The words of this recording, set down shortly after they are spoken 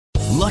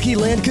Lucky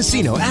Land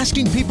Casino,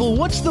 asking people,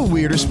 what's the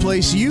weirdest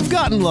place you've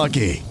gotten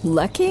lucky?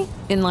 Lucky?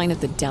 In line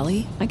at the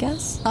deli, I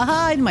guess?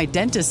 Aha, in my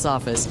dentist's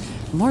office.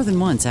 More than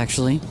once,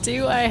 actually.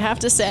 Do I have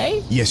to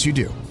say? Yes, you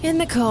do. In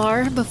the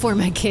car before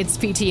my kids'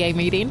 PTA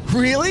meeting.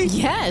 Really?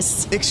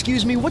 Yes.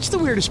 Excuse me, what's the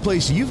weirdest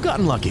place you've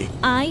gotten lucky?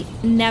 I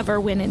never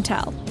win and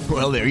tell.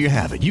 Well, there you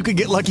have it. You can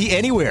get lucky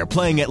anywhere,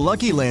 playing at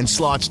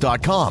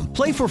LuckyLandSlots.com.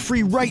 Play for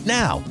free right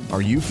now.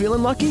 Are you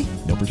feeling lucky?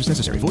 No purchase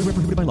necessary. Void where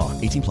prohibited by law.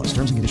 18 plus.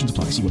 Terms and conditions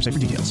apply. See website for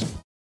details.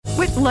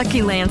 With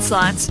Lucky Land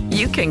Slots,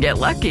 you can get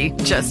lucky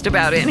just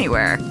about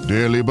anywhere.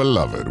 Dearly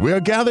beloved, we are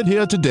gathered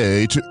here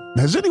today to...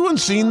 Has anyone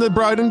seen the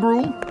bride and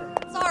groom?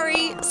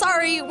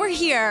 Sorry, we're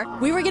here.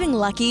 We were getting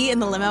lucky in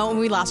the limo and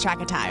we lost track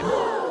of time.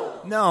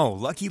 No,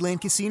 Lucky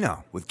Land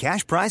Casino, with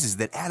cash prizes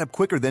that add up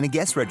quicker than a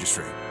guest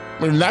registry.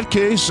 In that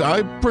case,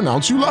 I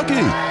pronounce you lucky.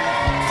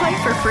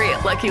 Play for free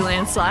at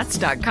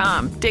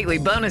LuckyLandSlots.com. Daily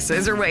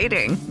bonuses are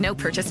waiting. No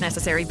purchase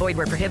necessary. Void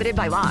where prohibited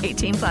by law.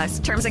 18 plus.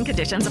 Terms and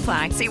conditions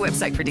apply. See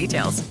website for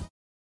details.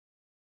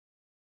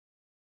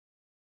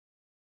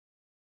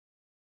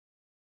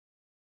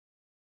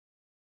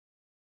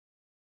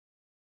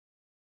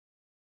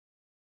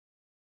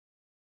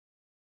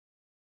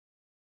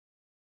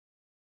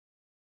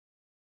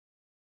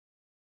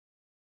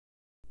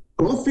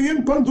 Coffee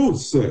and pan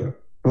dulce.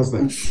 How's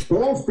that?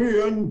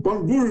 Coffee and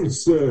pan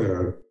dulce.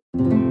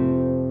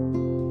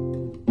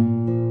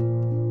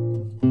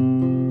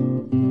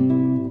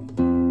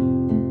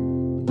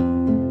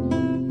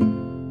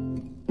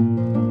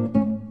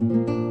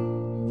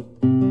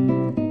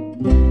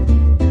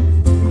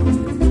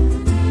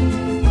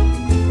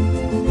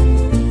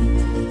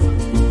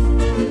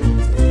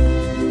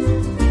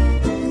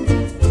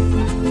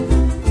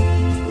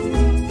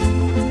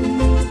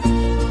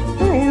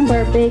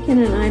 Bacon,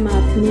 and I'm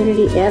a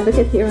community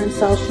advocate here in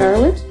South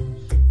Charlotte.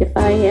 If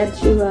I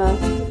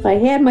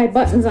had my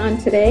buttons on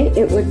today,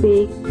 it would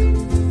be,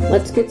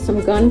 let's get some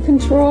gun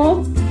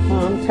control.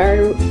 I'm tired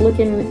of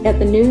looking at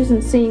the news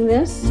and seeing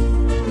this.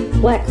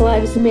 Black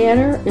Lives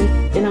Matter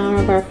in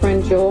honor of our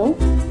friend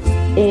Joel.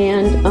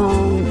 And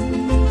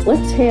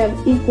let's have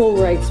equal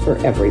rights for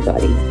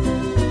everybody.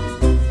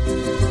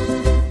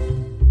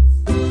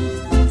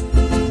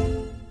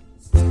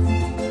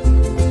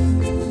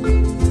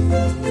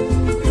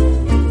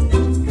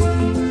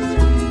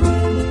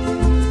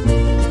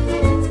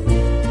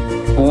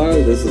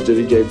 This is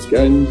Jenny James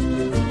Gunn.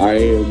 I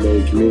am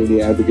a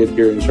community advocate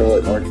here in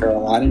Charlotte, North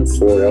Carolina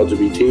for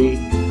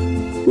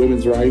LGBT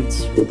women's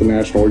rights with the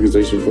National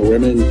Organization for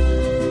Women,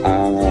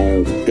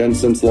 gun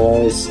sense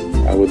laws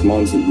with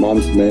Moms and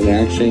Men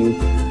Action,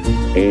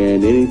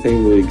 and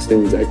anything that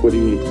extends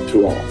equity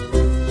to all.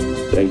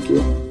 Thank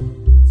you.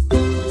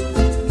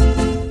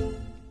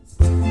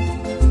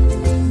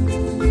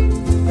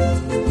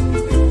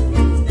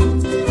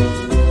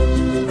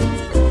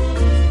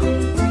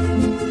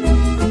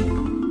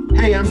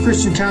 Hey, I'm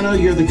Christian Cano.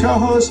 You're the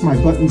co-host. My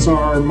buttons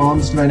are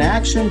Moms Men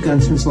Action,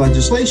 Gun Sense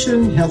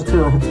Legislation,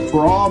 Healthcare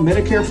for All,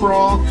 Medicare for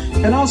All,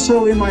 and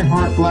also in my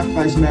heart, Black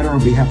Lives Matter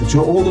on behalf of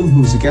Joe Oldham,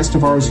 who's a guest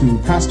of ours who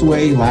passed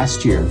away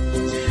last year.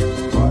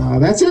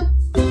 That's it.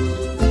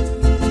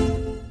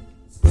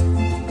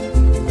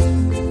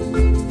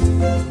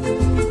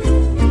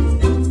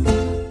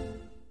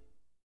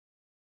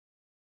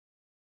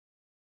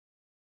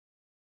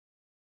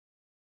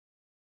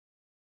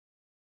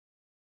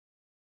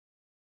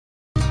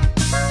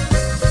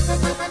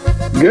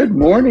 Good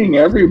morning,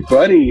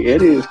 everybody.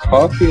 It is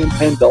Coffee and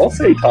Pan Dulce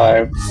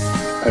time,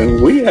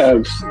 and we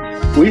have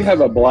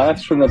a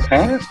blast from the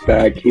past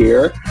back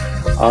here.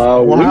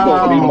 Wow. We're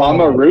going to be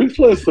Mama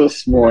Ruthless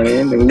this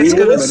morning, and we haven't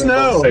been able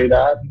to say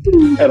that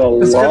in a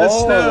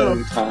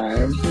long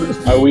time.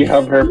 We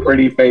have her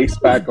pretty face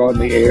back on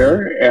the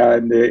air,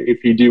 and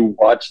if you do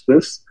watch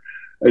this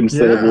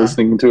instead of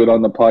listening to it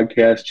on the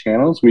podcast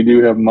channels, we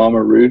do have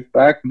Mama Ruth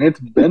back, and it's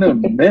been a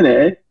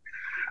minute.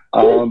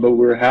 But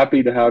we're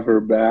happy to have her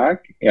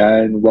back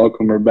and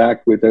welcome her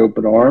back with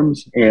open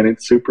arms. And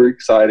it's super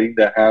exciting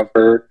to have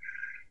her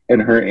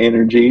and her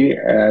energy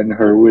and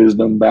her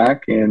wisdom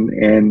back.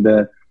 And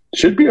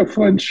should be a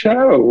fun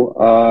show.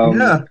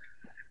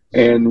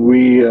 And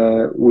we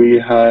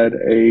had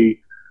a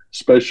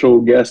special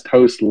guest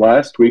host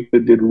last week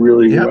that did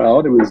really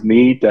well. It was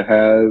neat to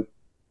have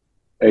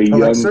a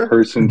young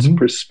person's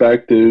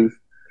perspective.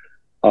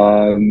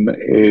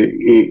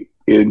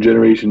 In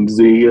Generation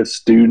Z, a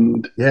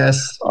student,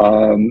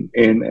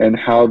 and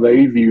how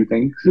they view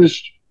things.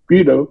 Just,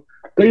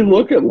 they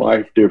look at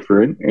life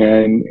different,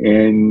 and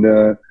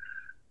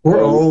we're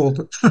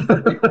old.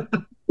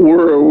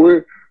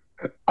 we're.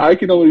 I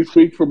can only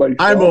speak for myself.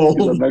 I'm old.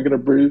 I'm not going to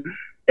breathe.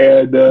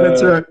 And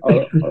that's right.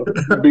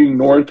 Being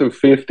north of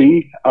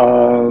 50,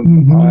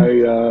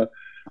 and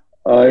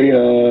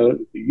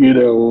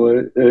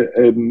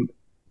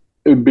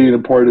being a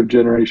part of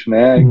Generation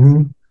X.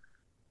 Mm-hmm.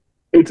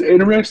 It's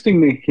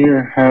interesting to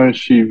hear how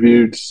she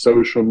viewed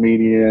social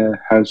media,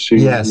 how she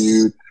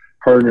viewed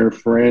her and her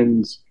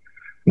friends,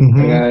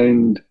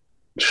 and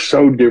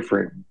so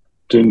different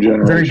than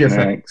Generation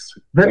X.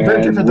 Very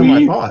different than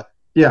I thought.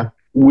 Yeah.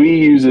 we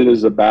use it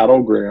as a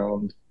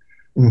battleground.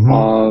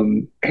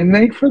 And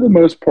they, for the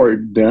most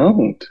part,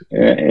 don't.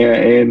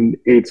 And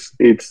it's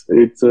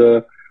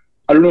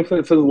I don't know if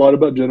that says a lot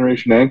about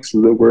Generation X,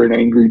 that we're an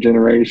angry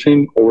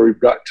generation, or we've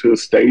got to a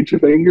stage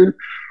of anger,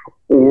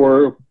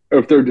 or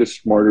if they're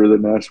just smarter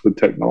than us with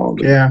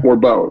technology, or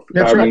both.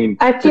 That's right.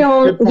 I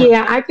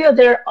feel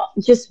they're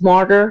just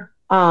smarter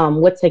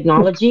with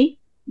technology,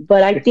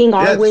 but I think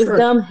our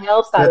wisdom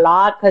helps a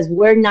lot because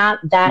we're not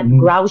that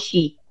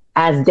grouchy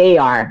as they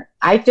are.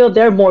 I feel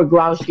they're more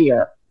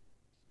grouchier.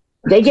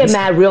 They get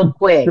mad real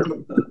quick.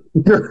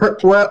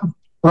 Well,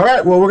 all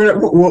right. Well,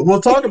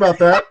 we'll talk about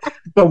that.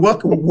 But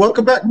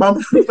welcome back,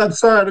 Mama. I'm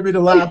sorry I didn't mean to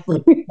laugh,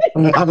 but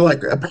I'm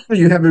like, apparently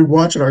you haven't been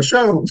watching our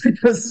show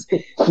because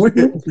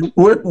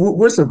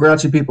we're some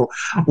grouchy people.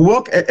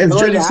 As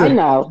Jenny said, I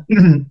know.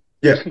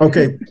 Yeah.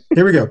 Okay.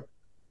 Here we go.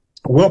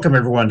 Welcome,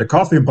 everyone, to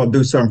Coffee and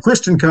Pandusa. I'm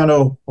Christian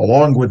Cano,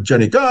 along with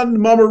Jenny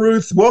Gunn, Mama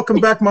Ruth. Welcome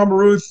back, Mama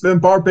Ruth.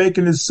 And Barb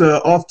Bacon is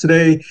off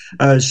today.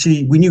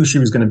 We knew she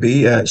was going to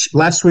be.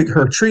 Last week,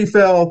 her tree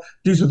fell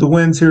due to the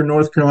winds here in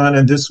North Carolina,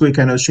 and this week,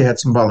 I know she had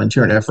some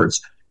volunteering efforts.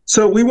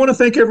 So we want to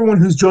thank everyone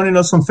who's joining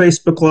us on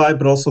Facebook Live,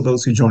 but also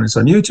those who join us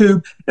on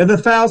YouTube, and the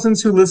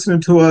thousands who listen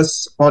to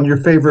us on your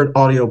favorite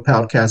audio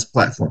podcast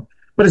platform.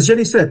 But as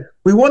Jenny said,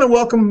 we want to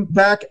welcome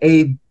back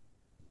a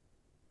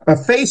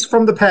face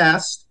from the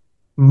past.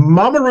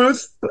 Mama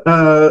Ruth,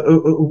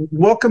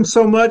 welcome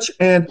so much.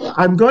 And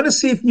I'm going to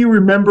see if you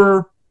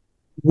remember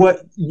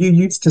what you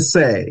used to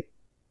say.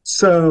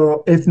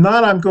 So if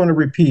not, I'm going to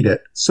repeat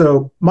it.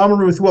 So Mama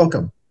Ruth,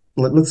 welcome.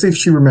 Let's see if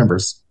she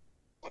remembers.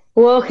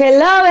 Well,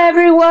 hello,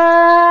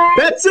 everyone.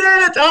 That's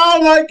it. Oh,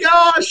 my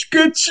gosh.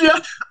 Good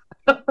job.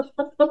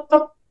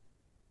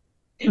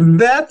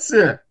 That's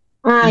it.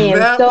 I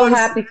am so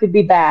happy to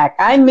be back.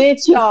 I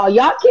miss y'all.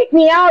 Y'all kicked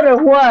me out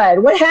or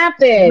what? What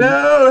happened?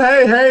 No,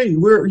 hey, you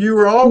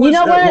were always. You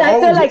know what?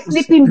 I feel like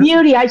Sleeping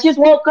Beauty. I just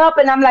woke up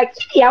and I'm like,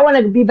 hey, I want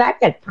to be back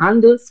at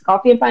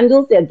Coffee and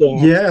Pandusa again.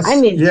 Yes,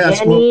 I miss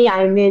Jenny.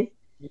 I miss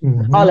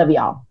all of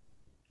y'all.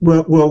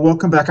 Well,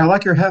 welcome back. I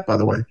like your hat, by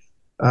the way.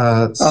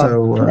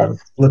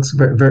 Looks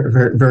very, very,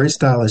 very, very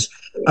stylish.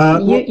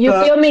 You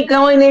feel me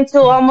going into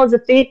almost the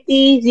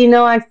 50s? You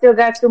know, I still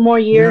got 2 more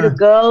years to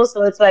go,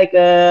 so it's like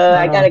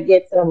I gotta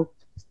get some.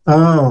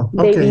 Oh,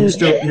 okay.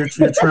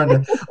 You're trying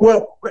to.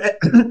 Well,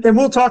 and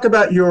we'll talk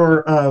about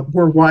your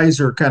we're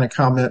wiser kind of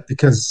comment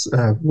because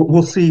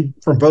we'll see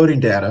from voting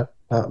data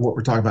what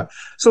we're talking about.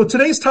 So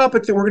today's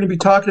topic that we're going to be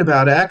talking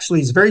about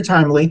actually is very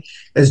timely.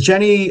 As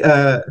Jenny,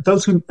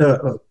 those who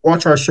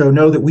watch our show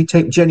know that we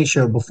taped Jenny's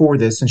show before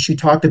this, and she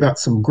talked about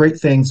some great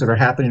things that are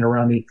happening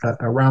around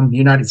the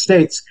United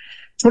States.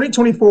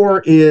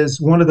 2024 is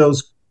one of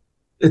those.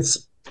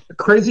 It's a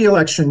crazy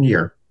election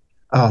year.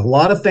 A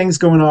lot of things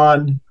going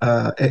on,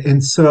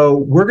 and so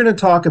we're going to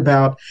talk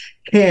about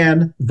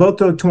can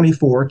Voto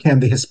 24, can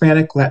the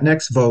Hispanic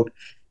Latinx vote,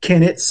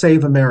 can it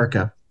save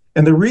America?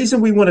 And the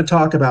reason we want to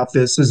talk about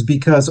this is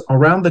because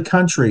around the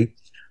country,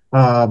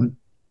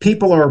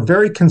 people are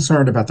very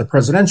concerned about the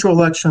presidential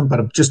election,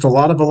 but just a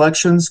lot of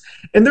elections.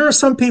 And there are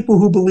some people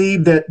who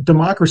believe that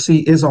democracy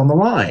is on the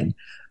line.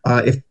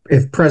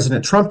 If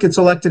President Trump gets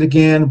elected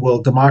again,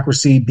 will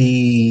democracy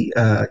be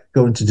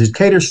go into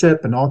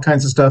dictatorship and all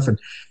kinds of stuff? And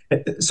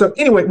so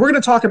anyway, we're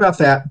going to talk about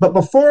that. But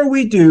before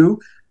we do,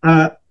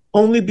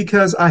 only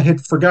because I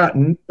had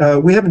forgotten.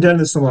 We haven't done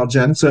this in a while,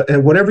 Jen. So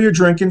whatever you're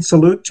drinking,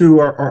 salute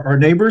to our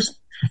neighbors.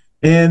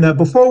 And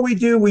before we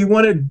do, we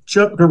want to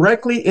jump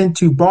directly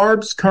into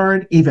Barb's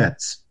current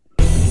events.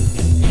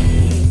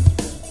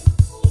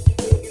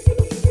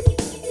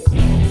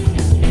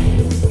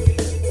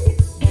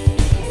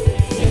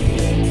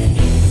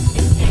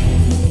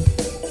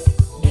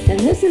 And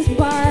this is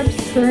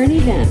Barb's current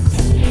events.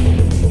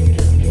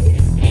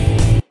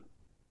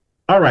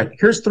 All right,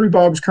 here's 3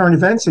 Bob's current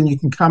events, and you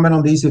can comment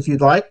on these if you'd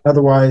like.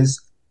 Otherwise,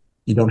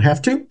 you don't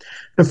have to.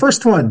 The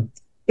first one,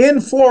 in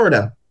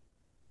Florida.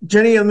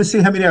 Jenny, let me see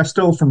how many I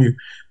stole from you.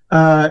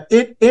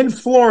 In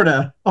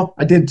Florida,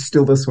 I did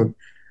steal this one.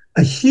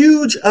 A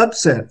huge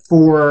upset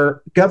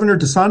for Governor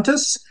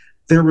DeSantis.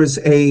 There was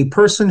a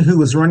person who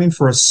was running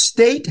for a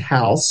State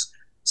House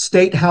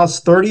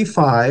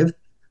 35.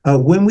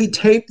 When we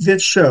taped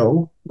this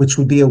show, which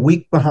would be a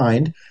week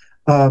behind,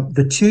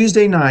 the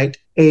Tuesday night,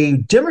 a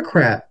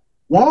Democrat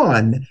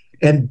won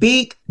and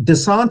beat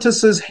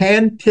DeSantis's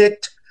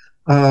hand-picked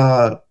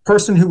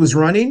person who was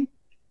running,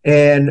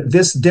 and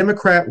this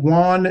Democrat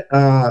won,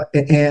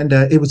 and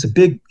it was a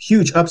big,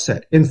 huge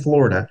upset in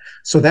Florida.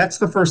 So that's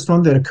the first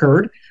one that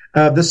occurred.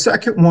 The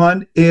second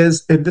one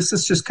is, and this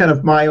is just kind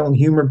of my own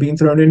humor being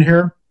thrown in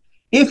here.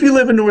 If you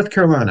live in North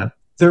Carolina,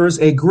 there is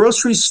a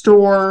grocery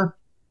store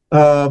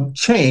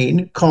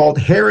chain called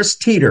Harris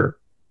Teeter.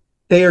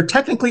 They are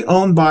technically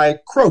owned by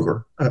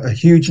Kroger, a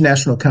huge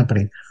national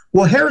company.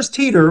 Well, Harris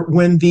Teeter,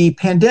 when the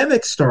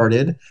pandemic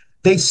started,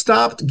 they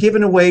stopped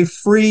giving away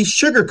free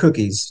sugar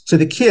cookies to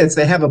the kids.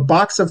 They have a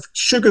box of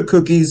sugar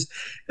cookies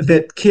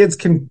that kids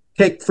can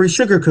take free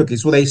sugar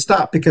cookies. Well, they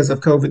stopped because of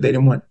COVID. They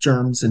didn't want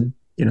germs and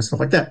stuff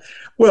like that.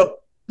 Well,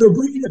 they're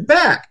bringing it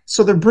back.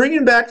 So they're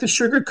bringing back the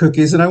sugar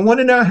cookies. And I want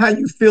to know how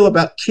you feel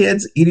about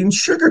kids eating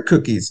sugar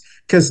cookies.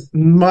 Because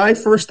my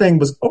first thing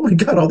was, oh my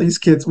God, all these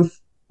kids with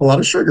a lot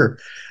of sugar.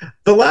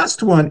 The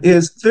last one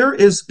is there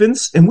has been,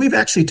 and we've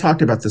actually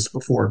talked about this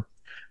before.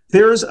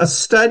 There's a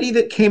study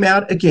that came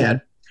out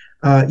again.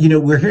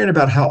 We're hearing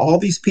about how all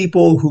these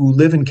people who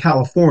live in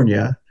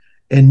California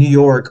and New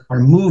York are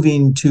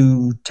moving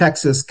to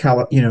Texas,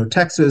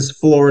 Texas,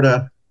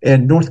 Florida,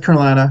 and North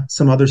Carolina,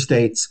 some other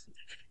states.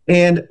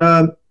 And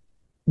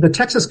the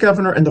Texas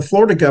governor and the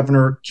Florida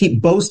governor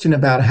keep boasting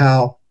about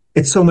how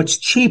it's so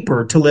much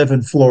cheaper to live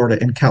in Florida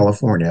and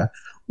California.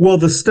 Well,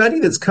 the study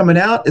that's coming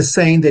out is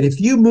saying that if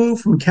you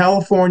move from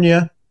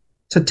California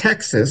to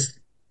Texas,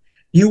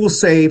 you will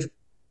save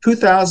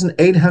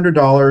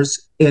 $2,800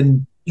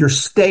 in your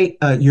state,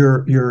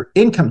 your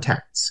income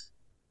tax.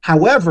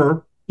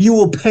 However, you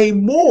will pay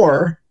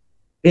more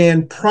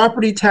in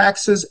property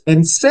taxes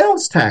and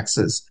sales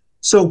taxes.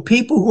 So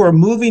people who are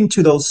moving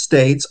to those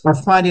states are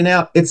finding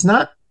out it's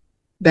not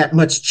that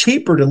much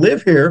cheaper to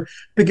live here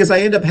because I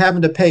end up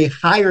having to pay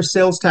higher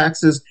sales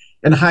taxes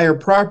and higher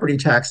property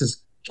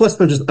taxes. Plus,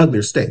 they're just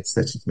uglier states.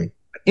 That's just me.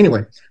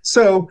 Anyway,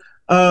 so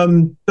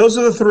those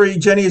are the three.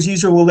 Jenny, as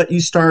usual, we'll let you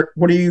start.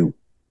 What do you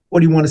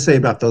want to say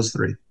about those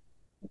three?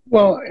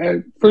 Well,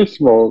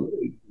 first of all,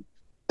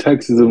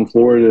 Texas and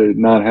Florida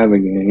not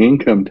having an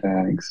income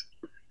tax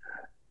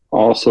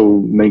also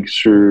makes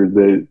sure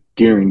that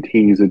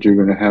guarantees that you're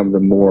going to have the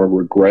more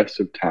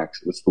regressive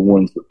taxes, the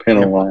ones that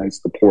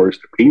penalize the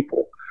poorest of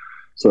people.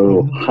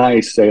 So high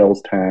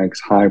sales tax,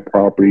 high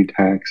property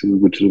taxes,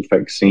 which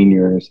affects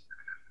seniors,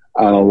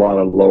 and a lot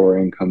of lower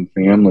income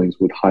families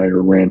with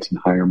higher rents and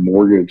higher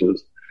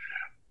mortgages.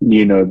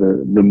 The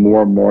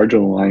more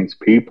marginalized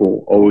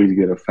people always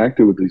get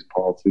affected with these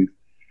policies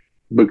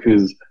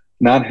because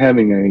not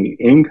having an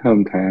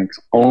income tax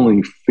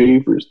only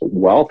favors the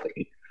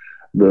wealthy.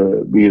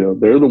 They're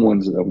the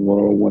ones that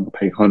will want to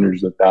pay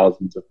hundreds of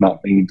thousands, if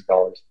not millions of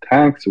dollars in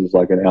taxes,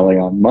 like an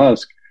Elon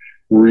Musk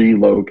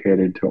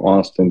relocated to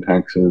Austin,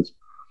 Texas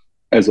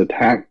as a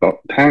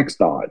tax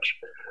dodge.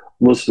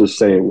 Let's just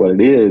say what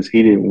it is.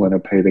 He didn't want to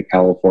pay the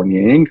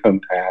California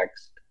income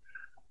tax.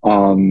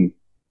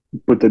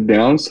 But the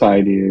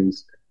downside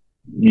is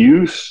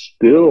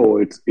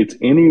it's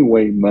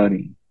anyway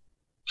money.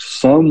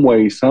 Some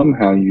way,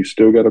 somehow, you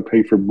still got to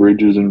pay for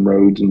bridges and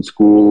roads and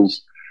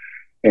schools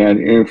and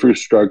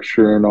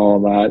infrastructure and all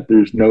that.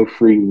 There's no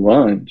free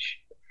lunch.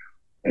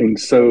 And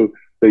so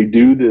they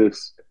do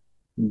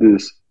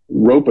this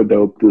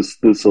rope-a-dope,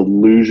 this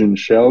illusion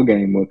shell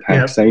game with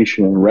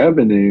taxation and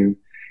revenue.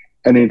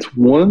 And it's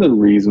one of the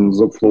reasons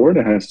that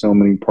Florida has so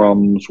many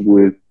problems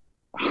with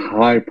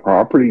high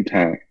property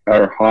tax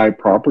or high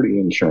property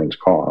insurance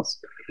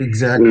costs.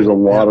 Exactly. There's a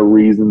lot of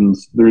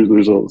reasons.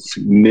 There's a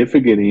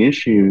significant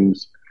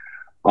issues.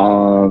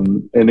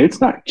 And it's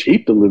not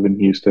cheap to live in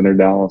Houston or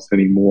Dallas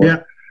anymore.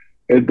 Yeah.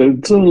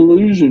 It's an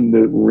illusion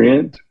that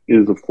rent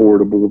is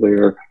affordable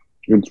there.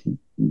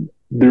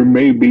 There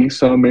may be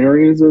some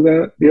areas of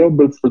that,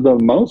 but for the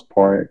most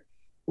part,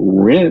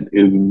 rent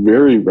is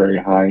very, very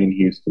high in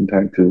Houston,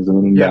 Texas,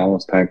 and in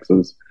Dallas,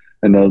 Texas,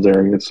 and those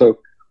areas. So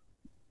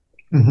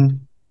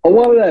a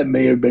lot of that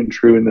may have been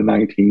true in the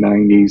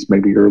 1990s,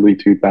 maybe early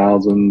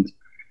 2000s.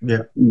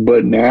 Yeah.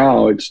 But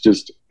now it's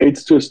just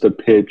a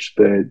pitch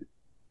that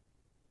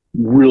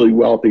really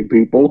wealthy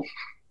people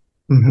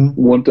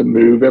want to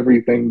move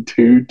everything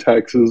to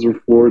Texas or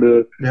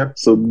Florida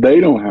so they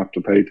don't have to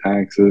pay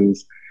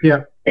taxes.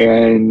 Yeah.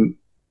 And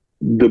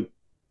the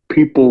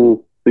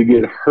people that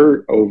get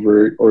hurt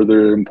over it or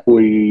their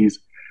employees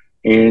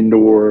and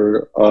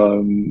or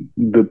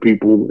the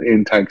people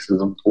in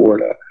Texas and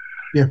Florida.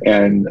 Yeah.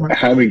 And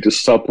having to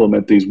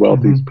supplement these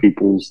wealthy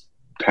people's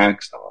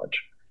tax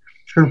dodge.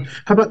 Sure.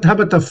 How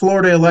about the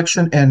Florida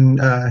election and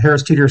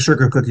Harris Teeter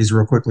sugar cookies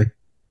real quickly?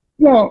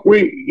 Well,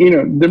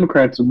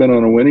 Democrats have been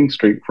on a winning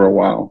streak for a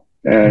while,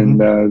 and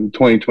the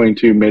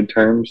 2022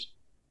 midterms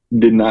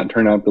did not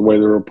turn out the way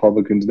the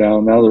Republicans now.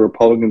 Now the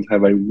Republicans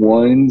have a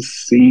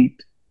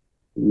 1-seat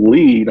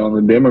lead on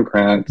the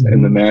Democrats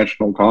in the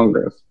National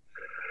Congress.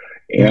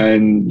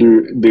 And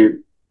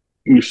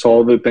you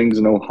saw the things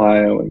in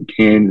Ohio and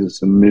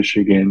Kansas and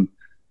Michigan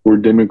where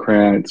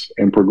Democrats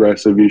and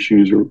progressive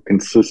issues are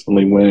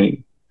consistently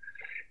winning.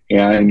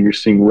 And you're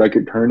seeing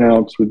record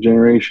turnouts with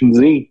Generation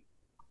Z.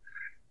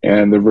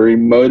 And they're very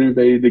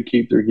motivated to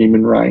keep their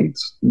human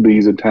rights.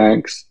 These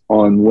attacks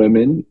on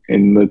women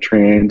in the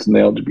trans and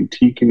the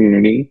LGBT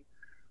community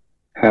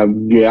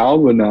have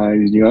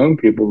galvanized young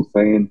people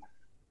saying,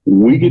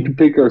 we get to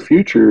pick our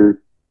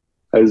future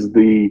as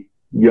the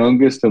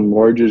youngest and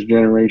largest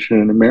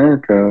generation in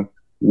America.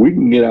 We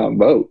can get out and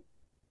vote.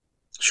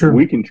 Sure.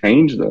 We can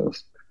change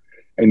this.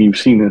 And you've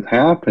seen it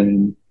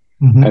happen.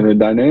 And the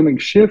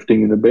dynamic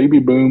shifting, and the baby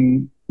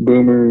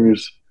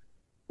boomers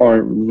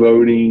aren't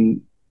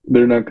voting.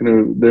 They're not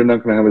going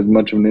to have as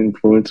much of an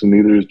influence, and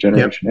neither is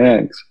Generation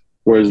X.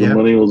 Whereas the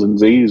millennials and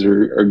Zs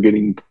are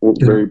getting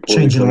very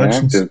politically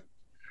active.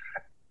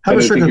 How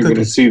about sugar cookies? You're going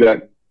to see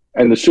that,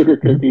 and the sugar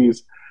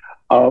cookies.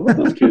 But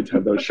those kids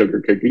have those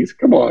sugar cookies.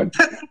 Come on.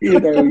 You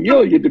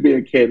only get to be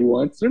a kid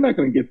once. They're not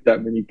going to get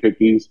that many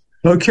cookies.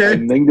 Okay.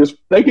 And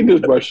they can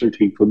just brush their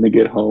teeth when they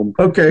get home.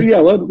 Okay. But yeah,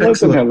 let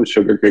them have a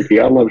sugar cookie.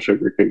 I love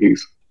sugar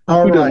cookies.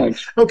 All right.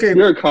 Okay.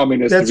 You're a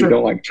communist if you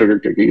don't like sugar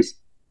cookies.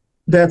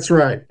 That's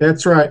right.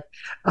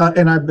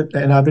 And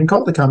I've been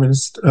called a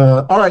communist.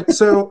 All right.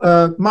 So,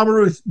 Mama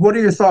Ruth, what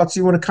are your thoughts?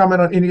 You want to comment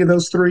on any of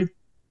those three?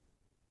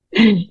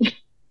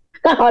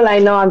 All I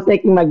know, I'm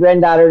taking my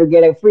granddaughter to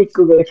get a free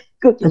cookie.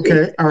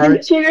 Okay. All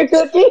right. Sugar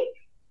cookie.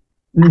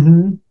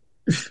 Mm-hmm.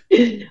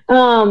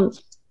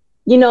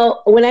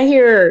 When I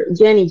hear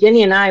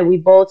Jenny and I, we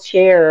both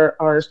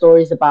share our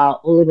stories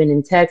about living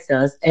in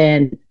Texas,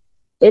 and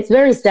it's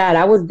very sad.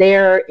 I was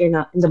there in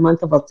the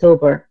month of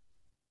October.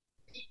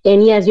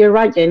 And yes, you're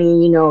right,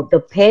 Jenny.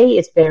 The pay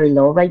is very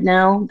low right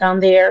now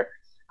down there.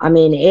 I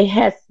mean, it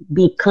has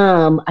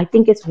become, I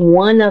think it's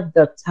one of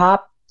the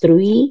top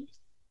 3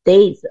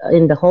 states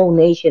in the whole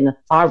nation of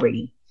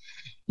poverty.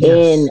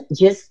 Yes. And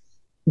just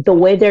the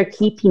way they're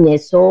keeping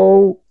it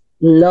so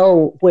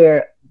low,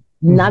 where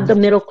not the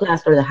middle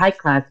class or the high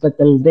class, but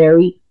the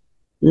very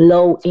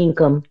low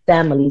income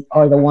families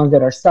are the ones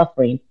that are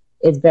suffering.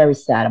 It's very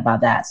sad about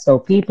that. So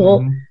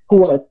people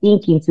who are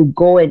thinking to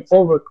go and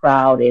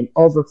overcrowd and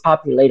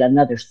overpopulate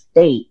another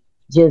state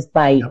just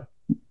by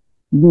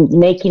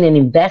making an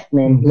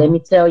investment, let me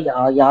tell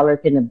y'all are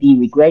going to be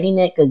regretting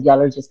it, because y'all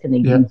are just going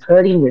to be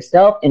hurting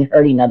yourself and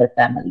hurting other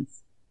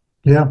families.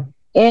 Yeah.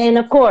 And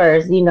of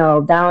course,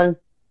 down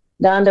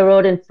the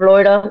road in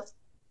Florida,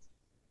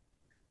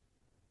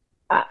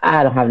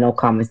 I don't have no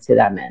comments to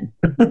that, man.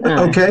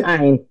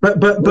 Okay.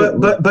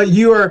 But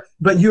you are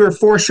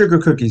for sugar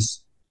cookies.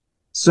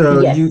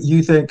 So yes.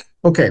 you think,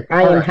 okay.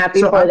 I am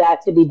happy for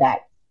that to be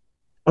back.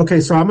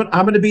 Okay, so I'm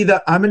going to be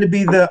the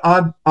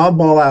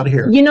oddball out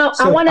here.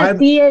 I want to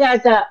see it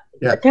as I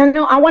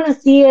want to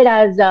see it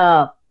as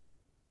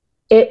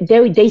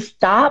they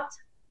stopped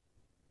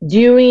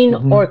during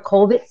our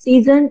COVID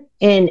season,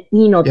 and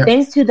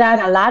thanks to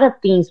that, a lot of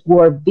things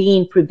were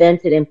being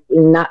prevented and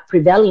not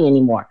prevailing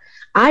anymore.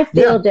 I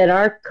feel that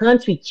our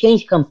country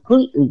changed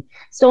completely.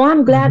 So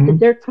I'm glad that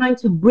they're trying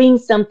to bring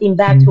something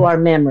back to our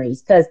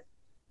memories, because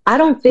I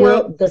don't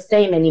feel the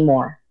same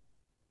anymore.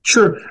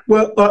 Sure.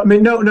 Well, I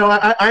mean, no,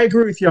 I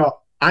agree with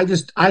y'all. I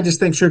just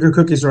think sugar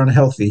cookies are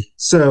unhealthy.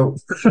 So,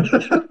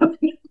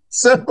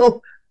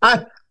 all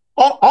I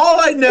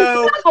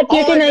know.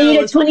 You're going to eat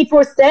it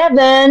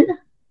 24/7.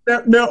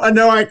 No, I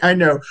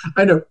know.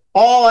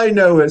 All I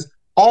know is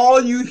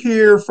all you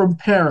hear from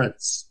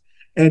parents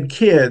and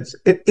kids.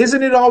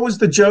 Isn't it always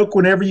the joke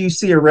whenever you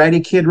see a ratty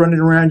kid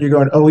running around, you're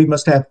going, oh, he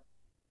must have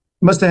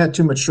had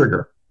too much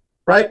sugar.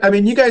 Right? I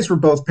mean, you guys were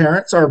both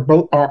parents, are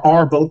both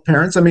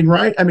parents. I mean,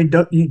 right? I mean,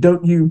 don't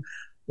you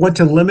want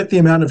to limit the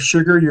amount of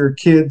sugar your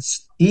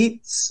kids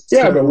eat?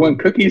 Yeah, but one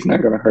cookie's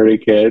not going to hurt a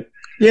kid.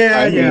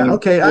 Yeah,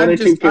 okay.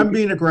 I'm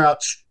being a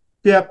grouch.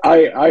 Yep.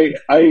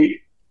 I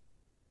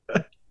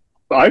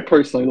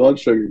personally love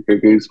sugar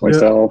cookies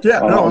myself.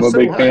 Yeah, I'm a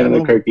big fan of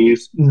the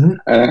cookies, and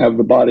I have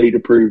the body to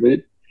prove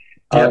it.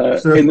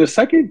 And the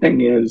second thing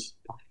is,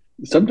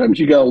 sometimes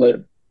you got to let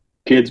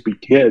kids be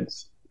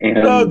kids.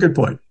 And good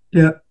point.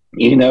 Yeah.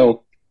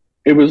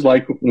 It was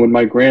like when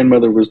my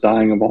grandmother was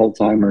dying of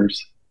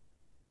Alzheimer's,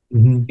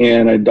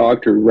 and a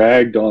doctor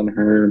ragged on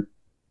her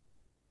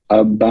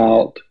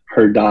about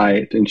her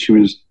diet, and she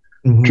was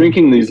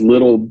drinking these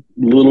little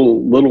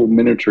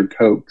miniature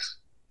Cokes.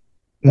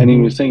 And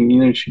he was saying,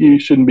 you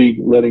shouldn't be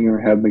letting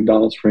her have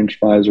McDonald's French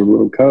fries or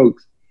little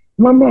Cokes.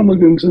 My mom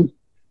looked and said,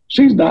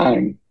 she's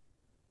dying.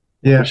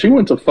 Yeah. If she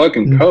wants a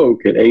fucking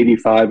Coke at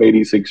 85,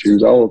 86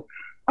 years old,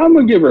 I'm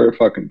going to give her a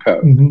fucking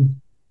Coke.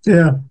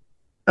 Yeah.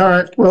 All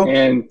right. Well,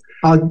 and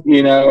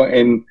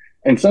and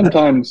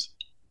sometimes,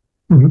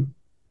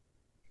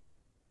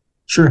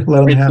 sure, let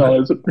them it's have not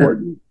it. as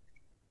important.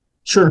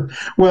 Sure.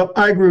 Well,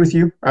 I agree with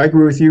you. As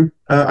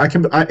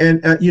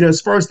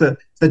far as the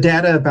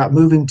data about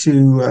moving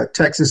to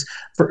Texas,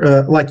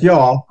 like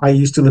y'all, I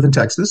used to live in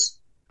Texas,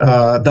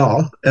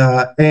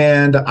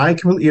 and I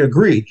completely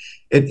agree.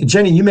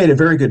 Jenny, you made a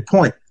very good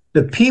point.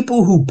 The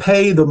people who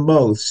pay the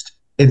most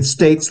in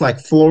states like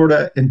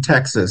Florida and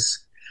Texas,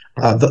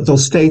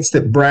 those states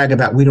that brag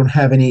about we don't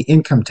have any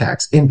income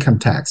tax.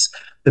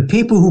 The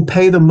people who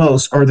pay the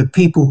most are the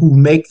people who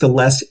make the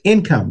less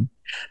income,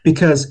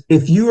 because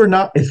if you're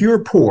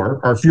poor,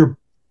 or if you're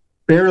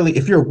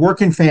a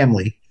working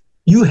family,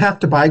 you have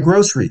to buy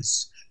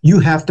groceries, you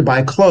have to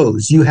buy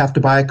clothes, you have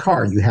to buy a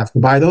car, you have to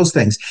buy those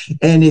things.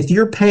 And if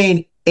you're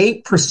paying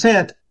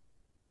 8%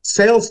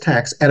 sales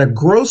tax at a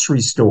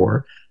grocery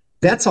store,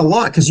 that's a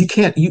lot, because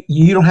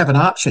you don't have an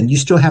option. You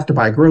still have to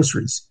buy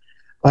groceries.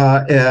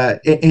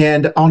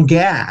 And on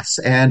gas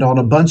and on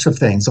a bunch of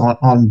things,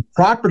 on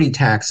property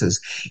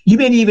taxes. You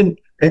may even,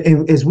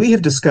 as we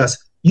have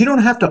discussed, you don't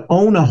have to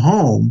own a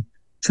home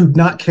to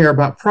not care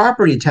about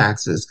property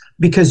taxes,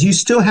 because you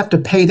still have to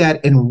pay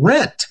that in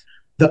rent.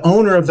 The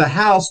owner of the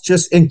house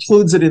just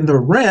includes it in the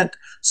rent.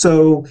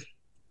 So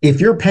if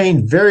you're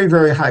paying very,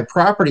 very high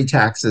property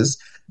taxes,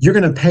 you're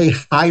going to pay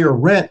higher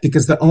rent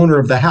because the owner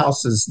of the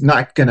house is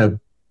not going to,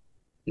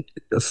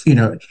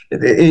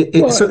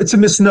 so it's a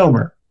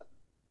misnomer.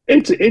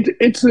 It's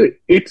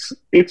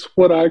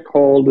what I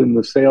called in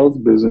the sales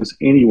business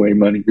anyway.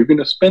 Money you're going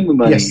to spend the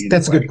money. Yes, anyway.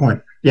 That's a good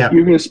point. Yeah,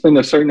 you're going to spend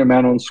a certain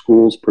amount on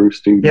schools per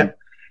student. Yeah.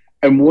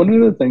 And one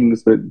of the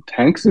things that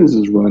Texas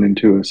is run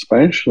into,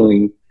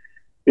 especially,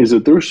 is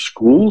that their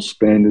school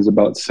spend is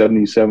about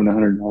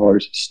 $7,700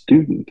 a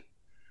student.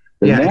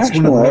 The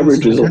national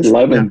average is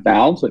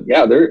 11,000.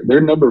 Yeah,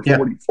 they're number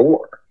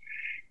 44,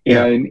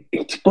 and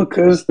it's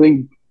because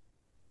they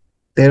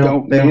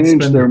don't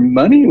manage their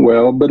money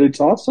well. But it's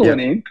also an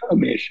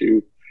income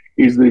issue.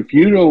 Is that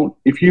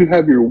if you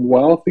have your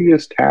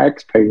wealthiest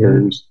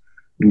taxpayers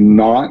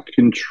not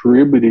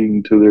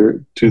contributing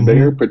to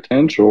their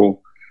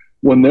potential,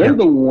 when they're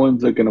the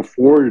ones that can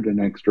afford an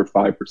extra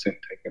 5%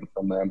 taken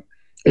from them.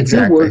 If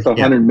you're worth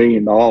 $100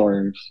 million,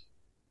 5%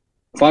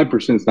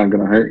 is not going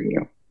to hurt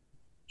you.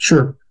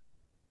 Sure.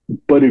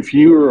 But if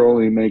you are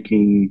only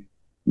making,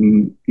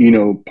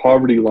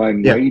 poverty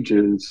line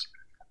wages,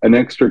 an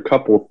extra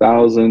couple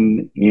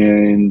thousand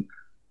in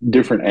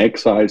different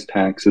excise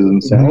taxes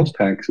and sales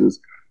taxes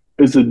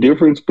is the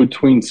difference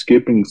between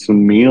skipping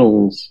some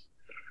meals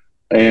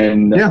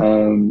and,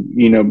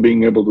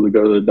 being able to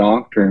go to the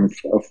doctor and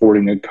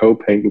affording a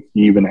copay if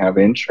you even have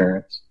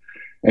insurance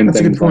and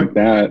things like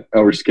that,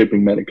 or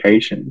skipping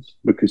medications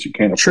because you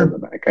can't afford the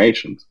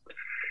medications.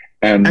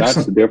 And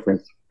that's the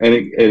difference.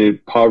 And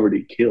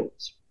poverty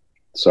kills.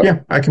 So yeah,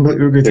 I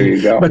completely agree with you. There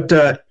you go.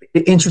 But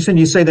interesting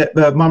you say that,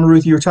 Mama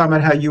Ruth, you were talking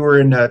about how you were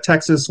in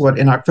Texas,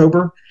 in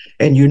October,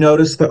 and you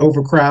noticed the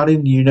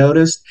overcrowding,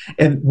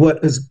 and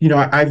what is,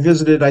 I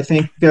visited, I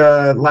think,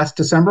 last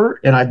December,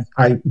 and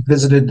I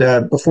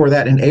visited before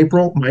that in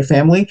April, my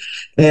family,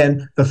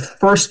 and the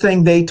first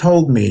thing they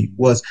told me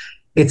was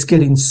it's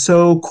getting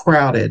so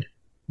crowded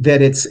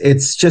that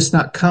it's just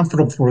not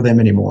comfortable for them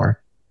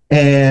anymore.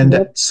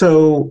 And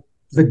so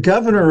the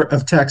governor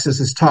of Texas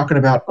is talking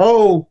about,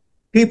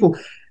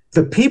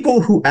 the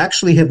people who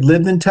actually have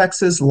lived in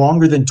Texas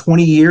longer than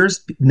 20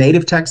 years,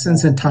 native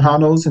Texans and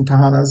Tejanos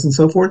and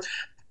so forth,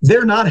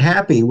 they're not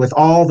happy with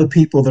all the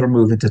people that are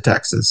moving to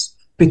Texas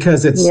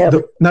because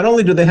not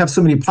only do they have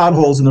so many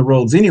potholes in the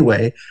roads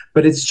anyway,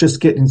 but it's just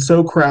getting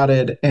so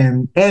crowded,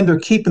 and they're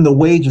keeping the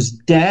wages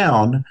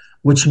down,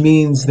 which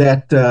means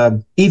that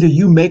either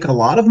you make a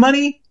lot of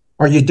money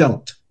or you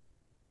don't.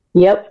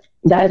 Yep,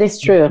 that is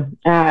true.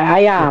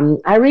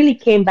 I really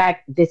came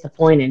back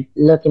disappointed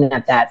looking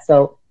at that.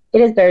 So it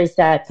is very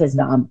sad because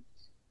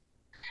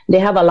they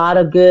have a lot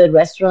of good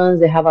restaurants.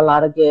 They have a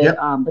lot of good,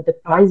 but the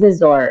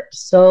prices are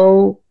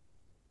so.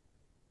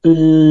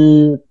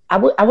 I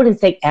wouldn't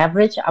say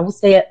average. I would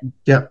say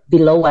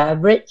below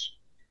average.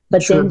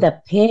 But then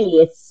the pay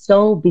is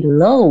so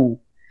below.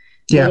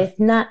 Yeah, it's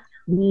not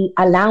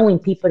allowing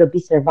people to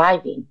be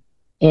surviving.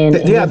 And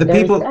the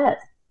people. Sad.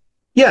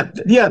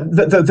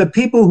 The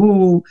people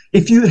who,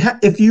 if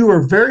you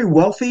are very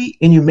wealthy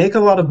and you make a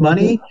lot of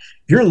money,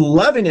 you're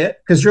loving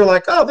it because you're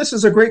like, oh, this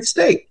is a great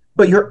state.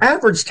 But your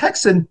average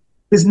Texan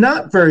is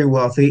not very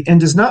wealthy and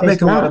does not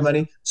make a lot of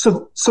money,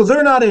 so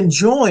they're not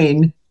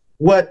enjoying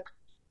what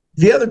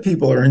the other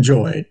people are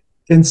enjoying,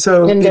 and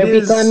they're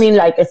becoming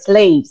like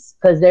slaves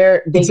because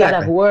they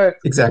gotta work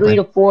 3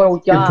 to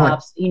 4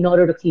 jobs in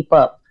order to keep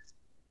up.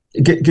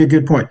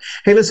 Good point.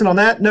 Hey, listen, on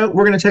that note,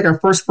 we're going to take our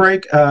first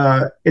break.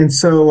 And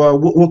so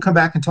we'll come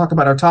back and talk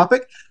about our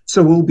topic.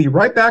 So we'll be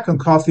right back on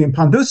Coffee and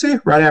Pandusi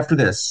right after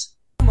this.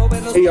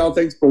 Hey, y'all.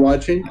 Thanks for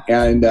watching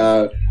and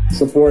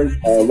support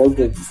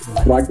local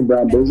Black and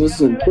brown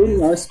businesses,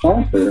 including our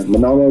sponsor,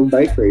 Manolo's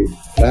Bakery.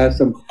 That has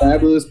some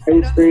fabulous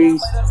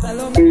pastries,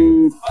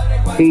 food,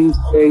 king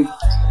cakes,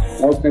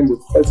 all kinds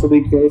of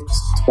specialty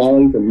cakes,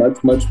 tamales, and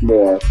much, much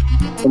more.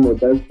 Some of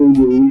the best food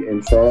you eat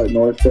in Charlotte,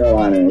 North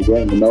Carolina.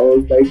 Again,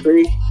 Manolo's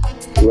Bakery,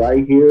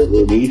 right here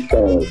in East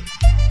Charlotte.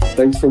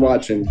 Thanks for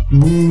watching.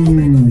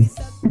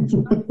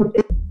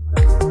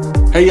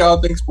 Hey,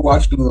 y'all. Thanks for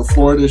watching the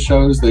Florida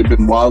shows. They've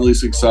been wildly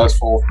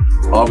successful.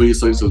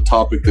 Obviously, it's a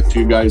topic that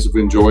you guys have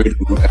enjoyed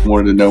and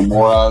wanted to know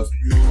more of.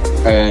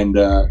 And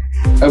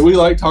we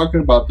like talking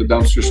about the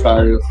dumpster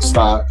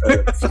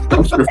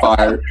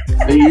fire.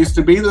 It used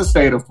to be the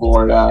state of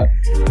Florida,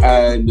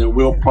 and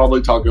we'll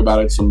probably talk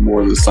about it some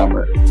more this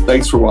summer.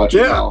 Thanks for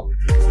watching, y'all.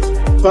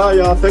 Bye,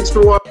 y'all. Thanks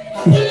for watching.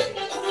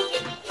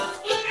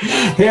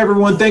 Hey,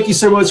 everyone. Thank you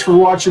so much for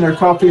watching our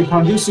Coffee and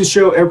Pandusi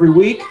show every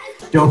week.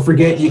 Don't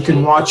forget, you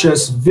can watch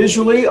us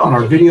visually on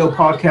our video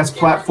podcast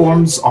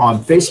platforms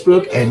on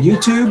Facebook and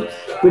YouTube,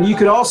 but you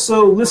can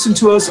also listen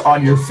to us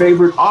on your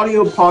favorite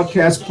audio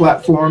podcast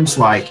platforms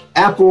like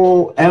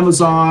Apple,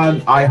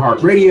 Amazon,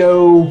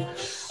 iHeartRadio,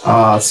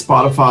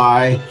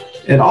 Spotify,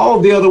 and all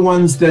of the other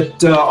ones that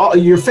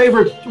your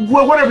favorite,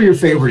 whatever your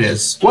favorite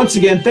is. Once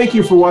again, thank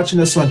you for watching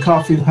us on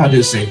Coffee and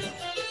Pandusi.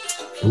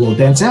 We'll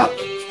dance out.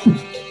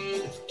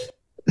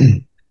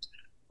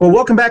 Well,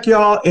 welcome back,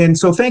 y'all. And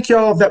so thank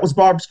y'all. That was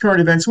Barb's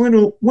current events. We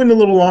went a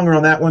little longer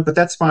on that one, but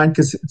that's fine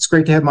because it's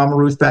great to have Mama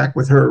Ruth back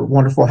with her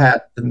wonderful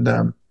hat.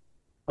 And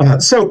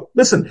so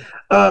listen,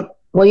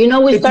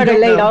 Well, we started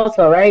late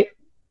also, right?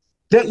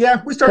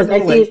 Yeah, we started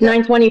because I see late.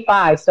 it's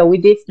 9:25, so we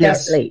did start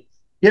late.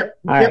 Yep.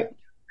 All right.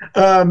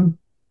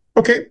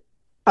 Okay.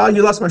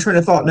 You lost my train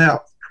of thought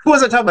now. What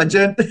was I talking about,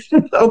 Jen?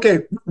 Okay,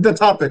 the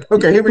topic.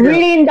 Okay, here we go.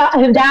 Reading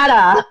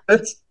data.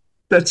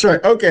 That's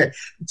right. Okay.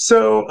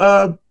 So,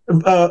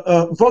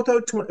 Voto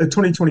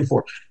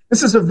 2024.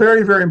 This is a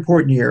very, very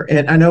important year.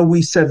 And I know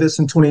we said this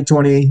in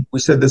 2020, we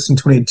said this in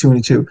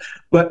 2022,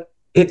 but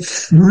it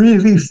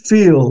really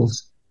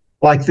feels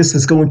like this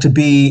is going to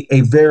be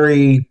a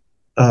very,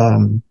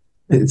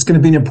 it's going to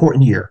be an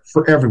important year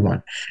for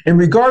everyone. And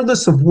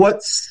regardless of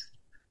what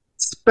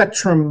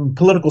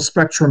political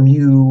spectrum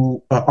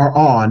you are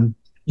on,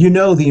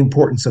 the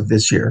importance of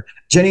this year.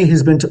 Jenny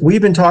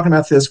we've been talking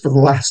about this for the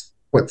last,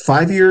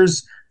 5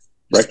 years,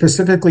 right.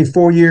 Specifically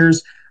 4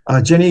 years.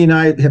 Jenny and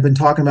I have been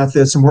talking about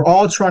this, and we're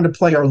all trying to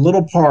play our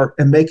little part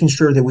in making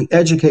sure that we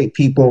educate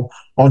people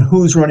on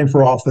who's running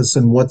for office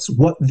and what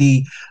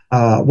the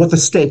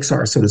stakes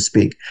are, so to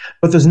speak.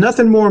 But there's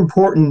nothing more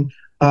important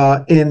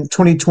in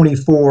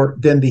 2024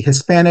 than the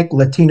Hispanic,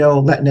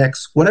 Latino,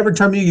 Latinx, whatever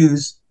term you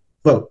use,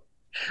 vote.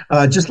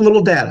 Just a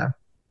little data.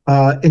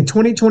 In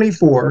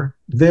 2024,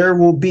 there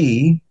will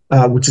be,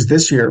 which is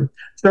this year,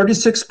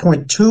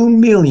 36.2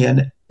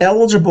 million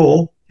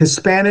eligible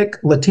Hispanic,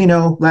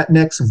 Latino,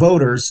 Latinx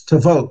voters to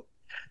vote.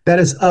 That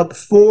is up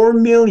 4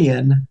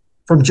 million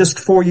from just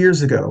 4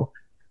 years ago.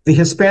 The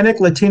Hispanic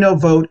Latino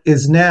vote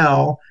is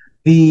now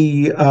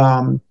the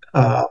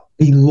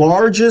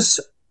largest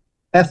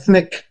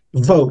ethnic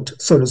vote,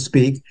 so to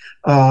speak,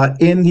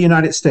 in the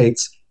United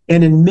States.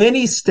 And in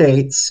many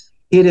states,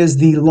 it is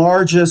the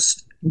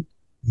largest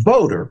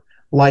voter,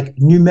 like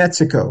New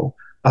Mexico,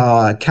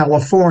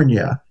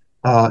 California,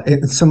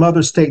 and some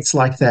other states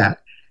like that.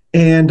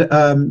 And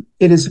and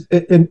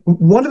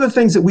one of the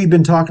things that we've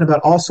been talking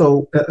about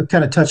also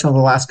kind of touched on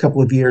the last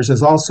couple of years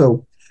is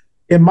also,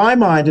 in my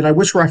mind, and I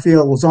wish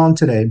Raphael was on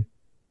today,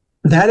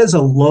 that is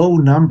a low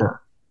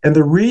number. And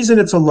the reason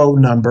it's a low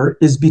number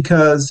is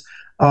because,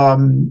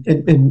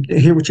 and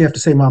hear what you have to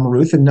say, Mama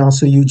Ruth, and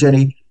also you,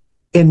 Jenny,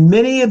 in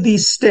many of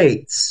these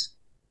states,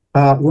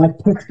 like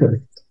Texas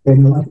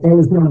and like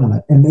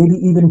Arizona, and maybe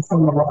even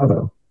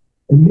Colorado,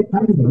 and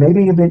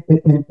maybe even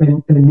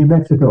in New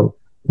Mexico,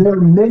 there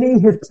are many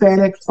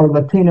Hispanics or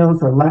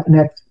Latinos or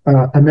Latinx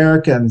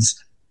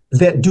Americans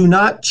that do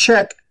not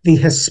check the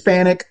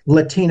Hispanic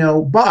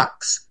Latino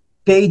box.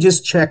 They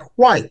just check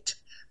white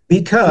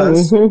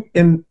because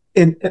and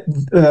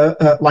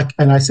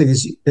I say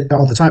this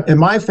all the time, in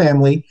my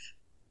family,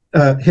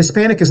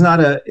 Hispanic is not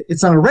a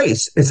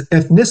race, it's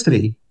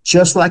ethnicity,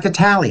 just like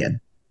Italian.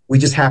 We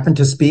just happen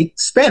to speak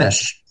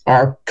Spanish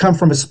or come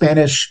from a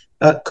Spanish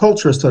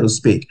culture, so to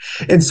speak.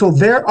 And so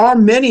there are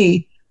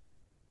many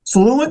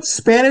fluent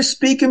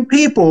Spanish-speaking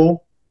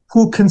people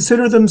who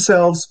consider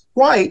themselves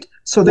white,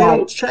 so they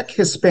don't check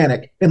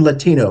Hispanic and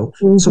Latino.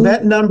 So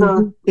that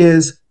number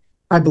is,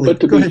 I believe.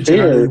 Go ahead,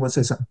 Jerry. You want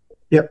to say something?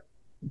 Yep.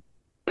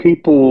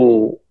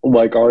 People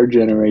like our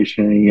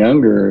generation and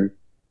younger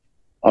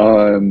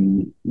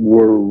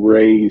were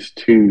raised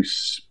to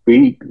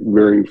speak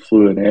very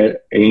fluent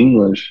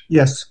English.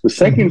 Yes. The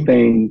second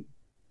thing,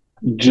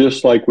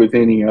 just like with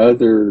any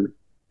other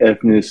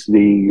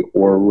ethnicity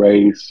or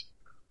race,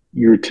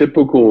 your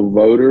typical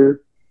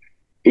voter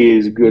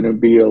is going to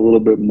be a little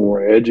bit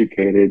more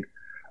educated.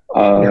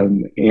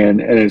 And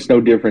it's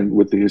no different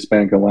with the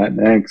Hispanic and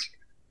Latinx.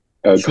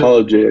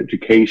 College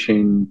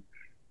education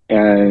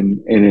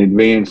and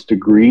advanced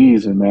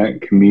degrees in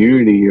that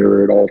community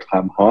are at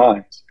all-time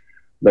highs.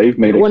 They've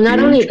made a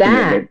huge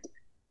commitment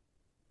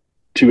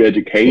to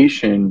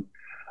education.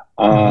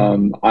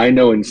 I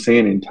know in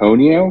San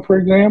Antonio, for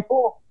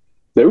example,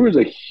 there was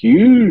a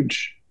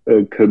huge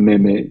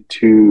commitment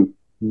to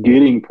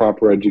getting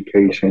proper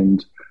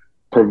educations,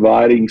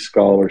 providing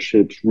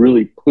scholarships,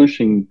 really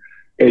pushing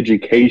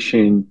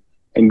education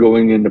and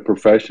going into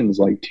professions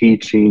like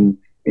teaching,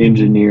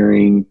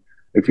 engineering.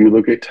 If you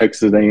look at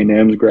Texas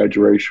A&M's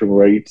graduation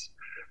rates,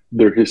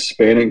 their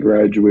Hispanic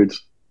graduates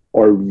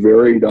are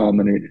very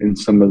dominant in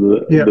some of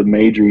the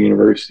major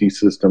university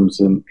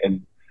systems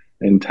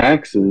in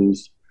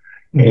Texas.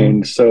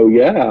 And so,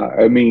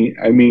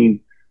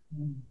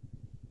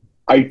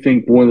 I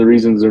think one of the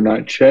reasons they're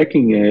not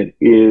checking it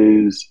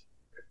is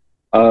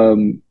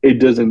it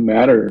doesn't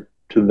matter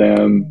to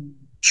them,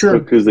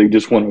 because they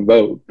just want to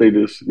vote. They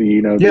just,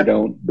 they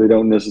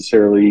don't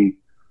necessarily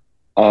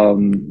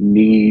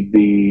need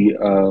the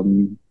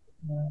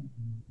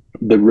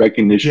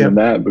recognition of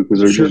that, because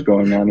they're just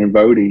going out and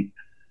voting.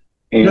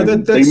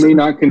 And they may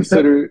not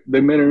consider,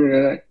 they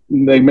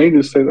may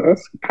just say,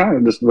 that's kind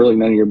of just really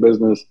none of your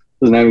business.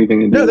 Doesn't have anything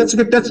to do. No, that's a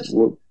good.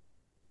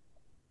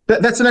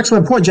 That's an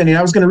excellent point, Jenny.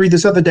 I was going to read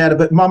this other data,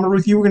 but Mama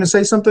Ruth, you were going to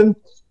say something?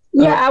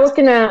 Yeah, I was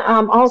going to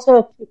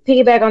also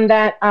piggyback on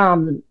that,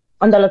 on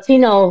the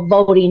Latino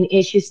voting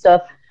issue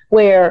stuff,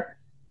 where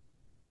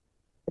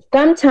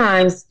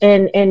sometimes,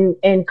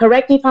 and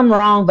correct me if I'm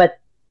wrong, but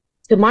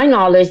to my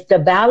knowledge, the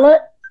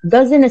ballot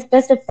doesn't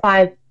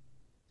specify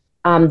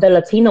the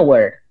Latino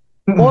word.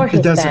 or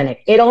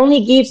Hispanic. It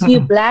only gives you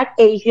black,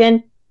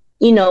 Asian,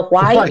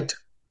 white,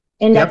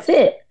 and that's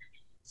it.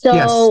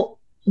 So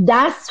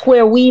that's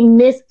where we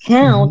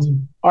miscount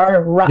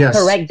our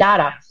correct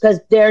data, because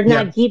they're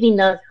not giving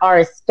us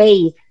our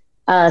space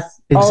as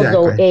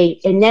also a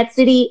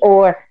ethnicity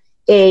or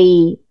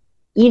a,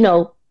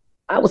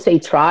 I would say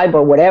tribe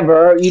or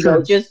whatever,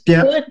 just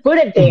put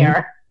it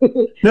there.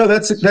 No,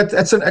 that's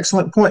an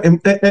excellent point,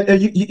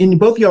 and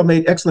both of y'all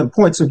made excellent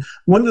points. And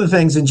one of the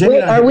things, and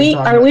Jenny, are we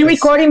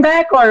recording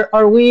back, or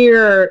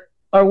we're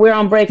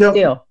on break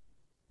still?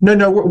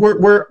 No,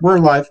 we're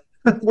live.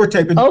 We're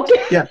taping.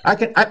 Okay. Yeah,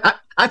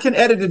 I can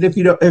edit it if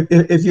you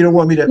don't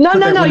want me to.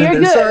 No, you're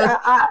good.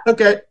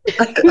 Okay.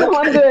 No,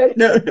 I'm good.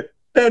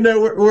 No,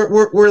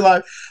 we're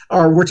live,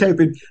 or we're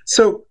taping.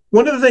 So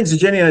one of the things that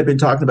Jenny and I have been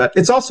talking about,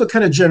 it's also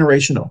kind of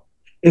generational.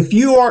 If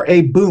you are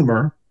a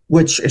boomer,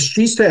 which, as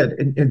she said,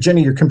 and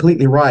Jenny, you're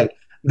completely right,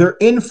 their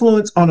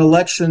influence on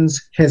elections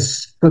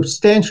has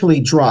substantially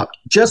dropped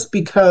just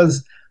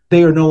because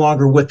they are no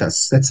longer with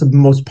us. That's the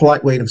most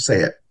polite way to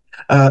say it.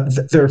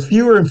 There are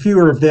fewer and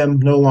fewer of them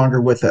no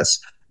longer with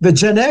us. The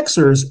Gen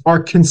Xers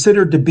are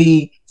considered to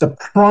be the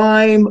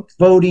prime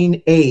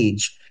voting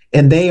age,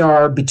 and they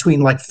are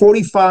between like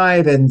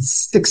 45 and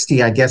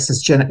 60, I guess,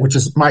 which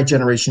is my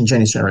generation,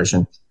 Jenny's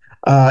generation.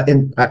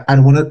 And I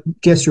don't want to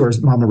guess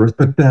yours, Mama Ruth,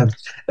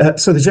 but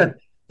so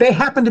they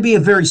happen to be a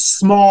very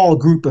small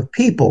group of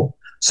people.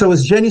 So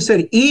as Jenny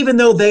said, even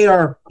though they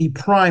are the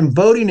prime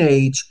voting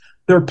age,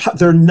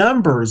 their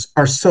numbers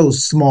are so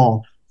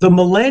small. The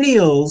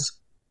millennials,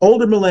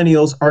 older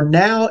millennials, are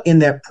now in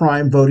that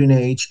prime voting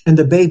age, and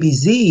the baby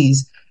Zs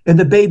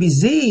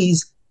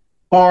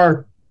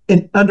are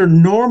under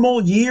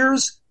normal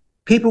years.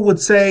 People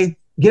would say,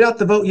 get out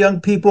to vote, young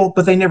people,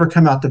 but they never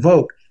come out to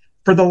vote.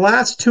 For the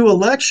last two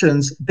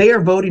elections, they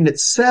are voting at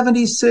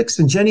 76,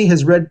 and Jenny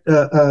has read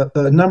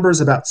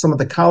numbers about some of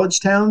the college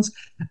towns.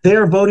 They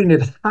are voting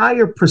at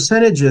higher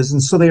percentages,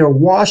 and so they are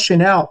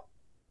washing out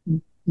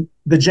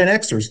the Gen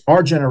Xers,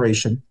 our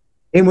generation.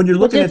 And when you're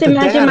looking at the data...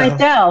 Just imagine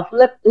myself.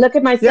 Look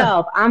at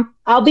myself. Yeah.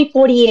 I'll be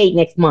 48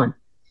 next month.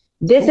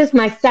 This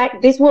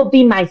will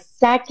be my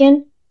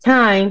second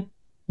time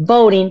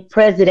voting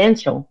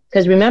presidential.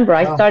 Because remember,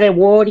 I started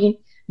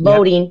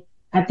voting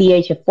at the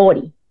age of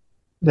 40.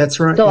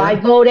 That's right. So I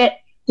voted,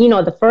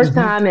 the first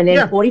time, and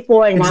then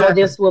 44, and now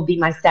this will be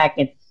my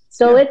second.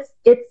 So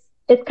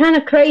it's kind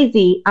of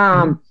crazy.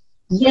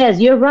 Yes,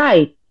 you're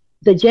right.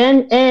 The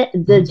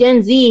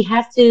Gen Z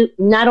has to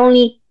not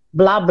only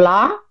blah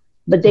blah,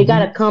 but they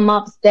got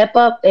to step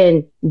up,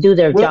 and do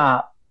their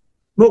job.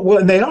 Well,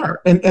 and they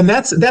are, and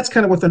that's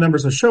kind of what the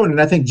numbers are showing.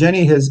 And I think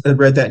Jenny has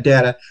read that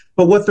data.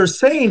 But what they're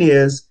saying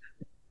is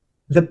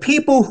the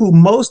people who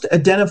most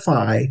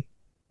identify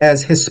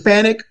as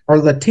Hispanic or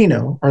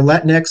Latino or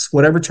Latinx,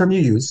 whatever term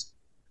you use,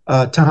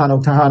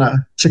 Tejano,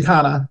 Tejana,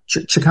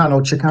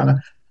 Chicano,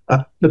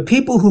 the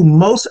people who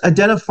most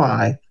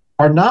identify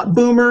are not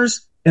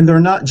boomers, and they're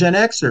not Gen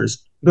Xers.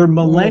 They're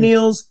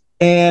millennials,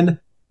 and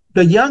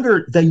the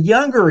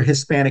younger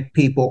Hispanic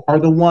people are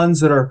the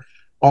ones that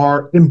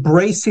are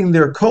embracing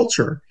their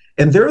culture.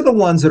 And they're the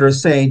ones that are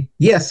saying,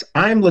 yes,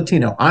 I'm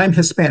Latino, I'm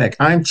Hispanic,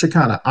 I'm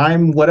Chicana,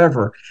 I'm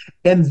whatever.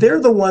 And they're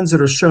the ones that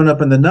are showing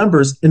up in the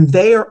numbers, and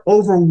they are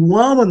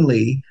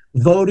overwhelmingly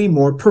voting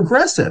more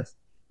progressive,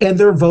 and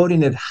they're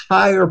voting at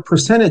higher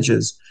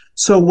percentages.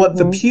 So what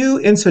the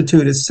Pew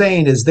Institute is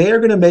saying is they are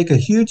going to make a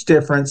huge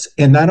difference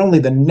in not only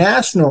the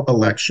national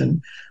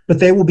election, but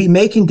they will be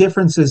making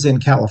differences in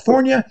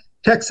California,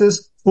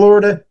 Texas,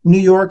 Florida, New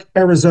York,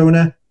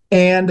 Arizona,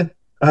 and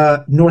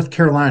North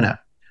Carolina.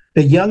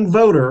 The young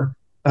voter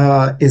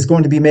is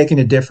going to be making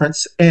a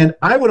difference. And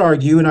I would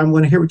argue, and I'm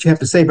going to hear what you have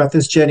to say about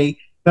this, Jenny,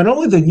 not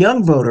only the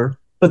young voter,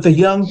 but the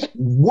young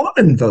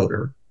woman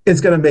voter is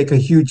going to make a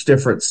huge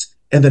difference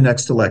in the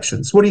next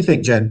elections. What do you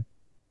think, Jen?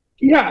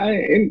 Yeah,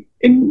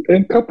 and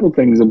a couple of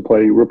things in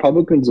play.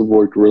 Republicans have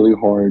worked really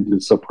hard to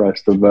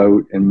suppress the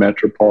vote in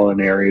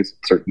metropolitan areas in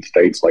certain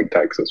states like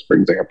Texas, for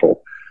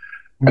example.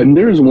 And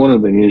there's one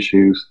of the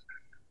issues,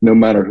 no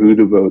matter who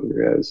the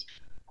voter is.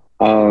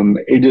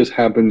 It just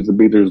happens to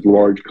be there's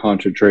large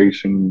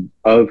concentration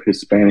of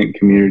Hispanic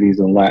communities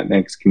and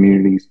Latinx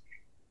communities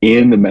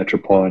in the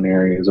metropolitan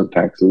areas of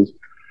Texas.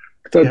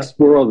 That's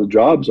where all the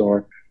jobs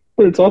are,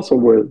 but it's also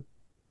where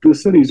the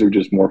cities are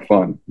just more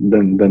fun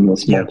than the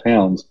small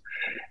towns.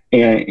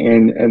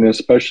 And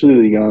especially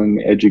the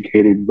young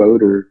educated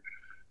voter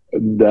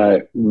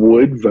that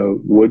would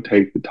vote, would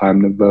take the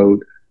time to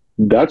vote.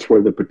 That's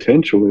where the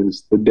potential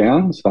is. The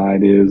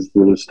downside is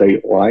that a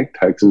state like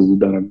Texas has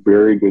done a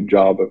very good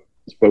job of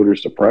voter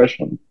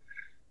suppression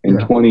in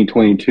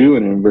 2022,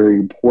 and in a very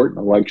important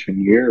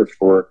election year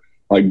for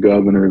like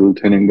governor,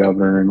 lieutenant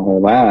governor, and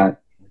all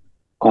that.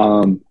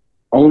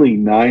 Only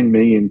 9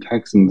 million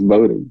Texans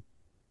voted.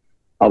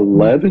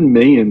 11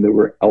 million that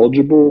were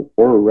eligible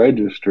or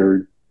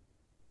registered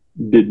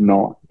did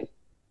not.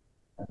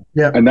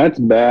 Yeah, and that's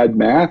bad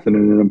math in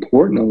an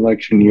important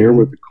election year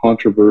with a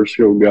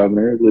controversial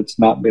governor that's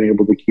not been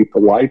able to keep the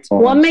lights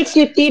on. What makes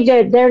you think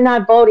that they're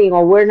not voting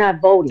or we're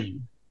not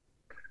voting?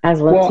 as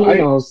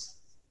Latinos?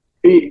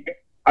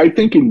 I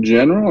think in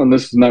general, and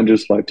this is not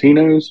just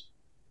Latinos,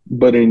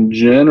 but in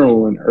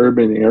general in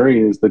urban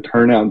areas, the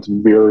turnout's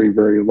very,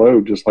 very low,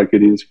 just like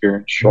it is here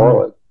in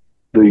Charlotte.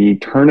 The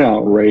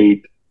turnout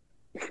rate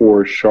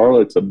for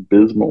Charlotte's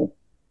abysmal.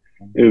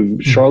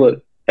 If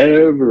Charlotte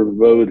ever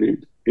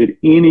voted at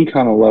any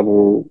kind of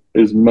level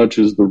as much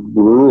as the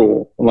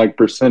rural, like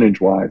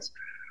percentage-wise,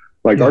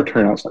 like our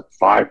turnout's like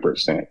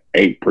 5%,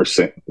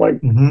 8%. Like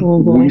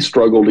we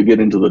struggle to get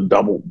into the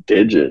double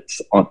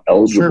digits on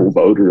eligible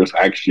voters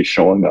actually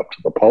showing up to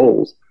the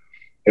polls.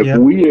 If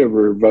we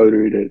ever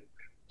voted at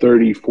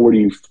 30,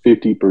 40,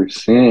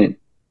 50%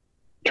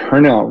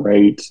 turnout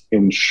rates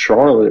in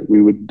Charlotte,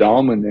 we would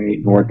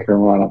dominate North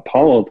Carolina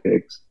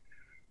politics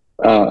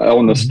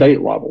on the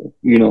state level,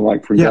 you know,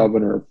 like for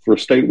governor, for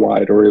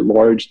statewide or at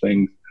large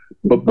things.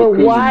 But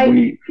why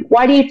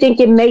do you think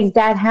it makes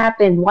that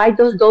happen? Why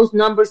those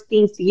numbers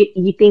things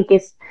you think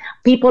it's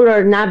people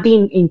are not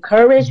being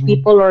encouraged,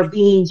 people are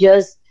being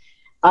just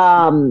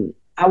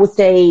I would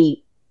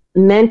say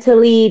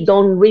mentally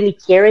don't really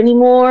care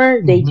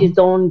anymore, they just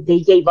don't, they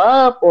gave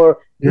up, or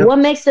what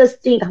makes us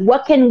think,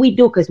 what can we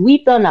do? Because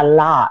we've done a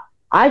lot.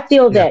 I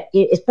feel that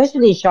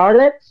especially in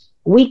Charlotte,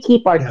 we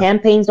keep our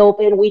campaigns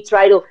open, we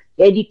try to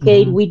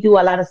educate, we do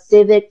a lot of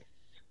civic,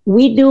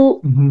 we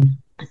do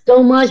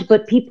so much,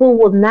 but people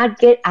will not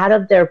get out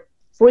of their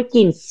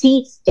freaking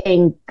seats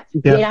and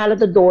get out of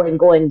the door and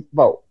go and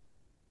vote.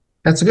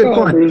 That's a good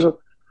point.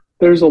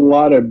 There's a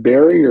lot of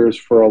barriers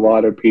for a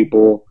lot of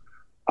people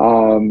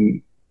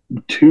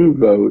to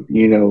vote,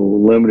 you know,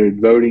 limited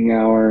voting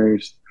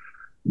hours,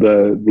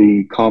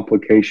 the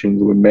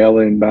complications with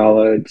mail-in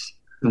ballots,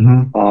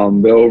 the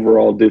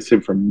overall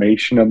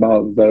disinformation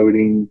about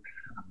voting.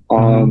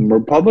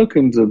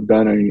 Republicans have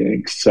done an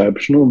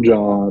exceptional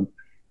job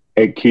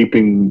at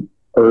keeping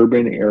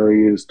urban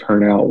areas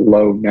turnout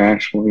low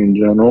nationally in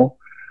general,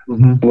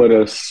 but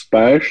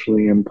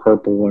especially in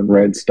purple and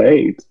red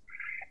states.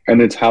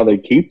 And it's how they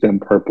keep them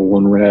purple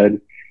and red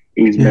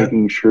is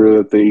making sure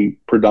that the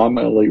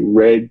predominantly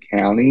red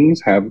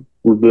counties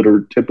that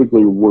are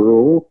typically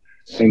rural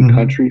and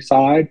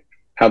countryside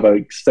have an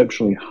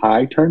exceptionally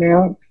high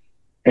turnout,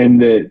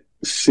 and that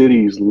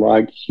cities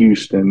like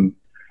Houston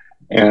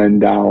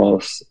and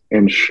Dallas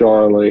and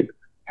Charlotte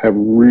have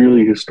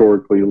really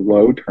historically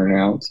low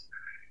turnouts.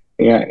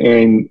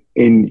 And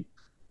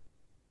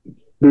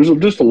there's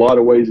just a lot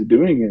of ways of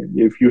doing it.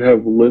 If you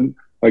have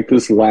like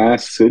this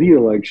last city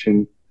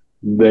election,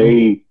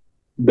 they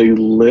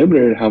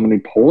limited how many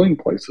polling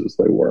places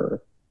they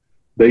were.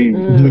 They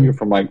took it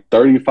from like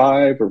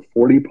 35 or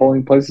 40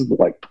 polling places to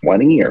like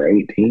 20 or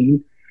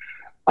 18.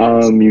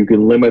 You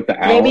can limit the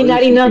hours. Maybe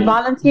not enough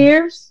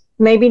volunteers.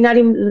 Maybe not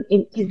even.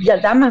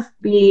 That must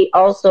be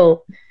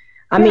also.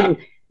 I mean,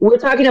 we're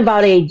talking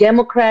about a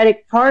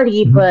Democratic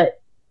Party,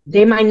 but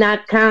they might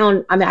not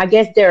count. I mean, I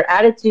guess their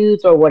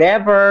attitudes or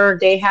whatever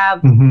they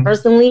have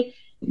personally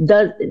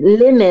does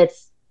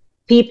limits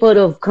people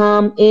to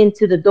come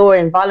into the door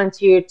and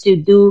volunteer to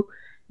do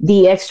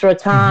the extra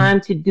time,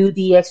 to do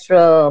the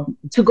extra,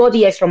 to go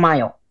the extra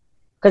mile.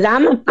 Because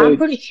I'm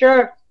pretty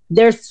sure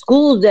there's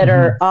schools that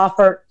are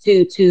offered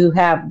to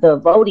have the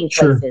voting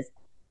places.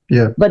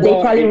 But they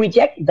probably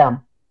rejected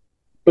them.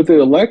 But the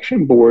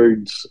election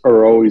boards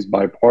are always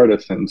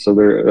bipartisan, so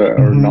they're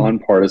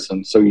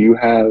nonpartisan. So you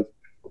have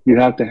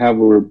to have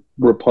a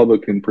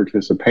Republican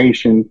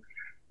participation.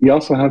 You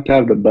also have to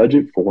have the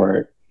budget for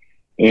it.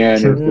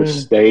 And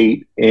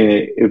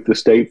if the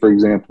state, for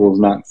example, is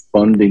not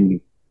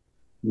funding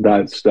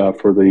that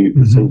stuff, or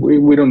so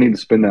we don't need to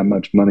spend that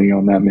much money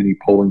on that many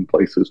polling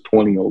places.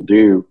 20 will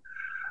do.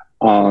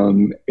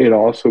 It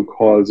also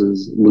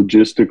causes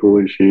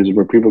logistical issues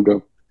where people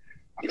go,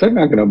 I'm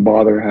not going to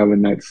bother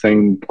having that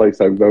same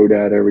place I vote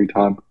at every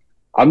time.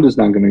 I'm just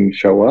not going to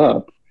show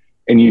up.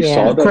 And you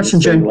saw that in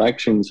state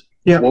elections.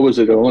 What was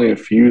it? Only a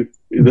few.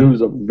 There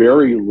was a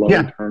very low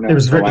turnout. There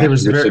was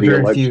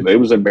very few. It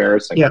was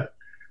embarrassing.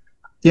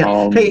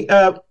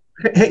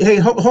 Hey,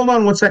 hold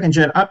on 1 second,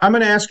 Jen. I'm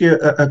going to ask you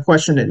a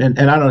question, and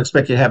I don't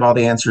expect you to have all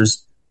the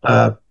answers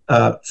to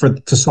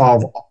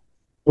solve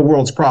the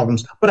world's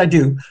problems, but I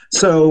do.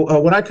 So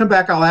when I come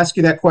back, I'll ask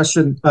you that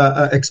question,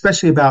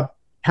 especially about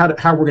how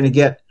we're going to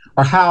get,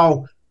 or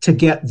how to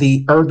get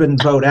the urban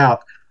vote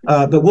out.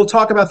 But we'll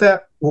talk about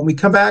that when we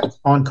come back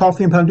on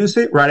Coffee and Panduce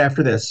right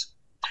after this.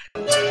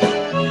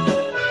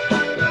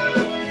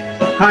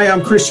 Hi,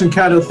 I'm Christian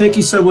Cotto. Thank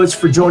you so much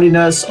for joining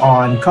us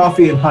on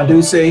Coffee and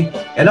Panduce.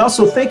 And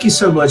also thank you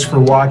so much for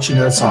watching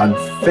us on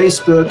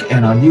Facebook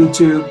and on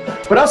YouTube.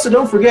 But also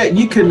don't forget,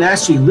 you can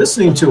actually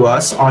listen to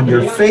us on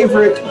your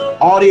favorite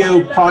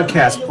audio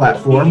podcast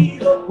platform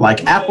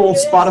like Apple,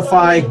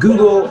 Spotify,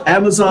 Google,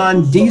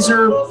 Amazon,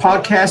 Deezer,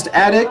 Podcast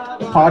Addict,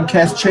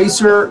 Podcast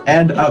Chaser,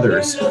 and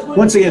others.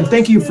 Once again,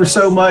 thank you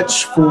so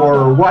much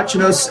for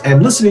watching us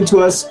and listening to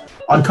us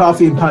on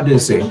Coffee and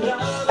Panduce.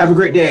 Have a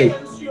great day.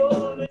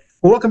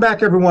 Well, welcome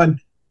back, everyone.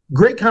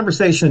 Great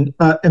conversation.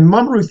 And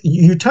Mama Ruth,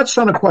 you touched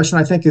on a question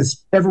I think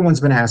is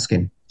everyone's been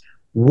asking.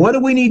 What do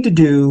we need to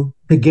do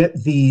to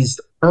get these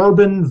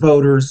urban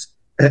voters,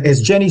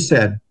 as Jenny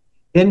said,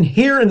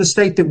 here in the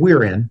state that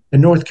we're in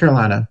North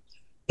Carolina,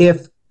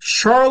 if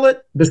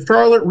the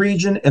Charlotte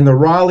region and the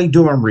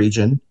Raleigh-Durham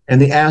region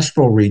and the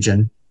Asheville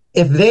region,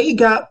 if they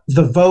got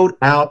the vote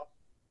out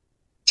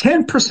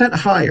 10%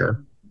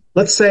 higher,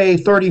 let's say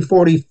 30,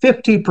 40,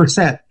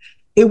 50%,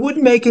 it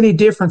wouldn't make any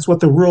difference what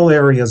the rural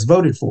areas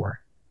voted for,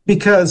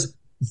 because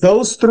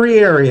those three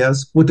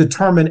areas would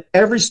determine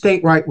every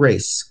statewide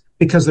race,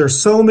 because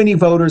there's so many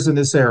voters in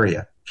this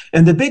area.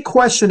 And the big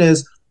question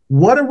is,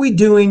 what are we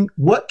doing?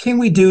 What can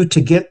we do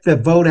to get the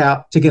vote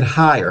out to get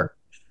higher?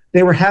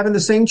 They were having the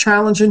same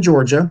challenge in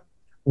Georgia,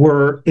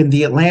 where in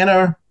the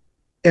Atlanta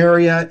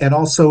area and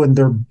also in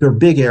their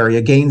big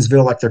area,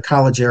 Gainesville, like their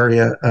college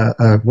area,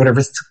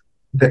 whatever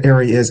the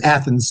area is,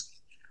 Athens.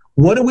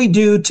 What do we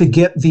do to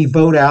get the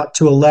vote out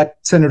to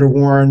elect Senator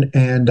Warren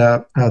and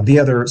the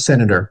other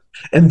senator?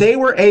 And they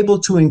were able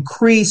to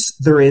increase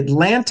their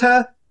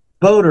Atlanta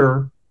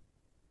voter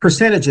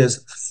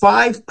percentages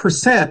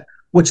 5%,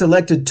 which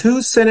elected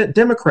 2 Senate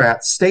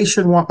Democrats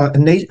statewide,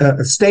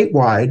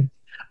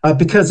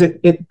 because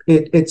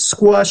it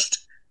squashed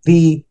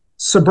the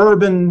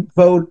suburban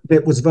vote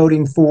that was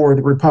voting for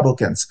the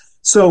Republicans.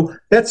 So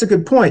that's a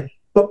good point.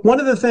 But one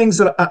of the things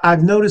that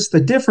I've noticed the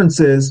difference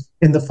is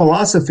in the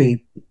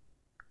philosophy,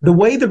 the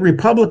way the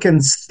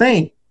Republicans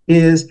think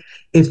is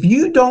if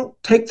you don't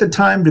take the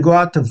time to go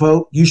out to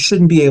vote, you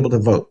shouldn't be able to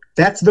vote.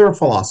 That's their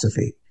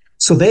philosophy.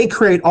 So they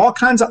create all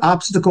kinds of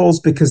obstacles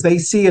because they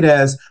see it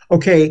as,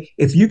 okay,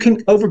 if you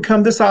can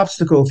overcome this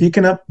obstacle, if you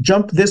can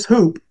jump this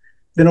hoop,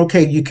 then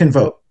okay, you can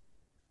vote.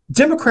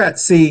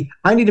 Democrats see,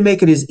 I need to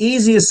make it as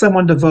easy as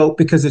someone to vote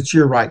because it's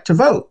your right to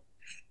vote.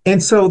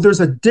 And so there's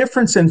a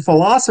difference in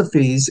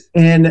philosophies.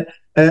 And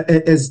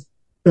as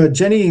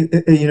Jenny,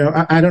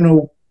 I don't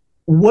know,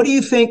 what do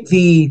you think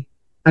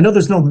I know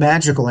there's no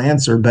magical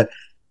answer, but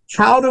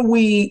how do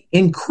we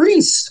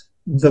increase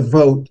the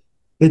vote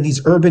in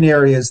these urban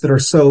areas that are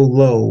so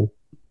low?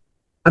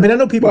 I mean, I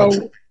know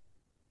people.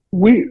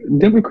 Well,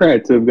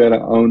 Democrats have got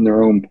to own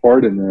their own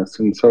part in this.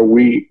 And so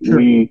we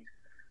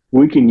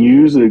can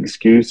use the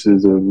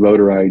excuses of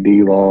voter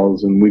ID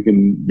laws and we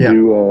can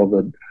do all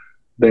the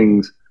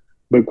things.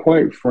 But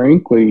quite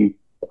frankly,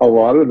 a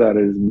lot of that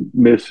is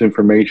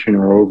misinformation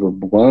or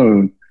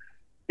overblown.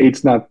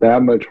 It's not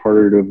that much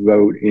harder to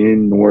vote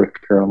in North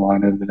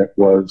Carolina than it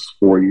was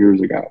 4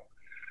 years ago.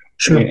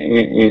 Sure.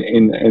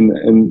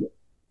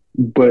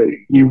 But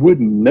you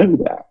wouldn't know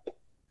that.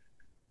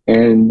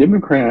 And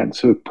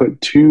Democrats have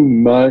put too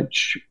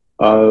much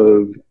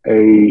of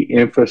a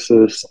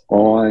emphasis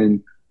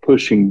on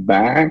pushing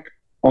back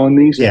on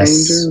these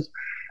changes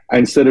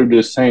instead of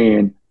just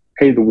saying,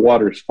 hey, the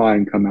water's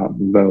fine, come out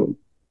and vote.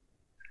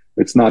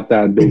 It's not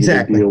that big of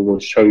a deal. We'll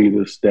show you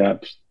the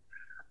steps.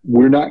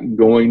 We're not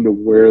going to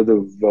where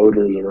the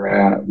voters are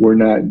at. We're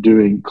not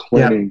doing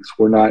clinics.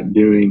 We're not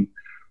doing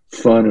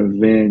fun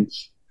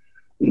events.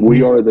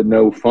 We are the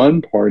no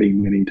fun party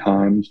many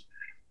times.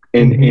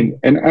 And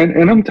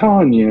I'm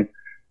telling you,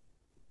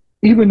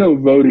 even though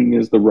voting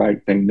is the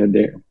right thing to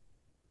do,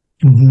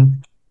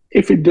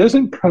 if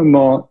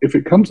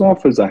it comes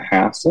off as a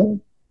hassle,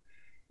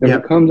 if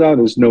it comes out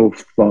as no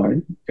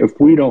fun, if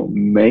we don't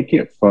make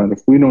it fun,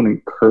 if we don't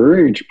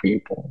encourage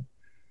people,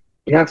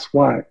 guess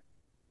what?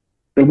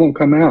 They won't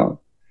come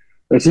out.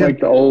 It's like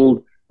the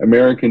old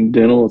American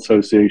Dental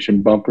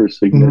Association bumper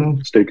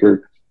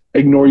sticker,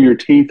 ignore your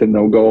teeth and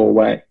they'll go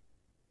away.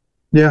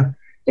 Yeah.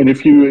 And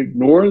if you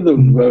ignore the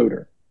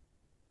voter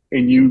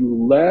and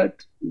you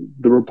let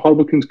the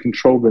Republicans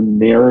control the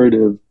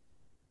narrative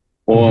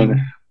on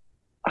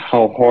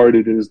how hard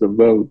it is to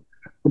vote,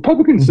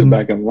 Republicans sit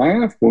back and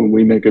laugh when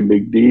we make a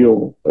big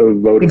deal of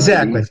voter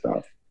ID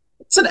stuff.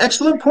 It's an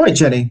excellent point,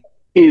 Jenny.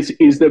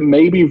 Is that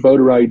maybe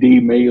voter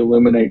ID may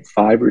eliminate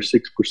 5 or 6%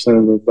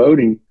 of the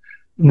voting,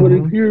 but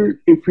if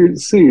you're in the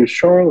city of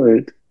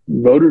Charlotte,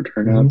 voter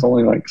turnout's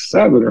only like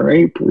 7 or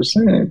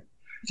 8%.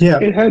 Yeah,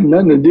 it had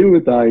nothing to do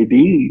with the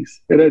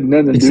IDs. It had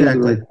nothing to do with the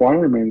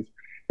requirements.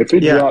 If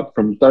it dropped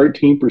from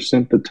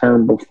 13% the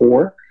term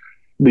before,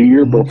 the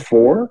year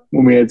before,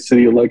 when we had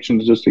city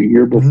elections just a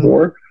year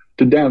before,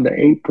 to down to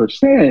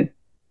 8%,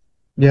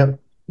 that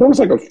was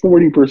like a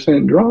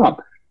 40%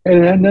 drop, and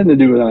it had nothing to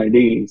do with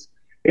IDs.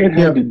 It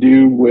had to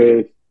do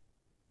with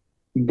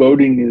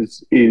voting.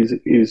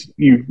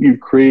 You've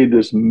created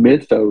this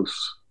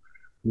mythos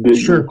that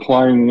you're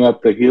climbing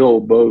up the hill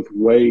both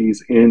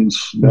ways in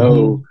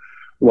snow,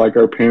 like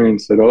our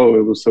parents said. Oh,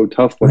 it was so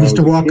tough when I used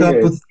to walk up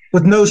with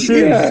no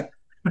shoes. Yeah.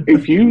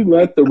 If you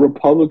let the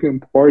Republican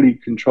Party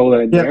control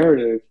that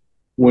narrative,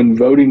 when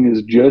voting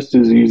is just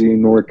as easy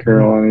in North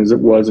Carolina as it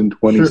was in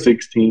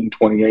 2016,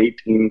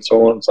 2018, and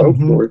so on and so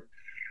forth,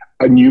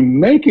 and you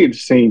make it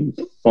seem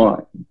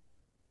fun.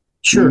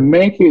 You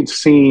make it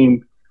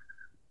seem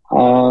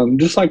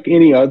just like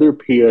any other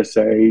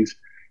PSAs.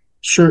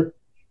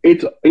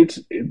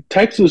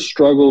 Texas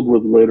struggled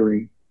with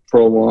littering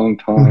for a long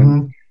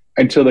time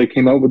until they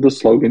came up with the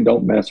slogan,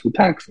 "Don't mess with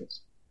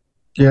Texas."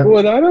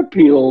 Well, that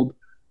appealed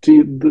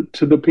to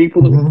the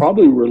people that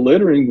probably were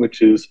littering,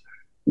 which is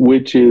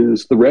which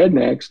is the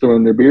rednecks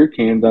throwing their beer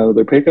cans out of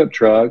their pickup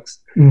trucks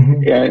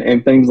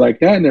and things like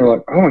that. And they're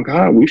like, oh my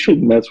God, we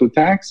shouldn't mess with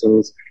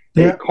taxes.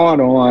 They caught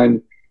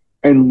on,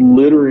 and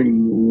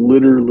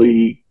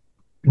literally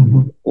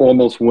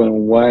almost went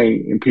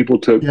away, and people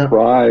took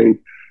pride.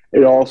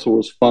 It also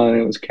was fun.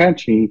 It was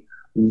catchy.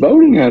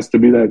 Voting has to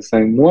be that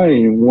same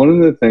way. And one of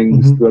the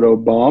things that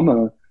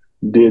Obama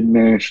did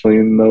nationally,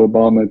 and the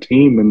Obama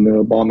team and the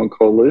Obama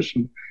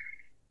coalition,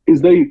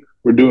 is they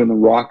were doing the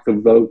rock the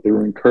vote. They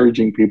were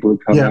encouraging people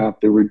to come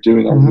out. They were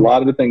doing a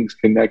lot of the things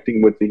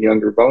connecting with the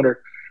younger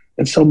voter.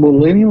 And so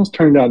millennials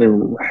turned out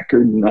in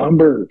record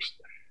numbers.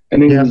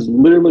 And it was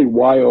literally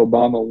why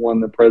Obama won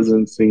the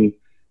presidency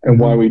and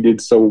why we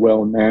did so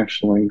well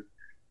nationally.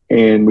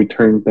 And we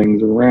turned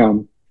things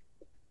around.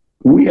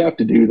 We have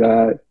to do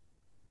that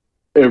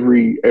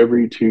every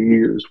 2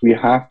 years. We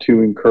have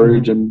to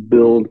encourage and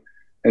build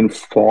and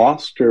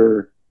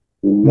foster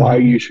why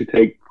you should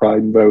take pride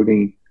in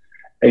voting,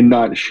 and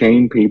not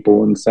shame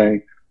people and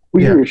say,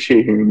 well, you're a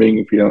shit human being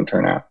if you don't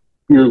turn out.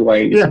 You're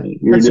lazy. Yeah,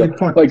 you're that's a just, good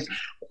point. like,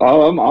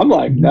 I'm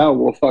like, no,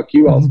 well, fuck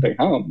you. I'll stay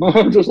home.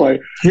 I'm just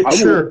like,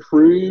 will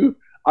prove,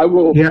 I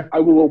will,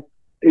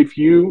 if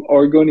you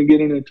are going to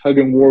get in a tug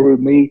and war with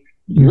me,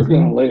 you're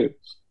going to lose.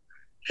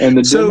 And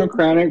the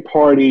Democratic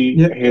Party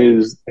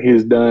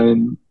has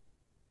done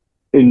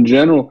in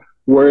general,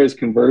 whereas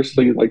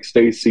conversely, like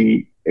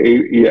Stacey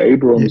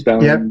Abrams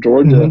down in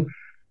Georgia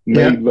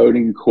made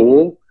voting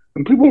cool.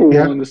 And people were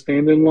willing to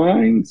stand in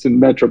lines in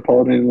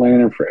metropolitan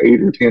Atlanta for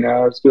 8 or 10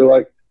 hours. They're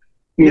like,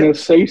 you know,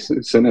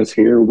 Stacey sent us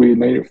here. We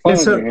made it fun.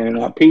 We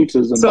handed out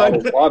pizzas and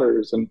bottled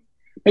waters and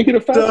make it a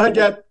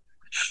festival.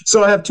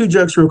 So I have two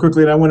jokes real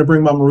quickly, and I want to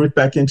bring Mama Ruth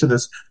back into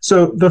this.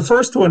 So the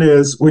first one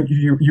is when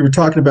you were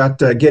talking about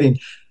getting.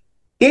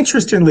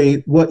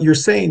 Interestingly, what you're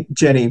saying,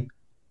 Jenny,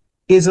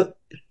 is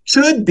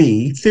should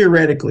be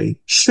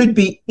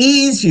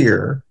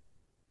easier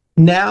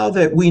now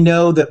that we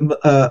know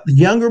that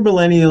younger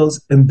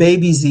millennials and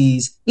baby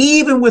Zs,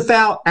 even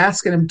without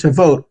asking them to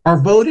vote, are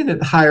voting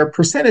at higher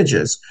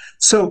percentages.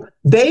 So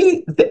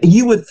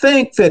you would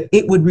think that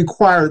it would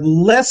require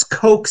less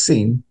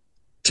coaxing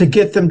to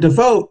get them to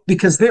vote,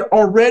 because they're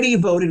already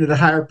voting at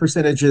higher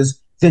percentages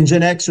than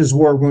Gen Xers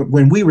were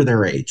when we were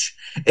their age.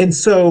 And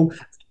so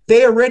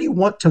they already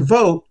want to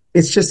vote.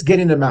 It's just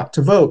getting them out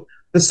to vote.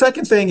 The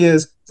second thing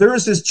is, there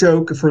is this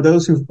joke, for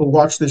those who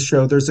watch this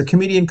show, there's a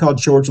comedian called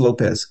George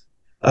Lopez.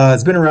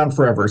 It's been around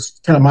forever. It's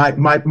kind of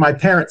my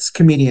parents'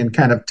 comedian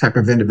kind of type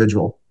of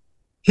individual.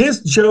 His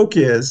joke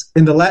is,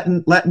 in the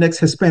Latinx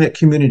Hispanic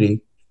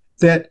community,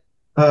 that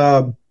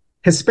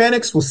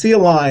Hispanics will see a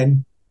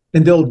line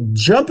and they'll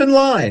jump in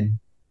line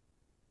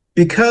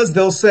because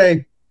they'll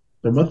say,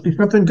 there must be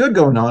something good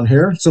going on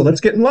here, so let's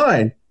get in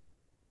line.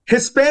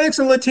 Hispanics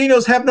and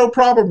Latinos have no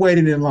problem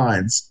waiting in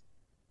lines.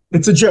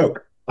 It's a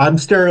joke. I'm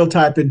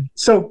stereotyping.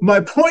 So my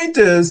point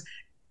is,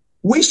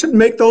 we should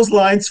make those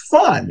lines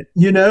fun,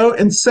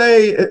 and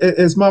say,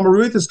 as Mama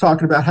Ruth is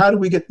talking about, how do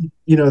we get,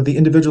 the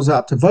individuals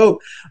out to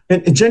vote?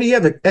 And Jenny, you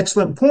have an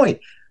excellent point.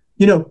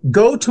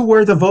 Go to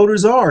where the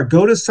voters are.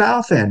 Go to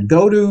South End.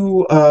 Go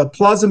to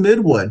Plaza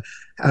Midwood.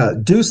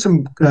 Do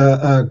some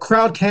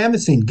crowd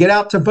canvassing. Get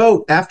out to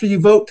vote. After you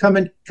vote, come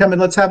and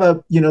let's have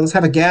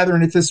a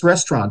gathering at this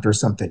restaurant or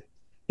something.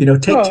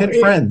 Take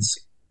 10 friends.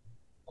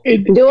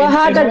 Do a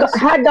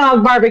hot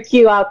dog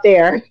barbecue out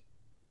there.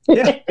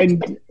 Yeah,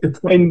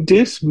 and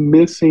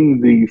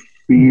dismissing the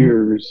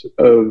fears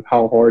of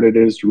how hard it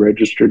is to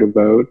register to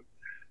vote,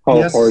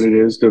 how hard it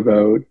is to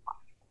vote,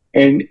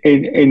 and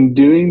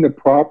doing the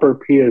proper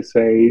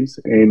PSAs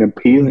and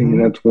appealing.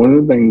 And that's one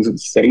of the things that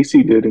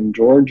Stacey did in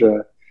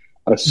Georgia,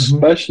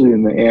 especially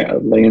in the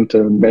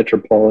Atlanta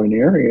metropolitan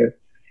area,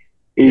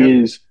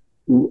 is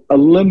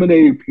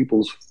eliminating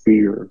people's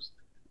fears,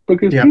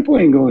 because people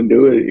ain't going to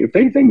do it if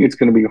they think it's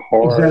going to be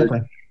hard.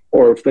 Exactly.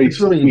 Or if they,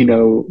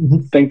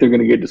 think they're going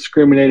to get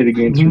discriminated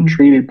against or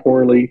treated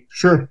poorly.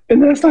 Sure.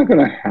 And that's not going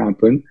to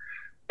happen.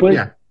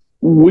 But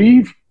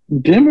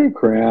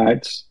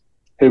Democrats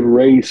have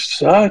raised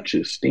such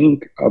a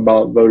stink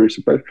about voter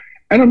suppression.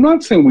 And I'm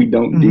not saying we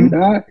don't do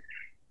that,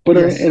 but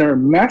in our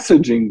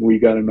messaging, we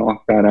got to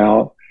knock that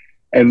out.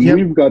 And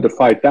we've got to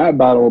fight that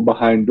battle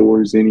behind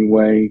doors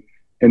anyway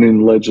and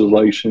in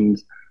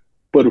legislations.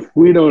 But if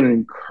we don't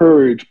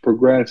encourage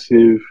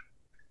progressive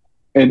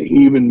and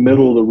even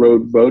middle of the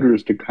road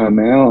voters to come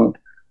out,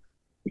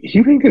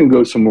 you ain't going to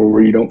go somewhere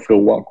where you don't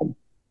feel welcome.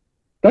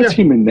 That's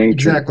human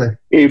nature.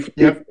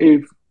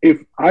 Exactly.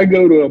 If I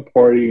go to a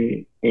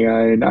party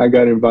and I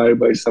got invited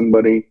by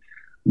somebody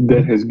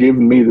that has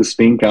given me the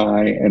stink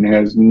eye and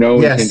has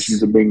no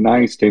intentions of being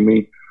nice to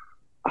me,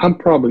 I'm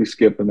probably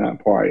skipping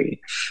that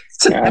party.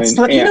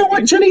 You know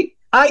what, Jenny?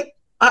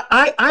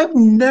 I've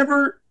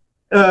never.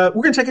 We're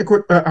going to take a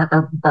quick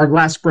our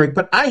last break,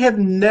 but I have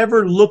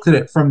never looked at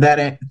it from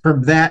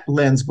that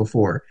lens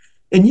before.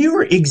 And you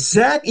were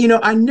exact.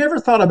 I never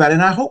thought about it,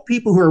 and I hope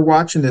people who are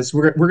watching this,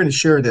 we're going to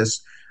share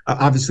this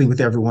obviously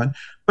with everyone.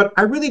 But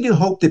I really do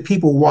hope that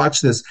people watch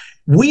this.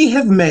 We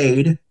have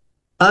made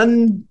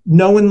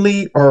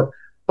unknowingly or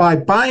by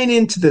buying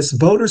into this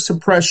voter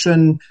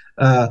suppression,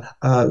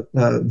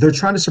 they're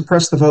trying to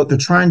suppress the vote. They're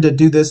trying to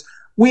do this.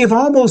 We have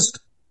almost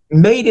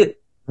made it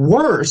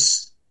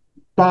worse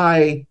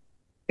by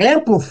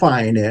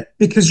amplifying it,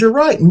 because you're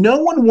right.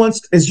 No one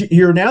wants, as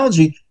your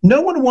analogy,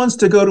 no one wants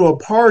to go to a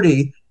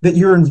party that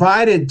you're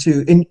invited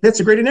to. And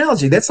that's a great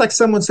analogy. That's like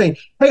someone saying,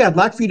 hey, I'd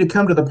like for you to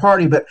come to the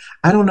party, but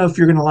I don't know if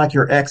you're going to like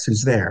your ex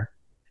who's there.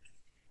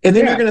 And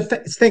then you're going to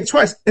think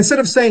twice. Instead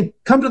of saying,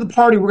 come to the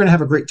party, we're going to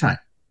have a great time.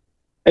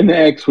 And the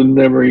ex was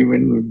never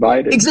even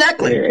invited.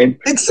 Exactly. And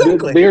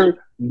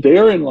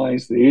therein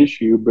lies the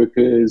issue,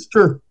 because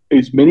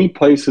as many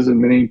places and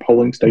many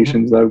polling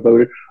stations I've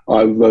voted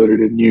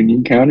in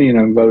Union County, and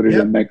I've voted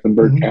in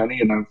Mecklenburg County,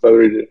 and I've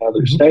voted in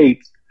other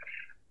states.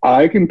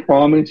 I can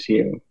promise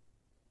you,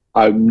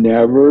 I've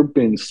never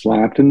been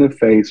slapped in the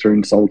face or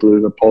insulted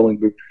at a polling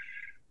booth.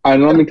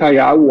 And let me tell you,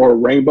 I wore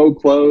rainbow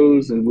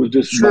clothes and was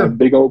just my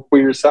big old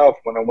queer self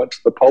when I went to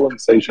the polling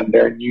station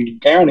there in Union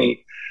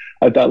County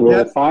at that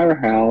little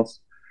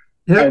firehouse.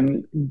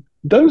 And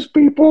those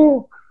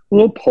people,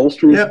 little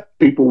upholsterers,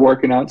 people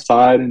working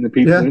outside and the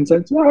people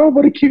inside, oh,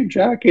 what a cute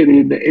jacket.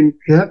 And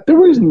there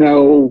was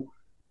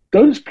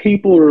those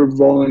people are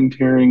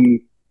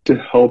volunteering to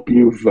help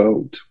you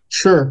vote.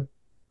 Sure.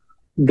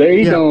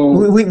 They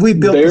don't, we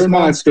built they're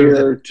not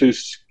there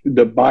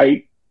to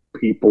bite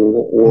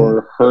people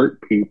or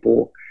hurt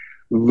people.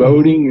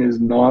 Voting is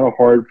not a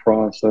hard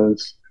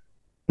process.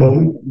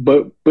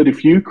 But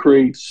if you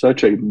create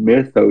such a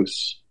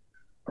mythos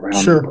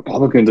around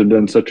Republicans have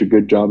done such a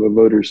good job of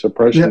voter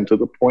suppression to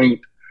the point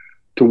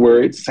to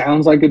where it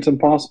sounds like it's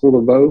impossible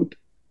to vote.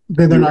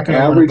 Then they're not going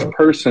to average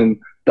person,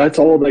 that's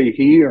all they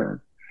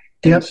hear.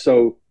 And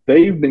so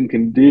they've been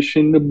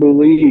conditioned to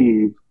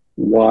believe,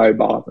 why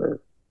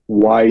bother?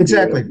 Why do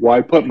it?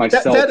 Why put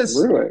myself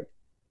through it?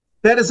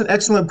 That is an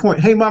excellent point.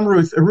 Hey, Mom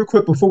Ruth, real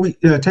quick before we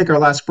take our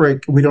last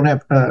break, we don't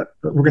have. We're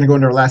going to go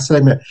into our last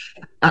segment.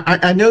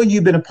 I know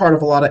you've been a part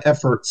of a lot of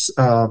efforts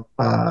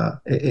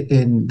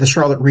in the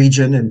Charlotte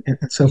region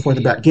and so forth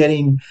about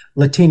getting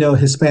Latino,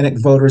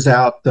 Hispanic voters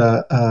out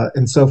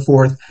and so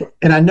forth.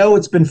 And I know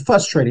it's been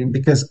frustrating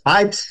because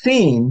I've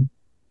seen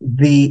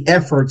the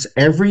efforts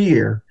every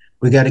year.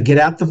 We got to get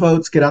out the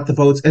votes,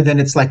 and then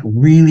it's like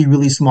really,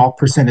 really small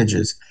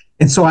percentages.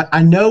 And so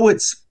I know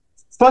it's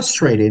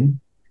frustrating,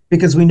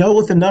 because we know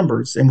with the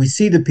numbers and we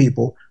see the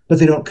people, but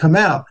they don't come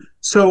out.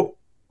 So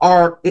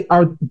do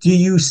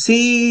you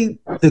see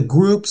the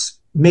groups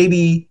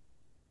maybe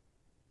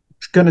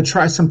going to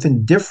try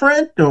something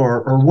different,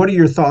 or what are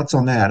your thoughts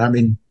on that? I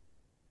mean,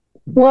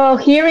 well,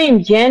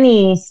 hearing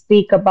Jenny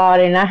speak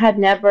about it, and I had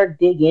never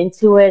dig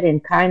into it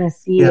and kind of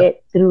see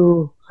it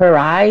through her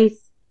eyes.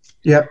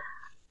 Yeah.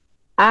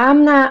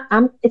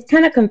 It's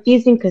kind of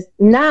confusing because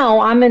now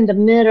I'm in the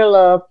middle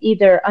of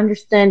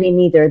understanding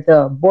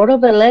the Board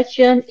of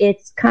Election,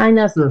 it's kind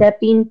of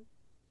stepping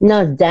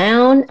us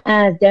down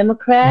as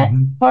Democrat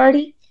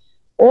Party,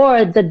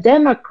 or the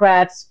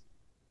Democrats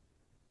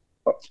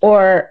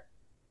or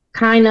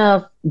kind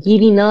of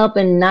giving up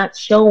and not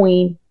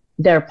showing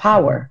their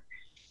power.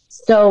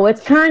 So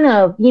it's kind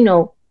of,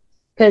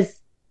 because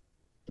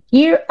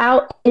here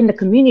out in the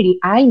community,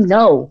 I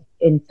know,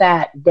 in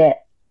fact, that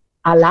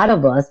a lot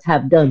of us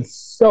have done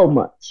so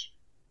much.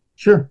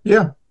 Sure,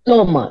 yeah.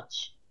 So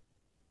much.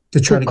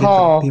 To try to get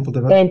the people to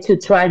vote. And to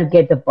try to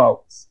get the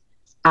votes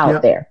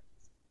out there.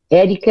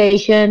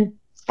 Education,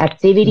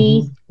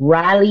 activities,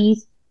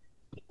 rallies,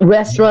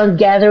 restaurant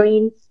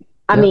gatherings.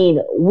 I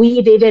mean,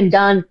 we've even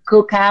done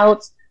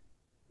cookouts.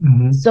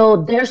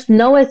 So there's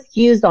no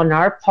excuse on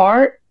our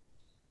part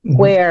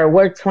where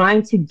we're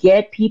trying to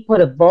get people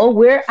to vote.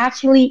 We're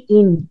actually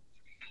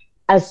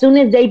as soon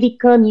as they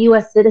become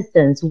U.S.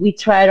 citizens, we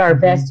tried our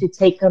best to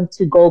take them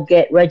to go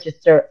get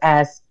registered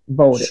as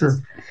voters. Sure.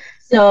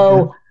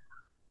 So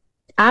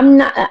I'm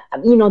not,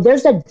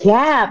 there's a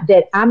gap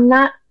that I'm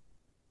not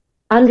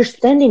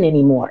understanding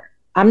anymore.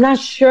 I'm not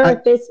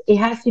sure if it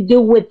has to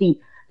do with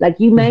like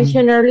you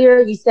mentioned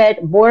earlier, you said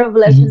Board of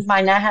Elections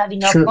might not have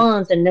enough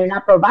funds and they're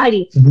not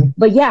providing.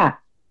 But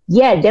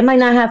they might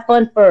not have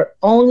funds for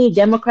only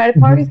Democratic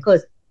parties,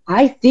 because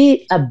I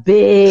see a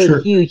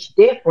big, huge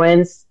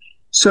difference.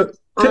 So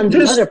on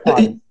the other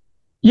parties.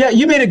 Yeah,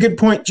 you made a good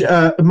point,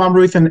 Mom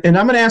Ruth, and I'm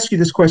going to ask you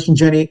this question,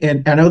 Jenny,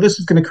 and I know this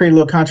is going to create a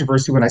little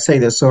controversy when I say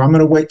this, so I'm going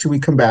to wait till we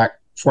come back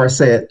before I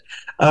say it.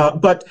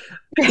 But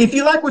if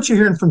you like what you're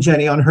hearing from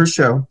Jenny on her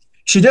show,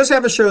 she does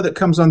have a show that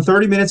comes on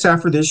 30 minutes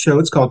after this show.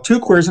 It's called Two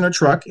Queers in a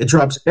Truck. It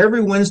drops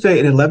every Wednesday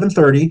at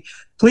 11:30.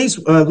 Please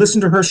listen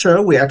to her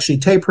show. We actually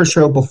tape her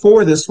show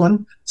before this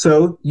one,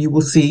 so you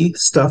will see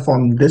stuff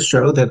on this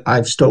show that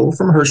I've stole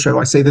from her show.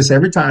 I say this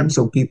every time,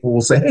 so people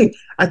will say, hey,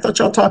 I thought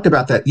y'all talked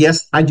about that.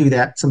 Yes, I do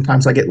that.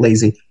 Sometimes I get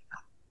lazy.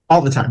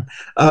 All the time.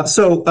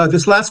 So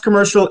this last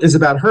commercial is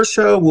about her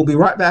show. We'll be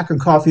right back on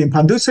Coffee and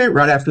Pan Dulce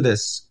right after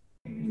this.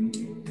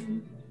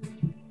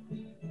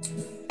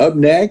 Up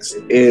next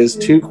is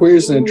Two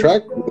Queers in a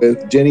Truck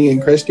with Jenny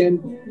and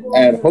Christian.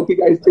 And hope you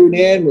guys tune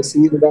in. We'll see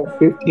you in about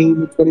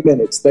 15 to 20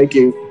 minutes. Thank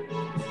you.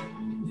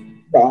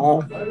 Bye.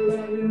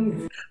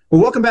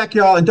 Well, welcome back,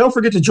 y'all. And don't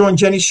forget to join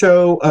Jenny's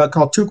show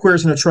called Two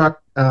Queers in a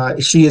Truck.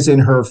 She is in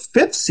her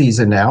 5th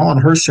season now on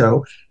her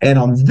show. And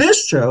on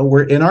this show,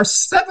 we're in our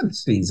 7th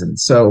season.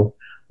 So,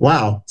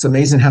 wow, it's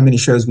amazing how many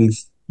shows we've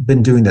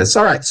been doing this.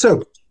 All right,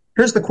 so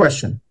here's the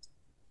question.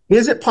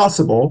 Is it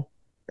possible,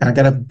 and I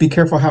got to be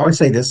careful how I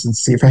say this and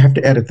see if I have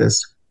to edit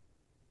this,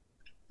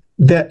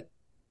 that,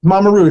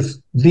 Mama Ruth,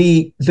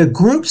 the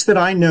groups that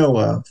I know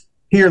of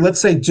here,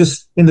 let's say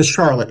just in the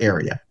Charlotte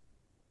area,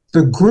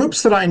 the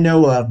groups that I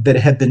know of that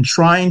have been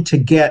trying to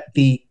get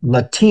the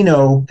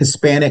Latino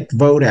Hispanic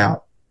vote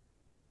out,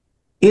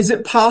 is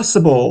it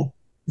possible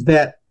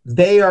that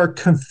they are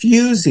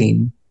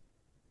confusing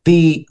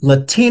the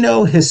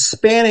Latino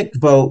Hispanic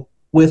vote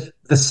with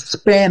the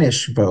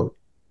Spanish vote?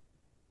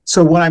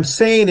 So what I'm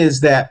saying is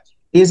that,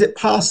 is it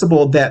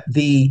possible that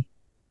the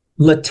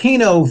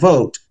Latino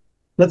vote,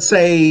 let's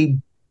say,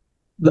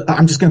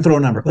 I'm just going to throw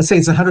a number, let's say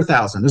it's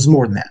 100,000, there's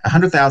more than that,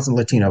 100,000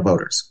 Latino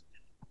voters.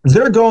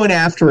 They're going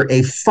after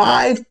a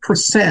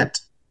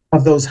 5%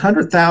 of those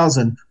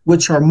 100,000,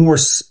 which are more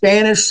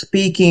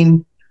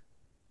Spanish-speaking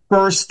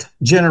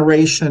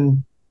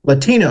first-generation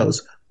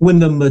Latinos, when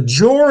the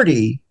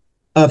majority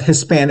of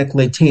Hispanic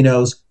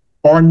Latinos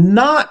are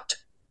not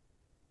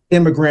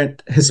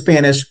immigrant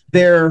Hispanics,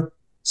 they're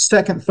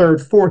second,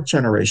 third, fourth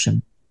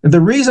generation.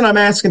 The reason I'm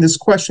asking this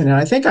question, and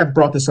I think I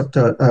brought this up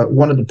to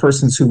one of the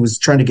persons who was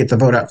trying to get the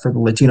vote out for the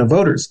Latino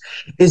voters,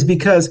 is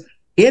because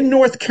in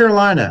North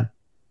Carolina,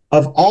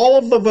 of all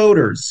of the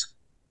voters,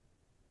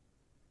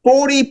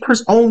 only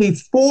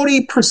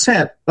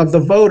 40% of the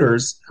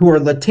voters who are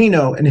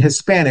Latino and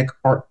Hispanic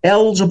are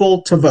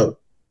eligible to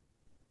vote,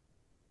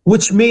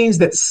 which means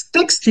that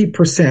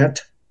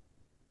 60%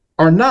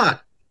 are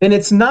not. And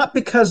it's not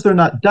because they're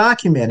not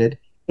documented,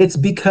 it's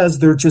because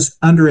they're just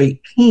under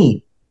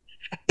 18.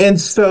 And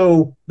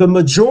so the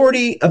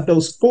majority of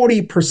those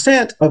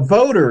 40% of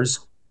voters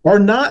are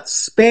not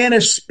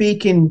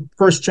Spanish-speaking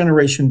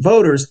first-generation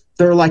voters.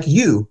 They're like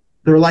you.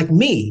 They're like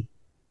me.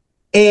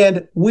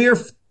 And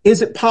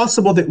is it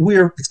possible that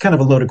it's kind of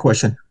a loaded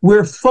question,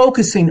 we're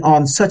focusing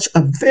on such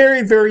a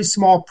very, very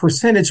small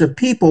percentage of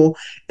people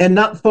and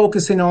not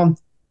focusing on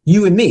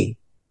you and me?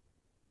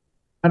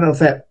 I don't know if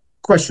that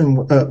question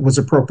was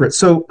appropriate.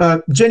 So,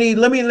 Jenny,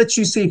 let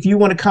you see if you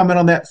want to comment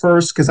on that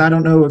first, because I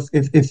don't know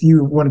if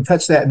you want to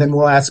touch that, and then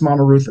we'll ask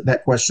Mama Ruth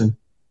that question.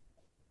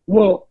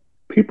 Well,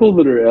 people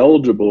that are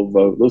eligible to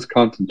vote, let's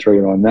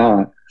concentrate on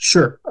that.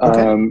 Sure.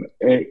 Okay.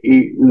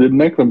 The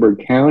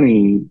Mecklenburg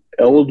County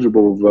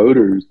eligible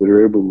voters that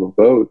are able to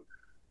vote,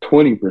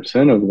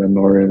 20% of them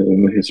are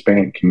in the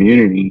Hispanic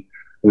community,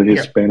 the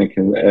Hispanic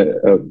and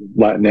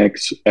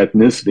Latinx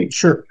ethnicity.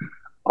 Sure.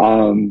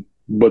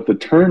 But the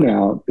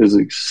turnout is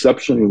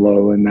exceptionally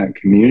low in that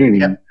community.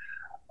 Yep.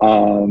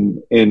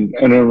 And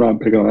I'm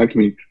not picking on that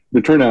community. The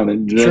turnout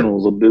in general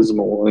is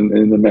abysmal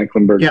in the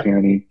Mecklenburg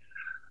County.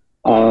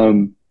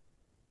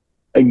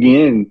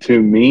 Again, to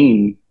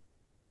me,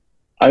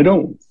 I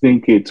don't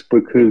think it's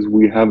because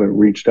we haven't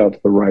reached out to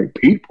the right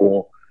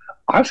people.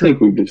 I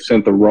think we've just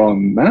sent the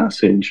wrong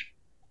message.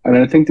 And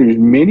I think there's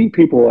many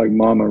people like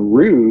Mama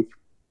Ruth,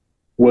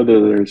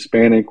 whether they're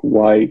Hispanic,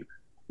 white,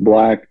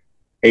 black,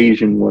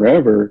 Asian,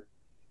 whatever,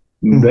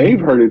 they've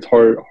heard it's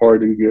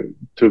hard to get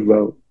to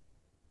vote.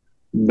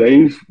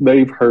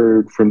 They've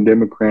heard from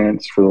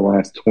Democrats for the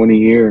last 20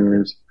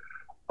 years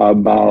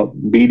about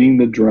beating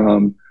the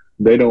drum.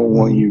 They don't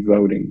want you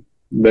voting.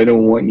 They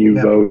don't want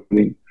you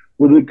voting.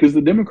 Well, because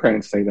the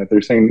Democrats say that.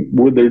 They're saying,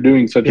 well, they're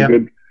doing such a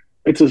good,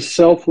 it's a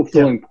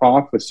self-fulfilling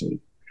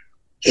prophecy.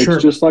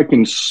 It's just like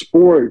in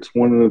sports,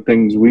 one of the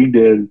things we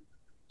did,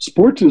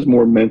 sports is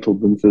more mental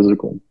than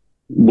physical,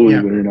 believe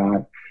it or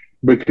not,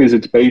 because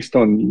it's based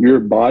on your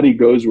body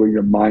goes where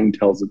your mind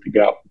tells it to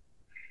go.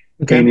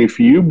 Okay. And if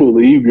you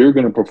believe you're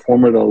going to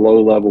perform at a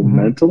low level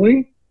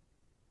mentally,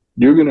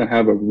 you're going to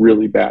have a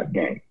really bad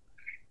game.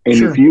 And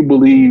if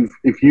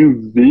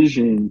you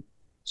vision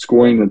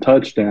scoring the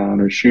touchdown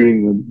or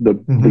shooting the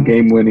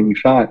game-winning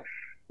shot,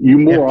 you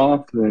more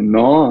often than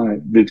not,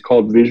 it's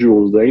called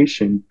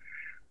visualization.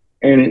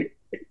 And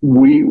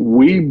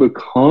we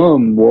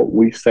become what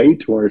we say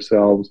to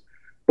ourselves.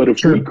 But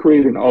if we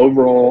create an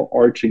overall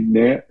arching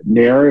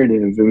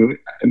narrative,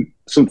 and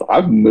since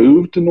I've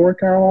moved to North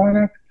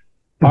Carolina,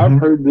 I've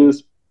heard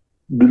this,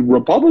 the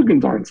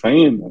Republicans aren't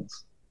saying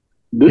this.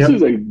 This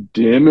is a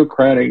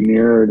Democratic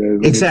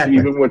narrative. Exactly.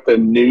 Even with the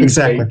new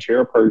state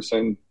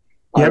chairperson,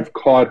 I've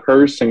caught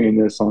her saying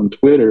this on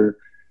Twitter.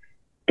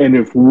 And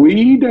if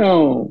we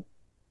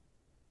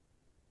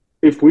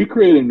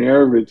create a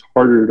narrative, it's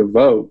harder to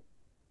vote.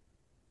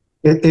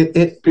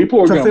 People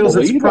are going to believe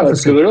us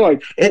because they're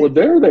like, well,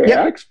 they're the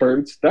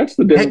experts. That's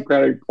the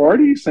Democratic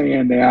Party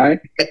saying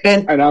that.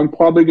 And I'm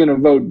probably going to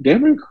vote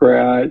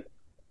Democrat.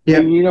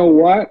 And you know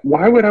what?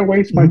 Why would I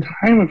waste my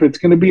time if it's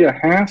going to be a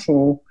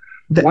hassle?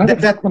 Why the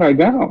heck would I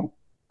go?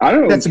 I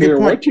don't care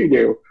what you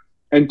do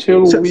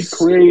until we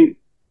create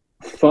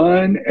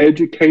fun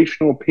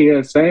educational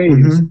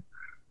PSAs,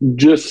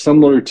 just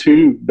similar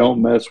to don't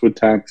mess with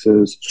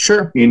taxes.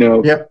 Sure. You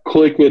know,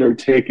 click it or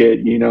ticket,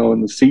 you know,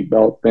 and the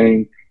seatbelt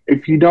thing.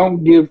 if you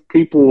don't give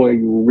people a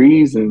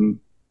reason,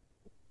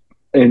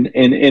 and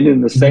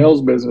in the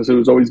sales business, it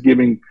was always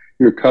giving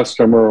your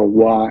customer a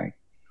why.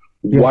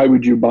 Yeah. Why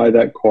would you buy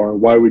that car?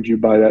 Why would you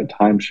buy that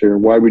timeshare?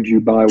 Why would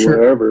you buy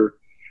whatever?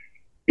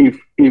 If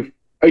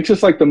it's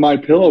just like the My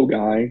Pillow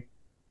guy.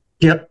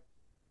 Yep.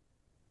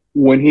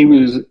 When he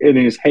was in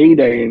his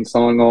heyday and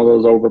selling all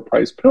those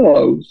overpriced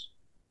pillows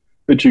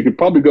that you could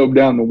probably go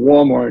down to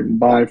Walmart and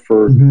buy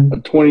for a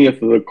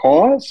 20th of the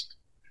cost.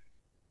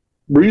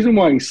 The reason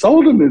why he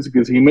sold them is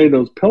because he made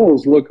those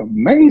pillows look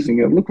amazing.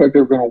 It looked like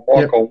they were going to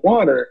walk on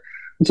water.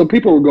 And so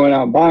people were going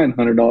out and buying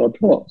 $100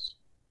 pillows.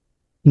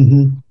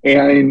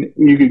 And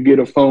you could get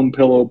a foam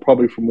pillow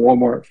probably from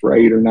Walmart for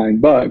 $8 or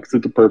 $9. It's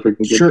a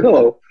perfectly good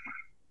pillow.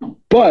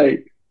 But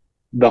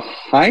the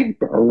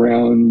hype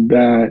around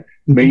that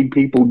made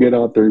people get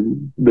out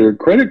their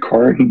credit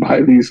card and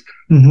buy these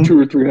 $200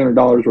 or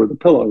 $300 worth of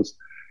pillows.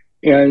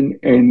 And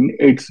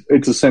it's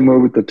the same way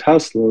with the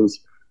Teslas.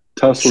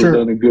 Tesla's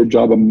done a good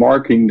job of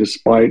marketing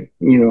despite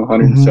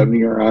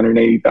 170 or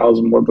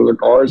 180,000 worth of their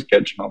cars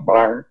catching on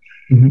fire.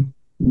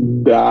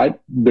 That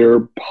their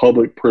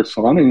public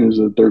persona is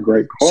that they're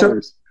great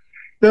cars.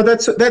 No,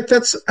 that's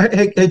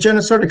hey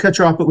Jenna, sorry to cut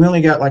you off, but we only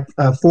got like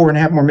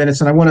 4.5 more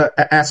minutes, and I want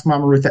to ask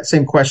Mama Ruth that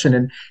same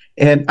question.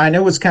 And I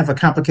know it's kind of a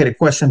complicated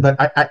question, but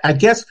I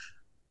guess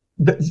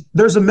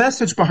there's a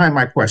message behind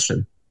my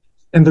question.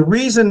 And the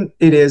reason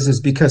it is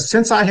because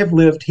since I have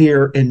lived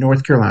here in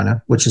North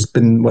Carolina, which has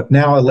been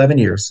now 11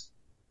 years,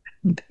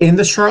 in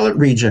the Charlotte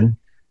region,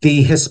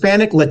 the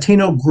Hispanic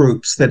Latino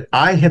groups that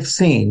I have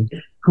seen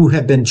who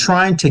have been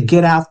trying to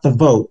get out the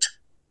vote,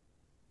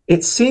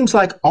 it seems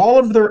like all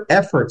of their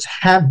efforts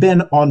have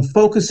been on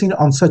focusing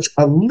on such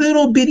a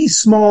little bitty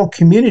small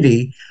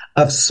community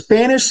of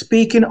Spanish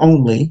speaking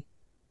only,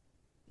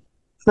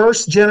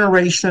 first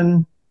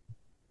generation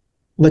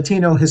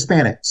Latino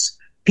Hispanics,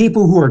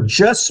 people who are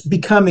just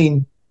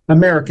becoming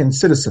American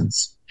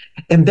citizens.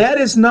 And that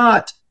is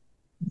not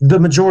the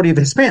majority of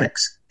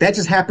Hispanics. That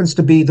just happens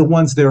to be the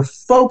ones they're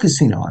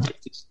focusing on.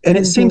 And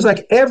it seems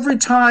like every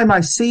time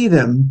I see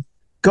them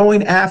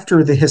going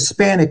after the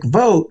Hispanic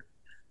vote,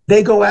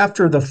 they go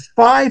after the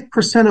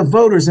 5% of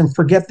voters and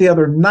forget the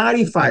other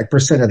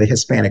 95% of the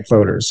Hispanic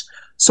voters.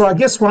 So I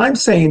guess what I'm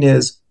saying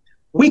is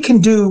we can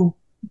do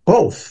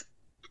both.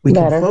 We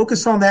can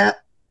focus on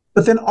that,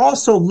 but then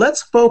also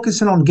let's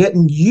focus on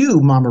getting you,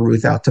 Mama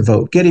Ruth, out to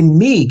vote, getting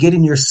me,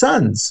 getting your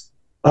sons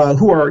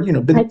who are,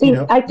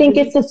 I think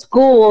it's a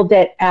school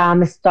that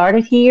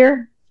started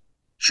here.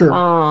 Sure.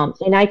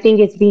 And I think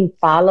it's being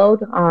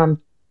followed.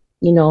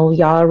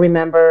 Y'all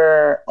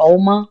remember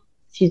Oma?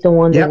 She's the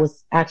one that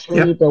was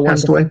actually the one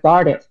that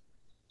started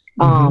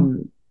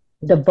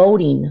the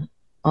voting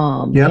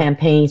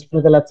campaigns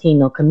for the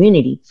Latino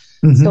community.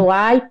 So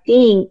I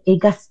think it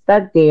got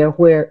stuck there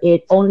where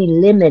it only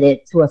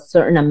limited to a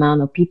certain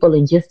amount of people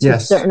in just a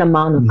certain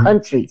amount of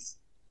countries.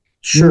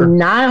 Sure.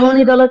 Not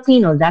only the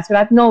Latinos. That's what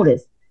I've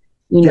noticed.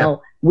 We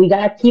got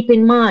to keep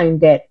in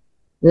mind that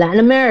Latin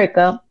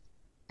America,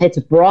 it's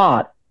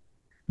broad.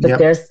 But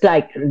there's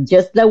like,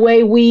 just the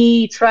way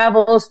we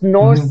travel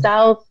north,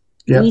 south,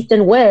 east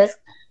and west,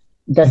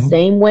 the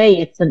same way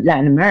it's in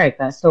Latin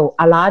America. So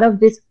a lot of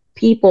these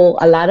people,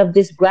 a lot of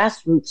these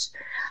grassroots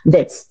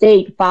that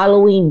stayed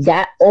following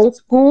that old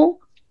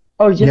school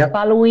or just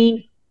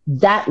following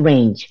that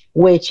range,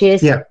 which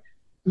is,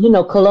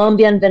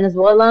 Colombian,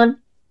 Venezuelan,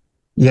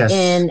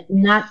 and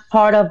not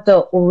part of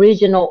the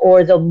original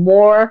or the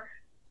more,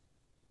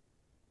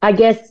 I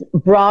guess,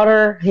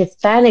 broader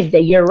Hispanic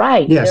that you're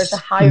right. There's a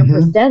higher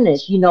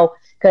percentage,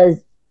 because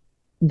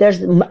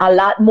there's a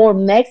lot more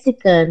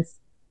Mexicans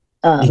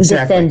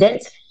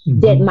descendants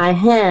that might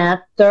have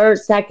third,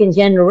 second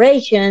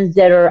generations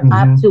that are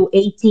up to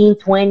 18,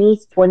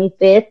 20s,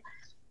 25th.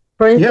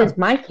 For instance,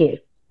 my kid.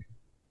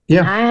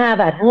 I have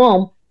at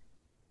home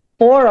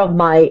 4 of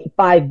my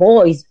 5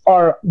 boys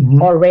are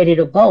ready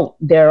to vote.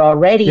 They're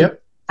already at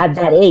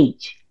that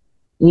age,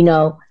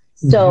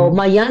 So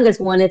my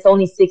youngest one is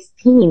only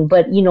 16,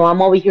 but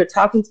I'm over here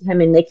talking to him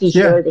and making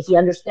sure that he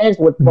understands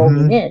what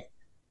voting is.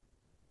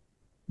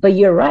 But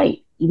you're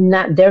right.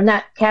 They're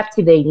not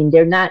captivating.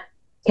 They're not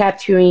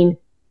capturing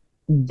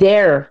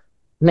their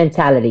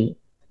mentality.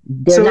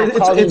 They're not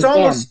calling it's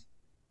almost,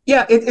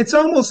 them.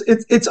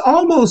 It's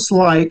almost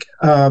like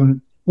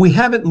we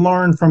haven't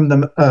learned from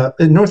them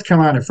in North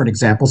Carolina, for an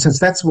example, since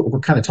that's what we're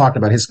kind of talking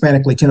about,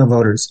 Hispanic Latino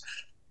voters.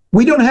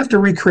 We don't have to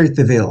recreate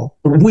the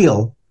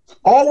wheel.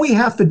 All we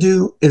have to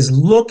do is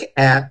look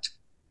at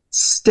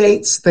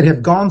states that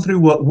have gone through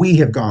what we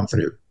have gone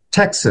through.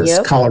 Texas,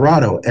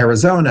 Colorado,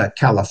 Arizona,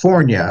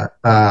 California,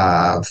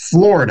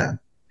 Florida.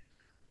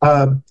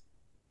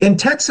 In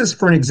Texas,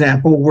 for an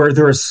example, where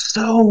there are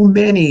so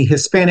many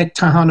Hispanic,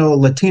 Tejano,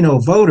 Latino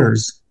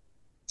voters,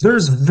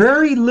 there's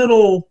very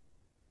little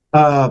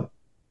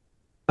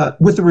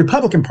with the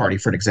Republican Party,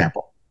 for an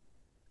example.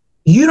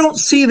 You don't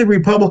see the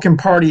Republican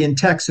Party in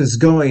Texas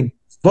going,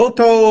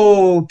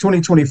 Voto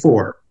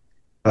 2024.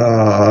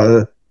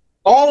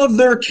 All of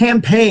their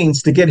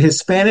campaigns to get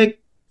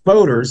Hispanic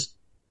voters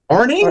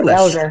are in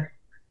English.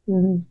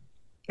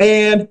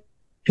 And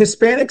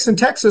Hispanics in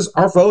Texas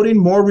are voting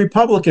more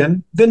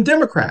Republican than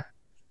Democrat.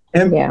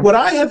 And what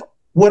I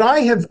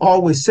have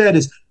always said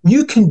is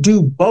you can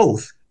do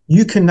both.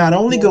 You can not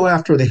only go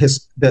after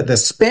the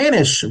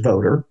Spanish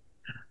voter,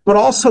 but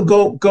also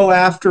go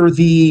after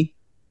the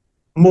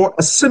more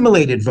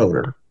assimilated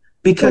voter,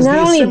 because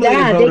not only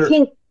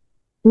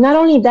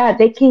that,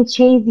 they can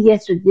change the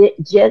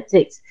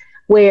exegetics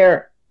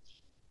where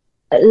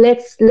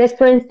let's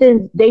for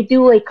instance, they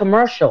do a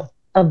commercial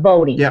of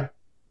voting. Yeah.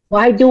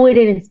 Why do it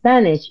in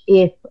Spanish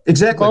if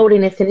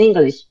voting is in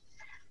English?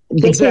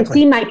 They can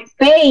see my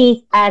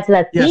face as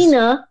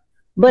Latina,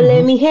 but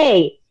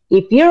hey,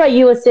 if you're a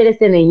U.S.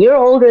 citizen and you're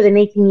older than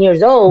 18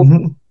 years old,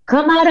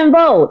 come out and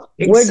vote.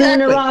 We're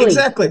doing a rally.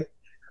 Exactly.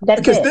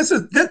 Because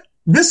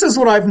this is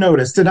what I've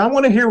noticed, and I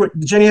want to hear what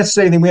Jenny has to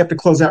say, and then we have to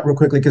close out real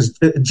quickly, because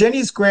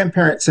Jenny's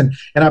grandparents, and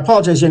I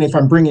apologize, Jenny, if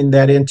I'm bringing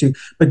that into,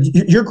 but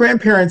your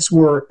grandparents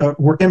were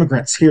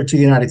immigrants here to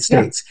the United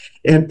States.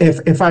 Yeah. And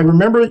if I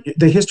remember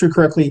the history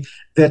correctly,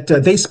 that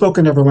they spoke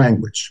another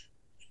language.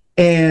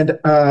 And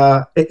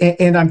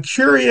I'm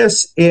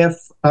curious if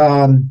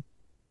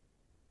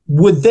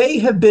would they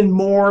have been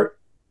more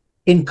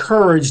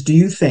encouraged, do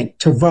you think,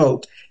 to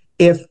vote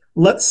if,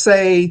 let's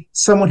say,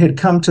 someone had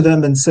come to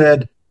them and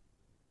said,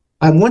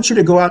 I want you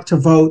to go out to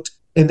vote,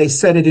 and they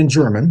said it in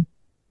German,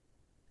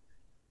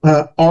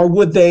 or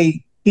would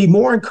they be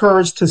more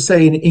encouraged to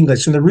say in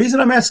English? And the reason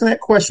I'm asking that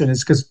question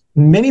is because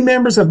many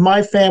members of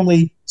my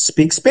family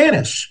speak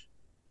Spanish,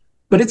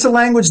 but it's a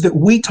language that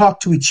we talk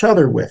to each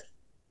other with.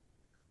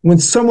 When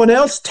someone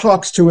else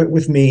talks to it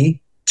with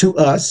me, to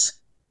us,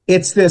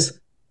 it's this,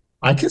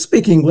 I can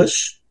speak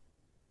English.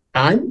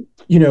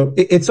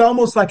 It's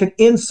almost like an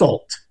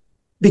insult,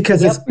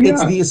 because it's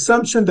the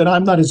assumption that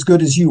I'm not as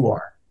good as you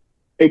are.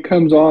 It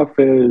comes off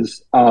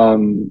as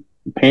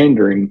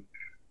pandering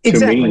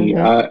to me.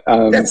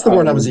 That's the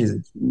word I was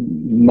using.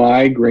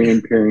 My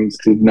grandparents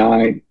did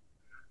not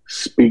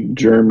speak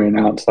German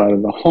outside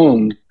of the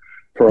home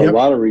for a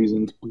lot of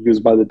reasons, because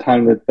by the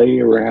time that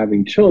they were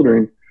having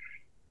children,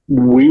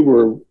 we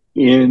were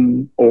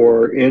in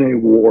a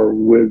war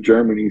with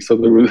Germany. So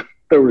there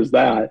was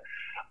that.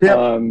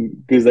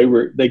 Because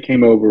they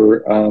came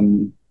over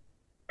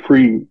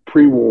pre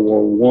World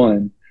War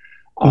One.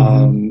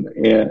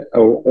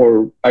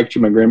 Or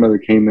actually, my grandmother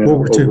came in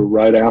over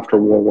right after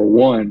World War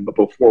One, but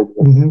before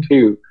World War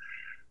Two.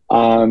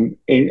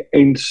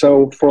 And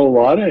so for a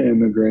lot of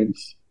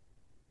immigrants,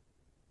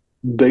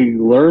 they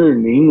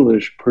learn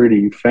English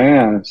pretty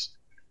fast,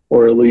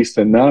 or at least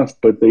enough.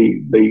 But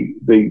they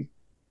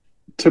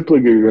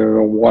typically are going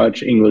to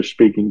watch English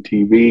speaking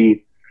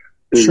TV.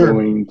 They're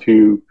going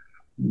to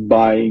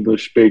buy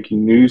English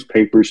speaking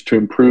newspapers to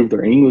improve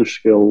their English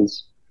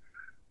skills.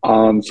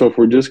 So if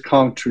we're just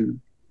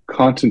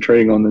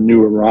concentrating on the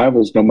new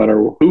arrivals, no matter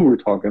who we're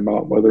talking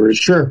about, whether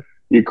it's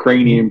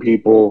Ukrainian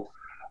people,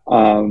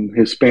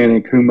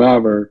 Hispanic,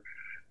 whomever,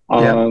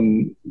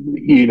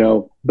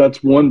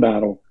 that's one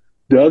battle.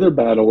 The other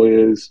battle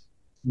is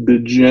the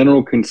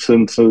general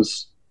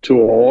consensus to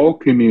all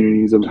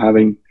communities of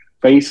having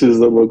faces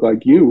that look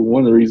like you.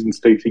 One of the reasons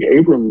Stacey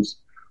Abrams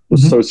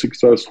was so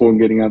successful in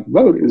getting out the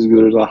vote is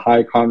there's a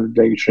high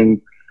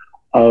congregation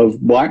of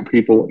Black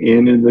people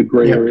in the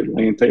greater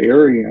Atlanta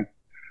area.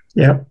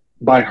 Yeah.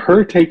 By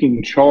her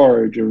taking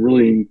charge and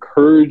really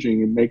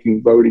encouraging and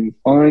making voting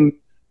fun,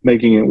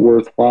 making it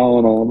worthwhile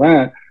and all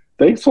that,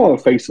 they saw a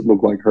face that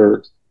looked like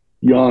hers.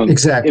 Young,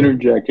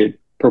 interjected,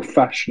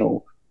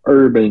 professional,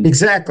 urban.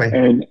 Exactly.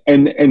 And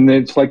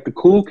it's like the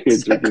cool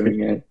kids are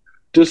doing it.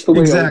 Just the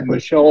way like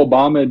Michelle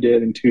Obama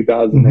did in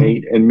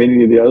 2008 and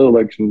many of the other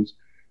elections,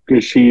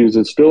 because she is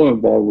still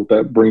involved with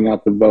that bring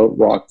out the vote,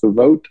 rock the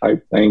vote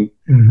type thing.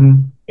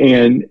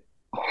 And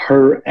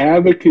her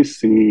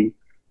advocacy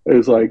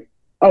is like,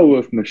 oh,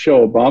 if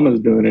Michelle Obama is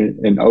doing it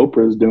and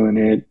Oprah's doing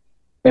it,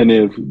 and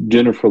if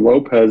Jennifer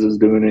Lopez is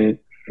doing it,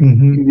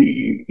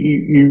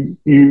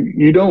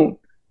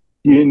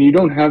 you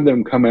don't have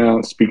them come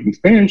out speaking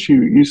Spanish.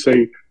 You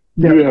say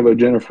you have a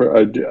Jennifer,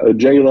 a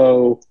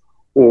J-Lo,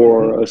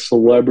 or a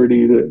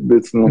celebrity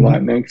that's in the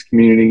Latinx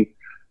community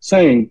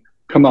saying,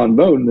 come out and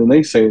vote, and then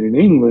they say it in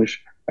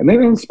English, and they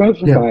don't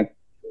specify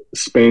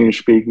Spanish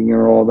speaking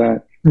or all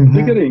that.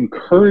 They got to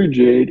encourage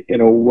it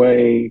in a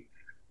way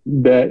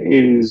that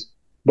is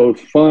both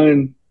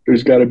fun.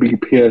 There's got to be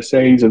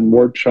PSAs and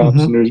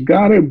workshops, and there's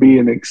got to be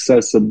an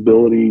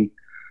accessibility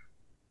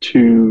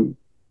to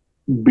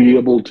be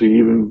able to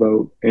even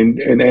vote, and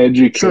an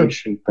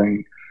education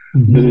thing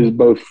that is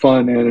both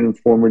fun and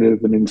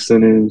informative and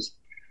incentives.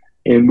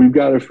 And we've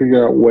got to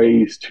figure out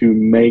ways to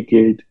make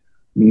it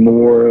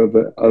more of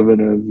an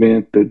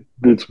event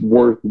that's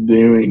worth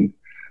doing,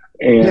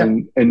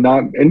 and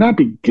not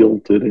be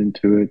guilted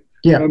into it.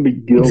 Not be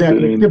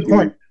guilted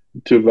into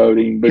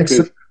voting,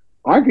 because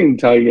I can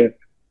tell you,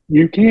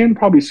 you can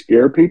probably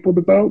scare people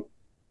to vote,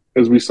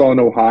 as we saw in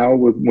Ohio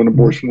when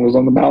abortion was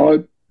on the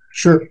ballot.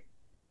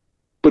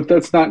 But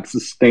that's not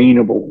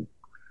sustainable.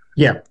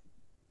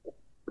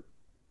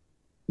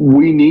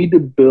 We need to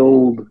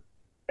build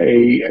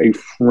a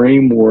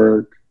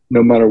framework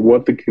no matter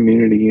what the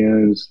community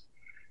is,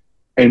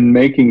 and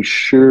making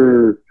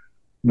sure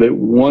that,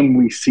 one,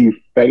 we see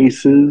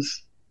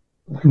faces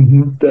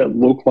that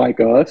look like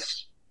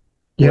us,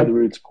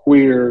 whether it's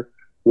queer,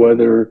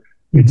 whether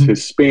it's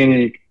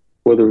Hispanic,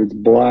 whether it's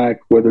Black,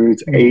 whether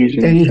it's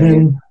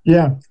Asian.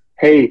 Yeah.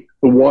 Hey,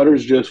 the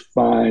water's just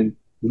fine.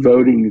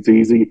 Voting is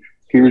easy.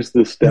 Here's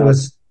the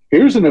steps.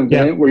 Here's an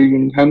event where you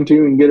can come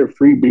to and get a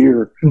free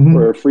beer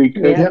or a free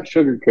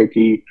sugar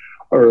cookie,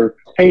 or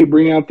hey,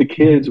 bring out the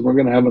kids. We're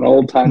going to have an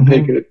old time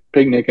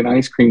picnic and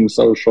ice cream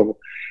social,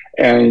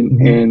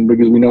 and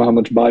because we know how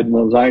much Biden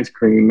loves ice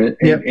cream,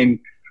 and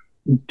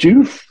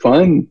do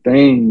fun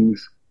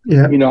things.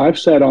 Yeah. You know, I've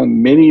sat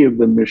on many of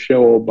the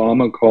Michelle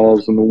Obama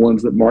calls and the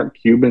ones that Mark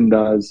Cuban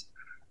does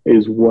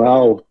as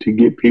well to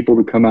get people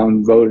to come out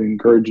and vote,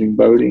 encouraging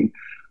voting.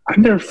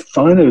 And they're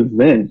fun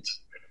events.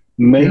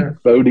 Make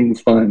voting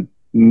fun.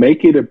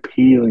 Make it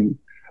appealing.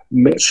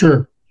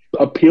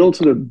 Appeal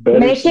to the better.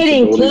 Make it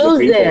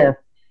inclusive.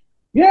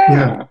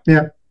 Yeah,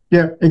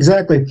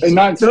 exactly. And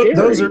not scary.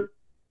 Those are.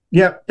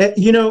 Yeah,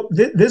 you know,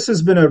 this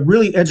has been a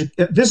really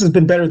this has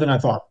been better than I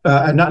thought.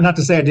 Not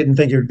to say I didn't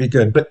think it would be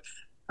good, but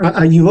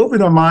you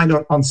opened our mind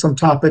on some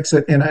topics,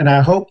 and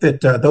I hope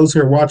that those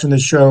who are watching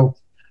this show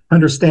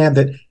understand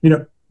that, you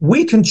know,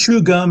 we can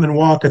chew gum and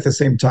walk at the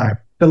same time.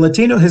 The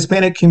Latino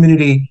Hispanic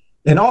community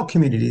and all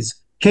communities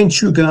can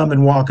chew gum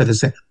and walk at the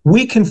same.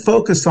 We can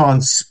focus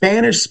on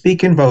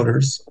Spanish-speaking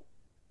voters,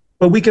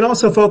 but we can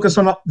also focus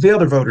on the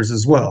other voters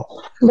as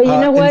well. But you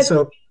know what?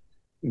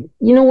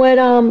 You know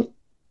what,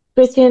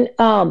 Christian?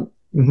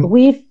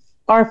 We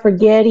are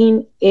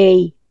forgetting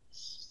a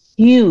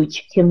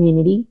huge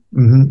community.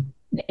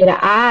 And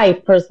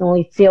I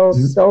personally feel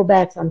so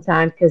bad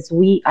sometimes because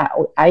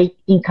I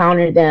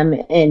encounter them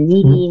in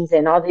meetings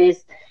and all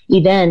these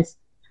events,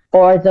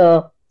 or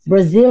the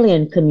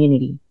Brazilian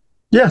community.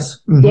 Yes.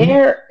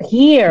 They're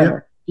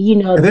here, you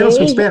know. And they don't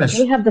speak Spanish.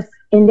 They have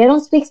and they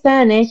don't speak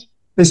Spanish.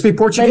 They speak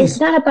Portuguese. But it's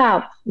not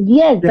about,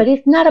 but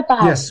it's not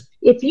about,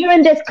 if you're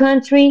in this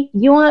country,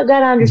 you got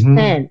to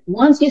understand,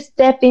 once you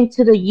step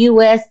into the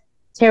U.S.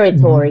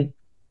 territory,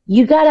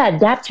 you got to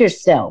adapt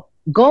yourself.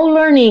 Go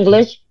learn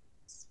English,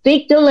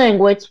 speak the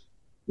language.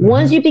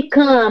 Once you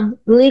become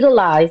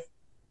legalized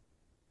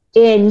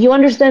and you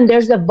understand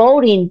there's a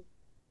voting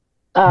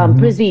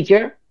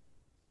procedure,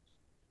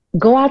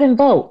 go out and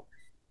vote.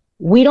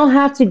 We don't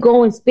have to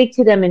go and speak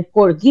to them in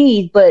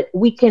Portuguese, but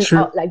we can,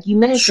 like you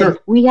mentioned,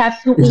 we have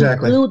to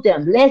include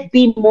them. Let's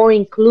be more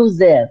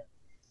inclusive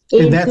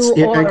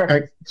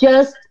into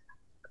just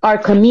our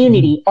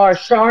community, our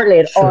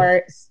Charlotte,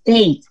 our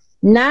state,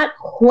 not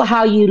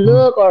how you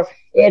look, or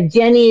if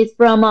Jenny is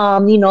from,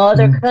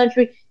 other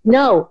country.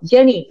 No,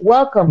 Jenny,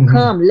 welcome,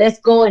 come, let's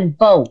go and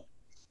vote.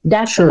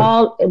 That's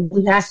all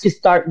we have to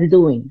start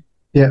doing.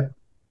 Yeah.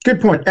 Good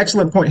point.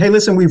 Excellent point. Hey,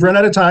 listen, we've run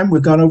out of time.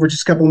 We've gone over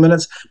just a couple of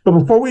minutes. But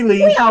before we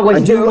leave, I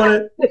do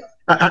want to.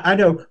 I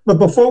know. But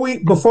before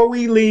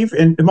we leave,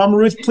 and Mama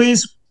Ruth,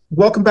 please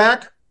welcome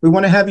back. We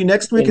want to have you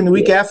next week and the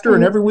week after,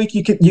 and every week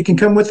you can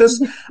come with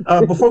us.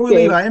 Before we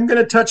leave, I am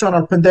going to touch on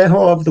our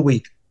pendejo of the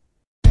week.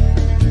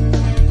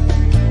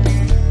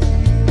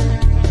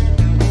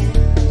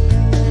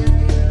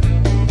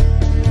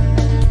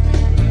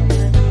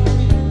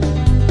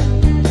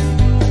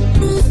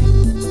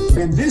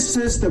 This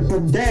is the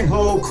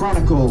Pendejo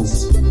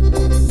Chronicles.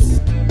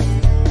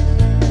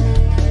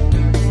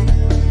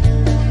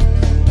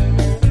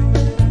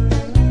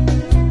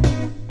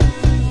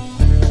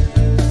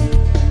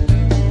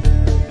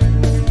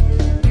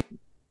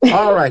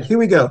 All right, here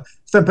we go.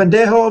 The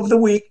Pendejo of the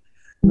week.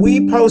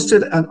 We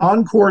posted an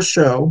encore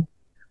show.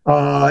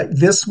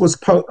 This was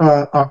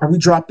we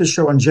dropped the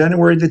show on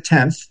January the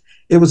 10th.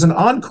 It was an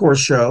encore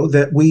show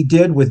that we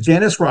did with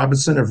Janice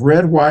Robinson of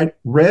Red,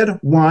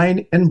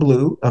 Wine, and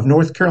Blue of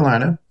North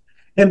Carolina.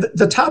 And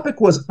the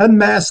topic was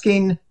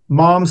unmasking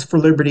Moms for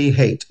Liberty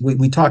hate.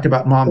 We talked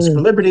about Moms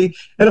for Liberty.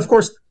 And of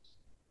course,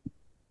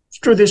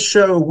 after this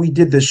show, we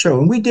did this show.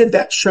 And we did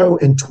that show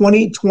in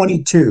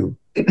 2022.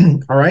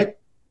 All right?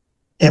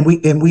 And we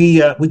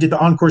did the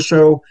encore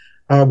show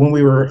when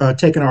we were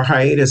taking our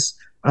hiatus.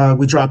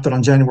 We dropped it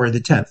on January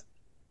the 10th.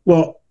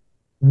 Well,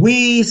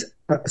 we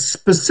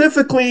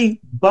specifically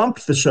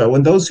bumped the show.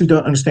 And those who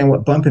don't understand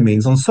what bumping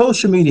means, on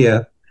social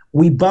media,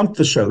 we bumped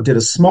the show, did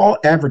a small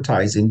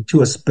advertising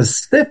to a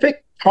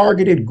specific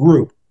targeted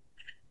group.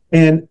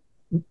 And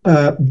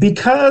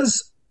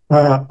because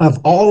of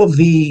all of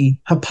the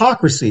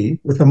hypocrisy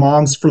with the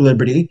Moms for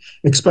Liberty,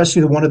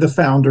 especially one of the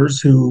founders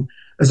who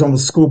is on the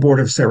school board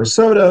of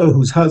Sarasota,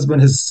 whose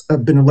husband has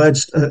been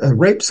alleged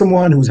raped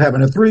someone, who's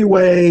having a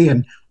three-way,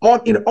 and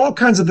all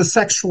kinds of the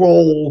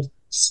sexual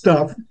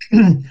stuff.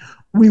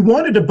 We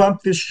wanted to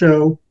bump this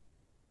show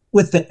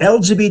with the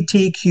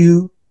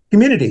LGBTQ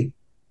community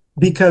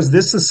because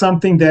this is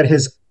something that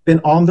has been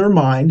on their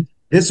mind.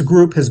 This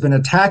group has been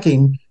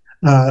attacking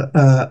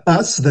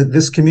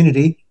this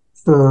community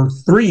for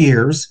 3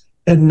 years,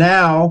 and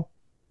now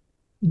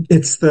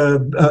it's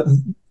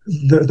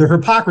the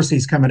hypocrisy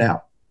is coming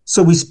out.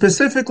 So we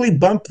specifically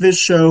bumped this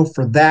show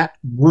for that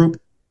group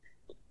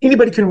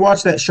anybody can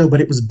watch that show,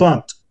 but it was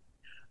bumped.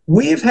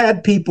 We've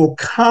had people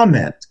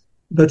comment,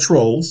 the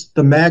trolls,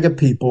 the MAGA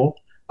people,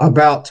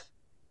 about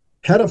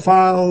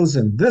pedophiles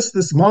and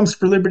this Moms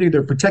for Liberty,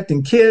 they're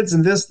protecting kids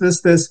and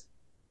this.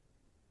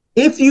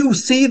 If you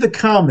see the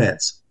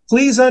comments,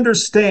 please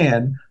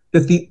understand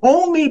that the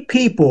only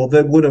people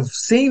that would have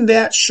seen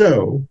that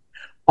show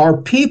are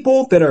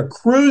people that are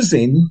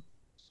cruising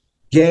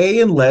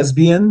gay and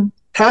lesbian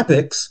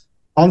topics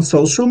on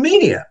social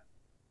media.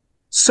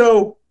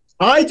 So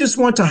I just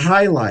want to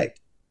highlight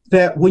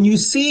that when you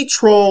see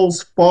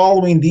trolls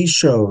following these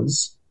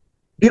shows,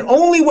 the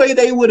only way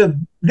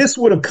this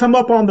would have come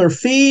up on their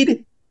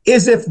feed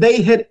is if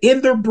they had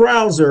in their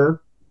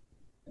browser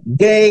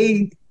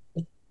gay,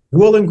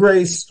 Will and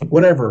Grace,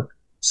 whatever.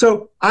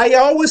 So I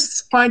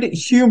always find it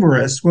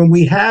humorous when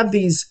we have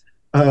these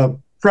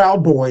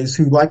Proud Boys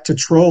who like to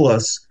troll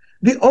us.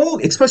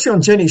 Especially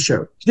on Jenny's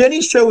show.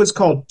 Jenny's show is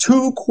called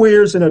Two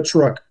Queers in a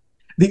Truck.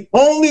 The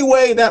only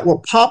way that will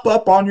pop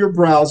up on your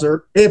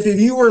browser, if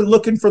you were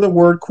looking for the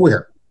word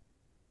queer,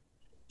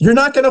 you're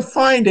not going to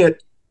find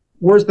it.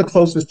 Where's the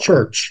closest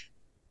church?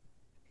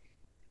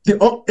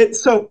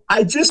 So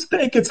I just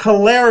think it's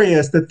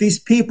hilarious that these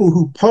people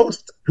who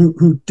post,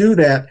 who do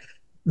that,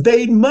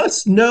 they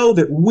must know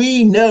that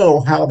we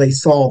know how they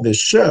saw this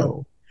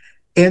show.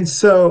 And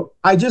so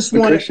I just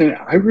want Christian,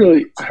 I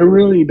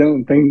really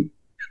don't think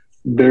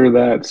they're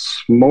that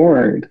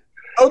smart.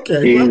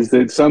 Okay.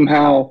 That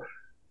somehow,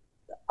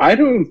 I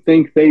don't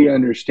think they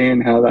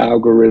understand how the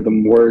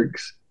algorithm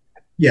works.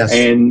 Yes.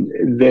 And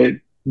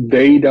that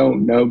they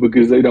don't know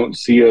because they don't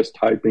see us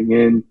typing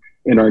in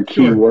our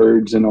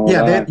keywords and all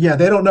that.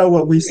 They don't know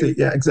what we see.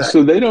 Yeah, exactly.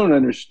 So they don't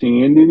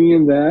understand any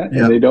of that,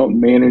 and they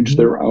don't manage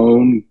their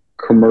own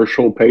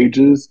commercial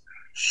pages.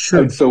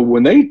 Sure. And so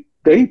when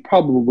they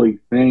probably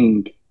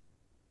think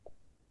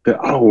that,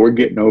 oh, we're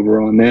getting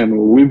over on them,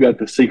 or we've got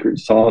the secret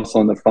sauce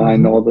on the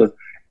find all the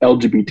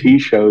LGBT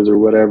shows or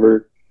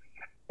whatever.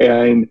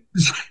 And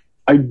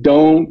I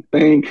don't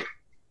think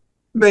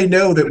they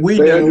know that we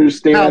know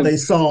understand how they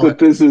saw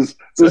that it.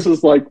 This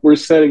is like we're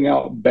setting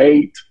out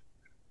bait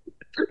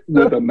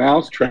with a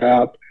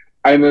mousetrap,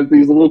 and that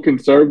these little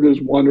conservatives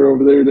wander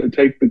over there to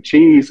take the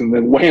cheese, and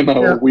then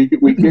whammo, we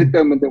get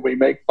them, and then we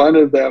make fun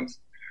of them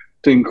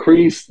to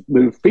increase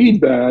the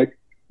feedback,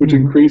 which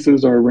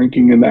increases our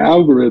ranking in the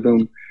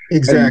algorithm.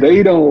 Exactly. And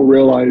they don't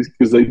realize,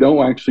 because they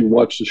don't actually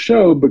watch the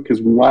show,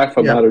 because we laugh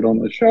about it on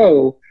the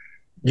show.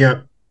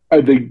 Yeah.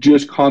 They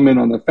just comment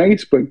on the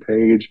Facebook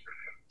page.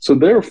 So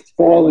they're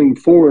falling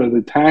for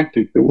the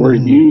tactic that we're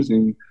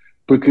using,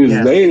 because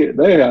they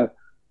have,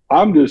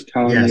 I'm just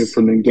telling you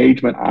from the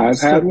engagement I've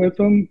had with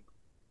them,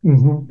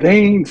 they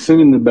ain't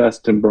sending the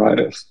best and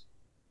brightest.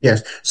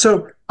 Yes.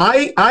 So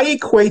I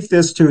equate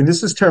this to, and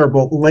this is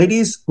terrible,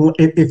 ladies,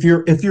 if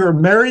you're a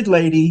married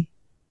lady,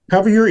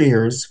 cover your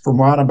ears from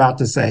what I'm about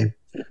to say.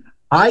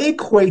 I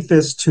equate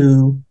this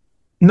to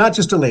not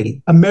just a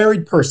lady, a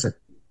married person.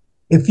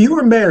 If you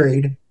are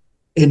married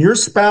and your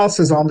spouse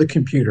is on the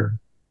computer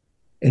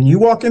and you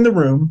walk in the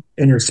room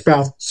and your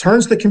spouse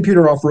turns the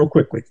computer off real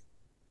quickly,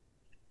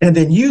 and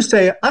then you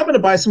say, I'm going to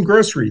buy some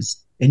groceries,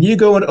 and you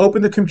go and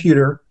open the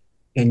computer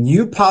and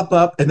you pop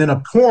up, and then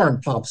a porn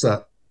pops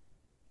up.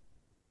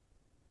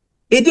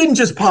 It didn't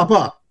just pop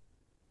up.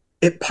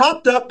 It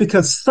popped up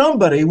because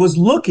somebody was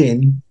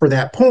looking for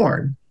that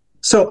porn.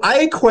 So I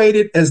equate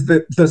it as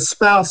the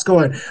spouse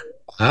going,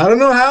 I don't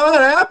know how it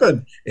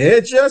happened.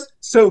 It just,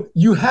 so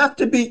you have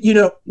to be,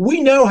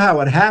 we know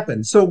how it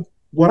happened. So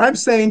what I'm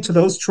saying to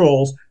those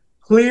trolls,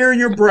 clear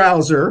your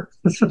browser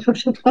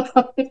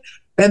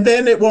and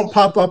then it won't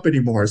pop up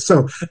anymore.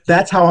 So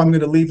that's how I'm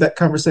going to leave that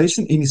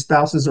conversation. Any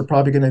spouses are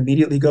probably going to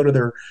immediately go to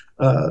their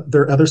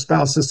other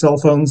spouses' cell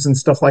phones and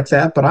stuff like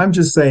that. But I'm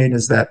just saying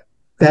is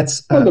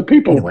that's the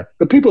people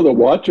that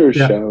watch our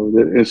show,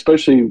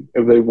 especially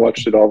if they've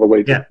watched it all the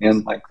way to the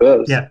end like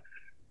this,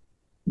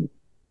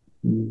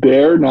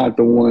 they're not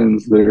the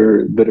ones that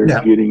are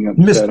getting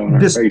upset on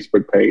our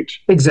Facebook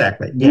page.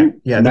 Exactly.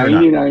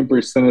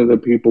 99% of the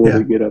people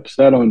that get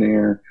upset on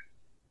there,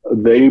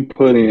 they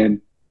put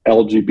in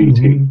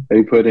LGBT,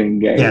 they put in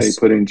gay, they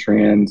put in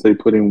trans, they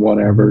put in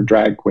whatever,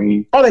 drag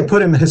queen. Oh, they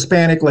put in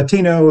Hispanic,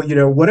 Latino,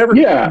 whatever.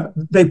 Yeah,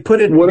 they put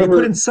in whatever.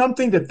 They put in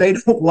something that they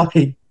don't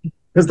like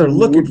because they're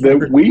looking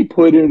for it. We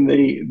put in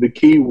the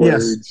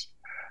keywords,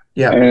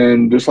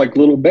 and just like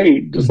little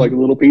bait, just like a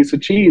little piece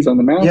of cheese on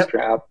the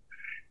mousetrap.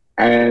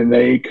 And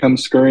they come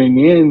scurrying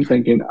in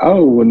thinking,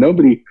 oh, well,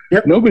 nobody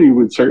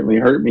would certainly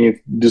hurt me if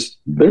just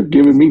they're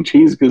giving me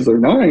cheese because they're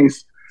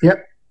nice.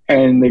 Yep.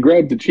 And they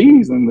grab the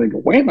cheese and they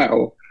go,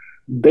 whammo.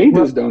 They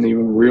just don't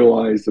even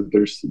realize that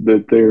they're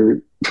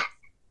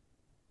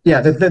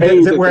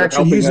that we're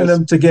actually using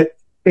them to get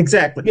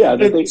exactly. Yeah,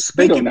 they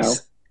don't know.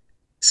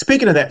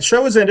 Speaking of that,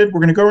 show has ended. We're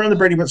going to go around the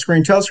Brady Bunch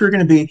screen. Tell us who you're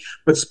going to be.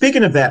 But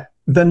speaking of that,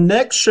 the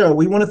next show,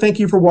 we want to thank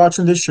you for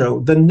watching this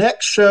show. The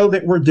next show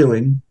that we're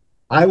doing,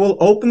 I will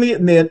openly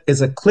admit,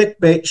 is a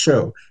clickbait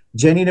show.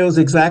 Jenny knows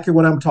exactly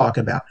what I'm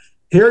talking about.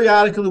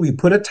 Periodically, we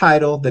put a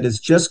title that is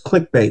just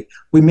clickbait.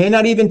 We may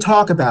not even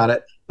talk about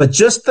it, but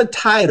just the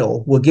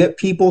title will get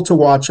people to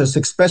watch us,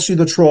 especially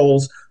the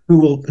trolls who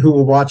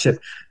will watch it.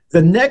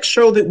 The next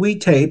show that we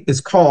tape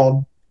is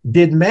called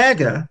Did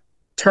MAGA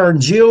Turn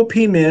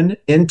GOP Men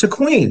into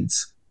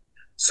Queens?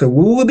 So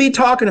we will be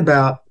talking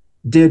about,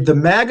 did the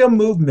MAGA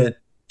movement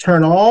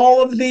turn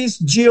all of these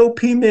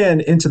GOP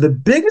men into the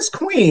biggest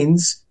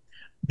queens?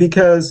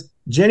 Because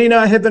Jenny and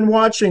I have been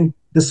watching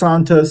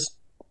DeSantis.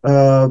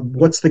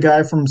 What's the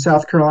guy from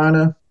South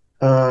Carolina?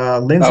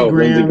 Lindsey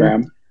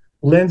Graham.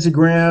 Lindsey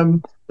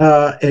Graham.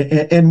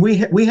 And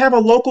we have a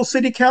local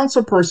city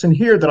council person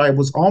here that I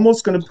was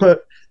almost going to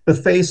put the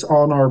face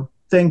on our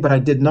thing, but I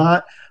did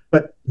not.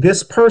 But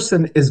this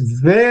person is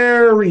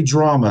very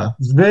drama,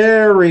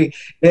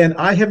 and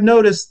I have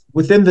noticed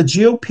within the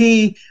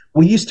GOP,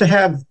 we used to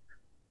have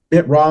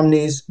Mitt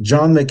Romney's,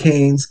 John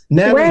McCain's.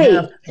 Now we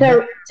have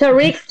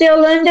Tariq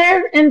still in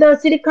there in the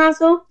city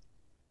council?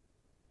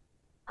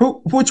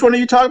 Which one are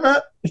you talking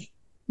about?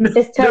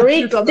 Is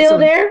Tariq still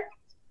there?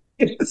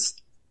 Yes.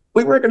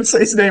 We weren't going to say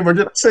his name, or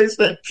did I say his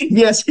name?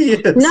 Yes, he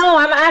is. No,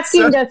 I'm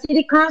asking the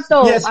city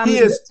council. Yes, he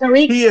is.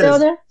 Tariq still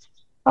there?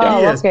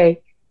 Oh,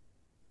 okay.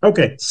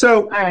 Okay,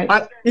 so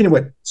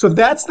anyway, so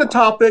that's the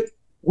topic.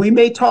 We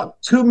may talk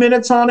 2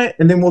 minutes on it,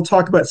 and then we'll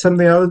talk about some of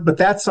the others, but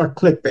that's our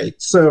clickbait.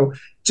 So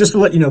just to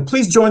let you know,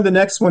 please join the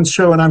next one's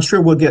show, and I'm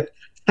sure we'll get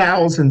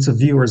thousands of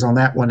viewers on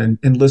that one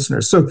and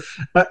listeners. So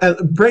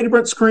Brady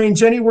Brent Screen,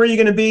 Jenny, where are you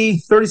going to be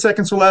 30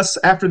 seconds or less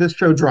after this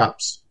show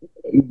drops?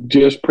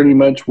 Just pretty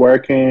much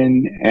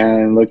working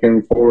and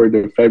looking forward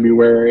to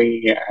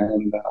February,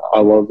 and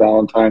I love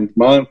Valentine's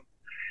month,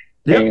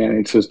 and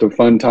it's just a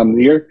fun time of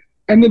the year.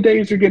 And the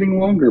days are getting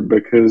longer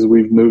because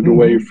we've moved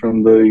away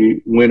from the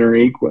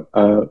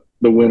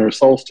winter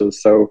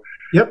solstice. So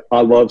I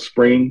love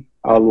spring.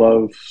 I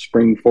love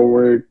spring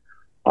forward.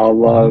 I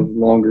love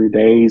longer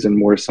days and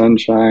more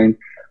sunshine.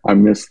 I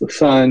miss the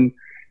sun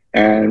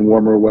and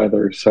warmer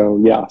weather.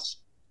 So yes,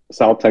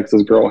 South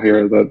Texas girl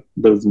here that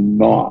does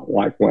not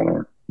like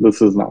winter.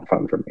 This is not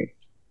fun for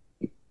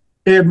me.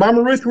 And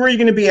Mama Ruth, where are you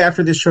going to be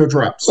after this show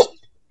drops?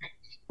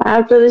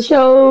 After the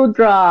show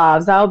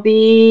drops, I'll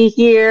be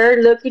here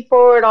looking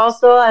forward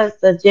also, as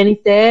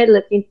Jenny said,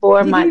 looking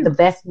for the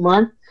best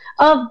month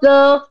of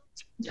the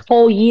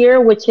whole year,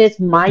 which is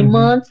my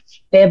month,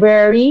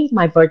 February,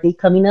 my birthday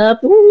coming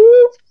up.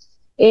 Woo!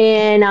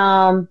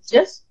 And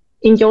just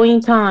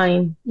enjoying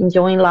time,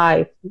 enjoying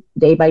life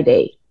day by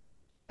day.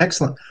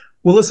 Excellent.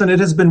 Well, listen, it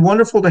has been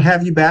wonderful to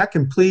have you back,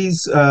 and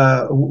please,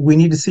 we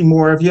need to see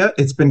more of you.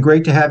 It's been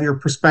great to have your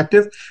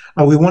perspective.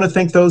 We want to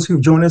thank those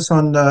who've joined us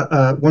on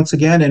once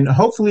again, and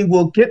hopefully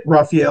we'll get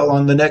Raphael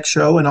on the next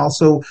show, and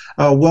also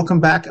welcome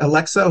back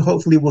Alexa.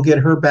 Hopefully we'll get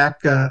her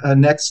back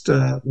next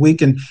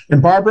week. And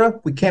Barbara,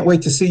 we can't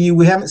wait to see you.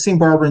 We haven't seen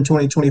Barbara in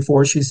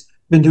 2024. She's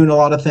been doing a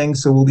lot of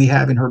things, so we'll be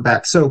having her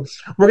back. So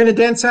we're going to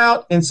dance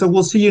out, and so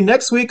we'll see you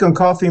next week on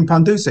Coffee and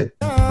Pan Dulce.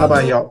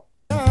 Bye-bye, y'all.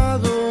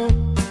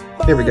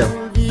 Here we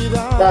go.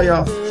 Bye,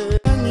 y'all.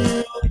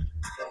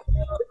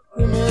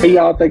 Hey,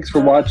 y'all. Thanks for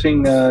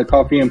watching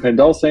Coffee and Pan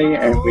Dulce,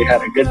 and we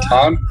had a good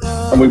time.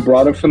 And we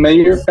brought a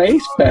familiar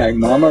face back,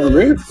 Mama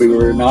Ruth. We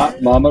were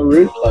not Mama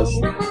Ruthless.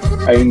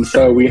 And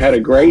so we had a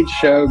great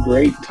show,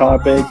 great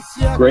topic,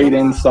 great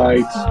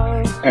insights,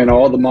 and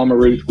all the Mama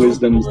Ruth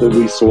wisdoms that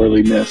we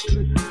sorely missed.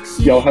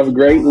 Y'all have a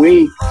great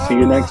week. See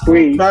you next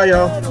week. Bye,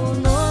 y'all.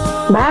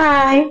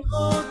 Bye.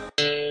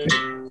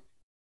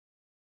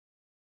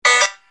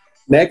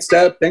 Next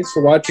up, thanks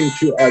for watching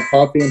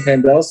Coffee and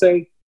Pan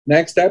Dulce.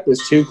 Next up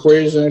is Two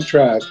Queers in a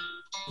Truck.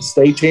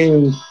 Stay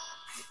tuned.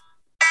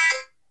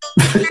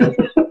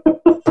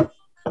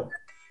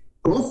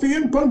 Coffee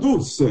and Pan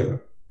Dulce.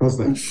 How's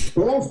that?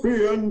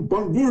 Coffee and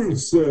Pan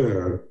Dulce.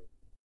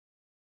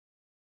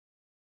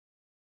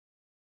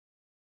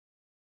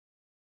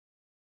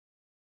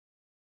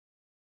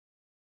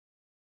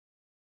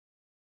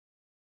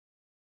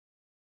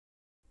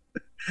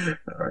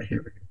 All right,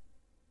 here we go.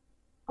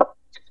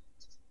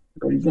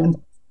 Again.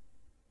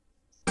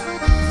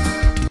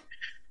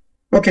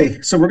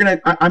 Okay, so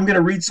I'm gonna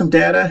read some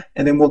data,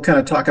 and then we'll kind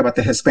of talk about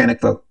the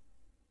Hispanic vote.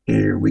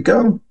 Here we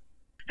go.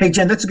 Hey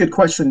Jen, that's a good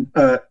question.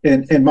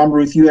 And Mama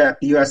Ruth, you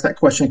asked that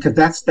question because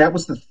that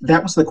was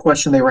the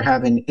question they were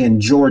having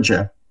in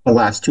Georgia the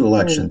last two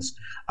elections,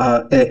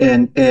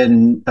 and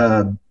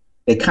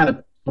they kind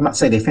of, I'm not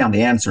saying they found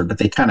the answer, but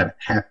they kind of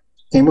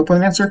came up with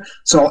an answer.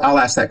 So I'll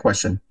ask that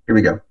question. Here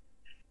we go.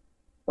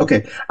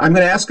 Okay, I'm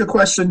going to ask a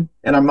question,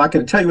 and I'm not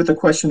going to tell you what the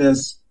question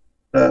is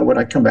when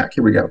I come back.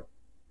 Here we go.